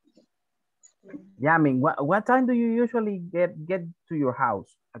 Yeah, I mean, what time do you usually get to your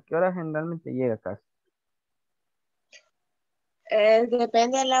house? ¿A qué hora generalmente llega a casa?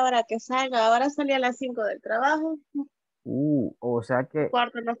 Depende de la hora que salga. Ahora salí a las 5 del trabajo. O sea que...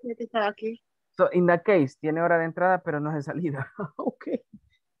 Cuarto a las 7 estaba aquí. So, in that case, tiene hora de entrada, pero no es de salida. Ok.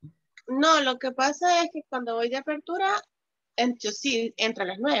 No, lo que pasa es que cuando voy de apertura, yo sí, entro a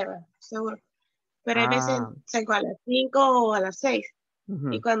las 9, seguro. Pero hay veces salgo a las 5 o a las 6.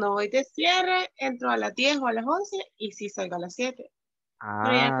 Y cuando voy de cierre, entro a las 10 o a las 11 y sí salgo a las 7.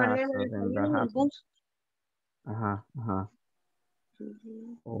 Pero ya el problema es el bus. Ajá.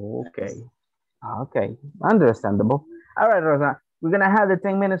 Okay. Okay. Understandable. All right, Rosa. We're going to have the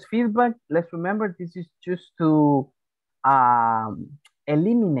 10 minutes feedback. Let's remember this is just to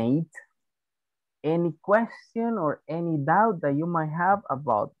eliminate any question or any doubt that you might have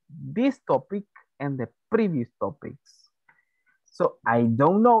about this topic and the previous topics. So I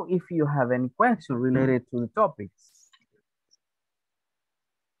don't know if you have any question related to the topics.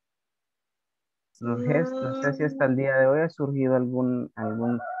 No sé si hasta el día de hoy ha surgido alguna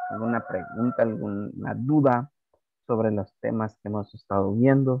pregunta, alguna duda sobre los temas que hemos estado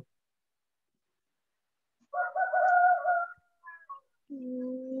viendo.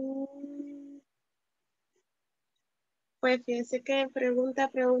 Pues fíjense que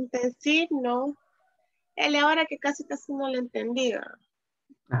pregunta en sí, no. El ahora que casi no lo entendí.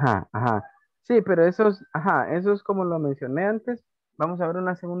 Ajá, ajá. Sí, pero eso es como lo mencioné antes. Vamos a ver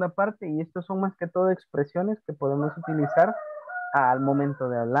una segunda parte y estos son más que todo expresiones que podemos utilizar al momento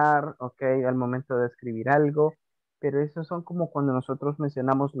de hablar, ok, al momento de escribir algo, pero esos son como cuando nosotros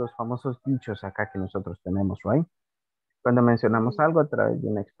mencionamos los famosos dichos acá que nosotros tenemos, right? Cuando mencionamos algo a través de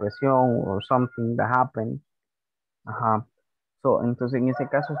una expresión o something that happened, ajá. So, entonces en ese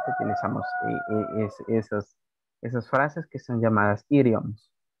caso es que utilizamos esas frases que son llamadas idioms.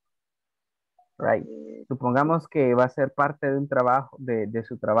 Right. Supongamos que va a ser parte de un trabajo, de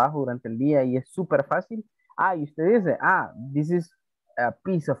su trabajo durante el día y es súper fácil. Y usted dice, this is a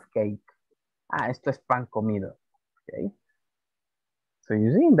piece of cake. Esto es pan comido. Okay. So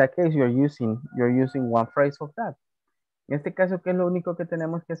you see, in that case, you're using one phrase of that. En este caso, ¿qué es lo único que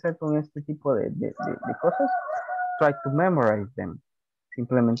tenemos que hacer con este tipo de cosas? Try to memorize them.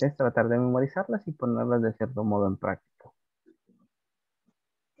 Simplemente es tratar de memorizarlas y ponerlas de cierto modo en práctica.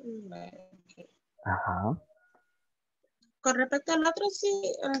 Ajá. Con respecto al otro,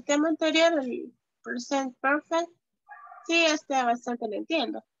 sí, el tema anterior, el present perfect, sí, bastante lo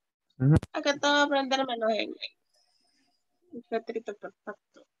entiendo. Acá todo aprendérmelo en el pretérito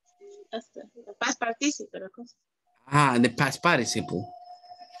perfecto. El past participle, la cosa. The past participle.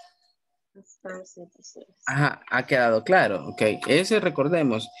 Past participle. Ajá, ha quedado claro. Ok, ese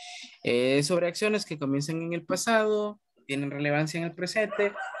recordemos. Sobre acciones que comienzan en el pasado, tienen relevancia en el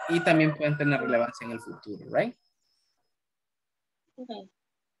presente y también pueden tener relevancia en el futuro, right? Okay.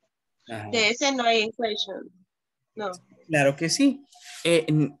 De ese no hay equation. No. Claro que sí.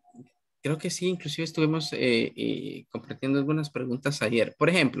 Creo que sí, inclusive estuvimos compartiendo algunas preguntas ayer. Por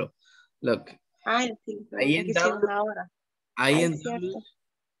ejemplo, look. Sí, pregunta que hicimos ahora.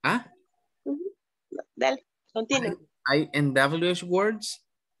 Dale, continúa. Hay en WH words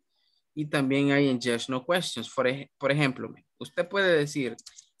y también hay en yes, no questions. Por ejemplo, usted puede decir,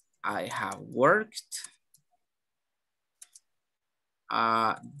 I have worked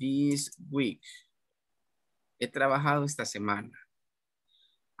this week. He trabajado esta semana.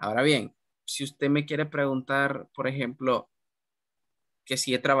 Ahora bien, si usted me quiere preguntar, por ejemplo, que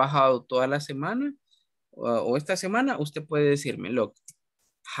si he trabajado toda la semana o esta semana, usted puede decirme, look,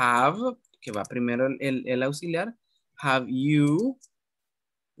 have, que va primero el auxiliar, have you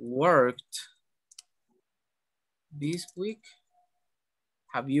worked this week?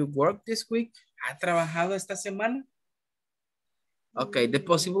 Have you worked this week? ¿Ha trabajado esta semana? Okay, the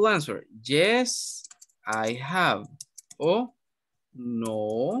possible answer, yes, I have. O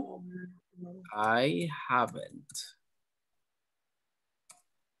no, I haven't.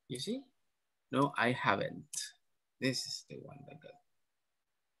 You see? No, I haven't. This is the one that got.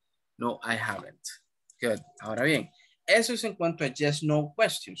 No, I haven't. Good. Ahora bien, eso es en cuanto a yes, no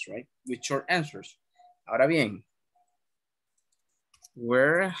questions, right? With short answers. Ahora bien,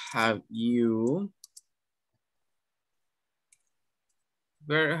 where have you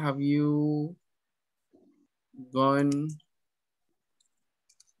gone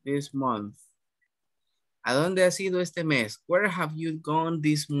this month? ¿A dónde has ido este mes? Where have you gone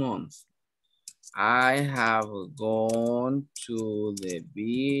this month? I have gone to the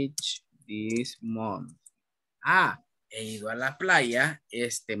beach this month. He ido a la playa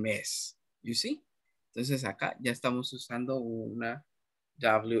este mes. You see? Entonces acá ya estamos usando una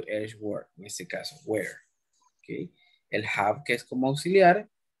WH word, en este caso, where. Okay. El have, que es como auxiliar.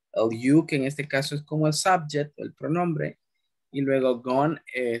 El you, que en este caso es como el subject, el pronombre. Y luego gone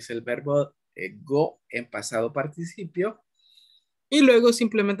es el verbo go en pasado participio. Y luego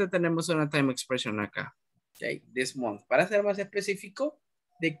simplemente tenemos una time expression acá. Okay. This month. Para ser más específico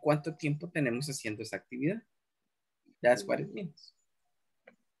de cuánto tiempo tenemos haciendo esa actividad. That's what it means.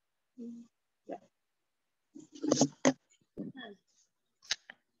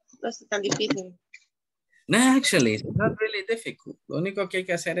 No es tan difícil. No, actually, it's not really difficult. Lo único que hay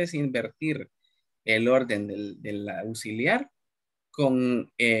que hacer es invertir el orden del auxiliar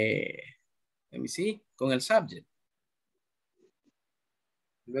con, let me see, con el subject.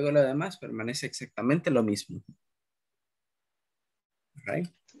 Luego lo demás permanece exactamente lo mismo. Right?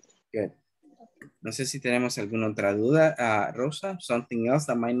 Good. No sé si tenemos alguna otra duda, Rosa. Something else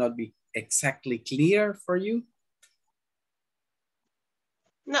that might not be exactly clear for you.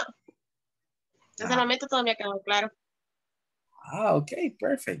 No. Hasta el momento todo me ha quedado claro. Okay,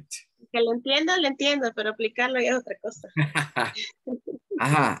 perfect. Que lo entiendo, pero aplicarlo ya es otra cosa.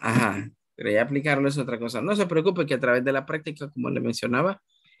 Ajá. Pero ya aplicarlo es otra cosa. No se preocupe que a través de la práctica, como le mencionaba,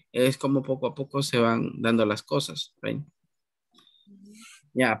 es como poco a poco se van dando las cosas. ¿Right?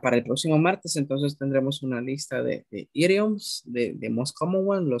 Ya, para el próximo martes entonces tendremos una lista de idioms, de most common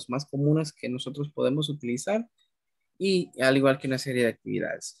one, los más comunes que nosotros podemos utilizar, y al igual que una serie de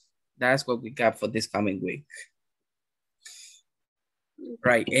actividades. That's what we got for this coming week.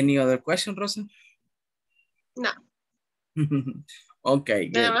 Right, any other question, Rosa? No. Okay, Me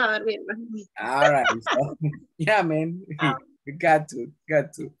good. vamos a dormir. All right. So, yeah, man. You got to.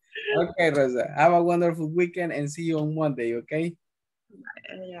 Okay, Rosa. Have a wonderful weekend and see you on Monday, okay?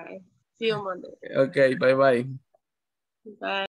 See you on Monday. Okay, bye-bye. Bye.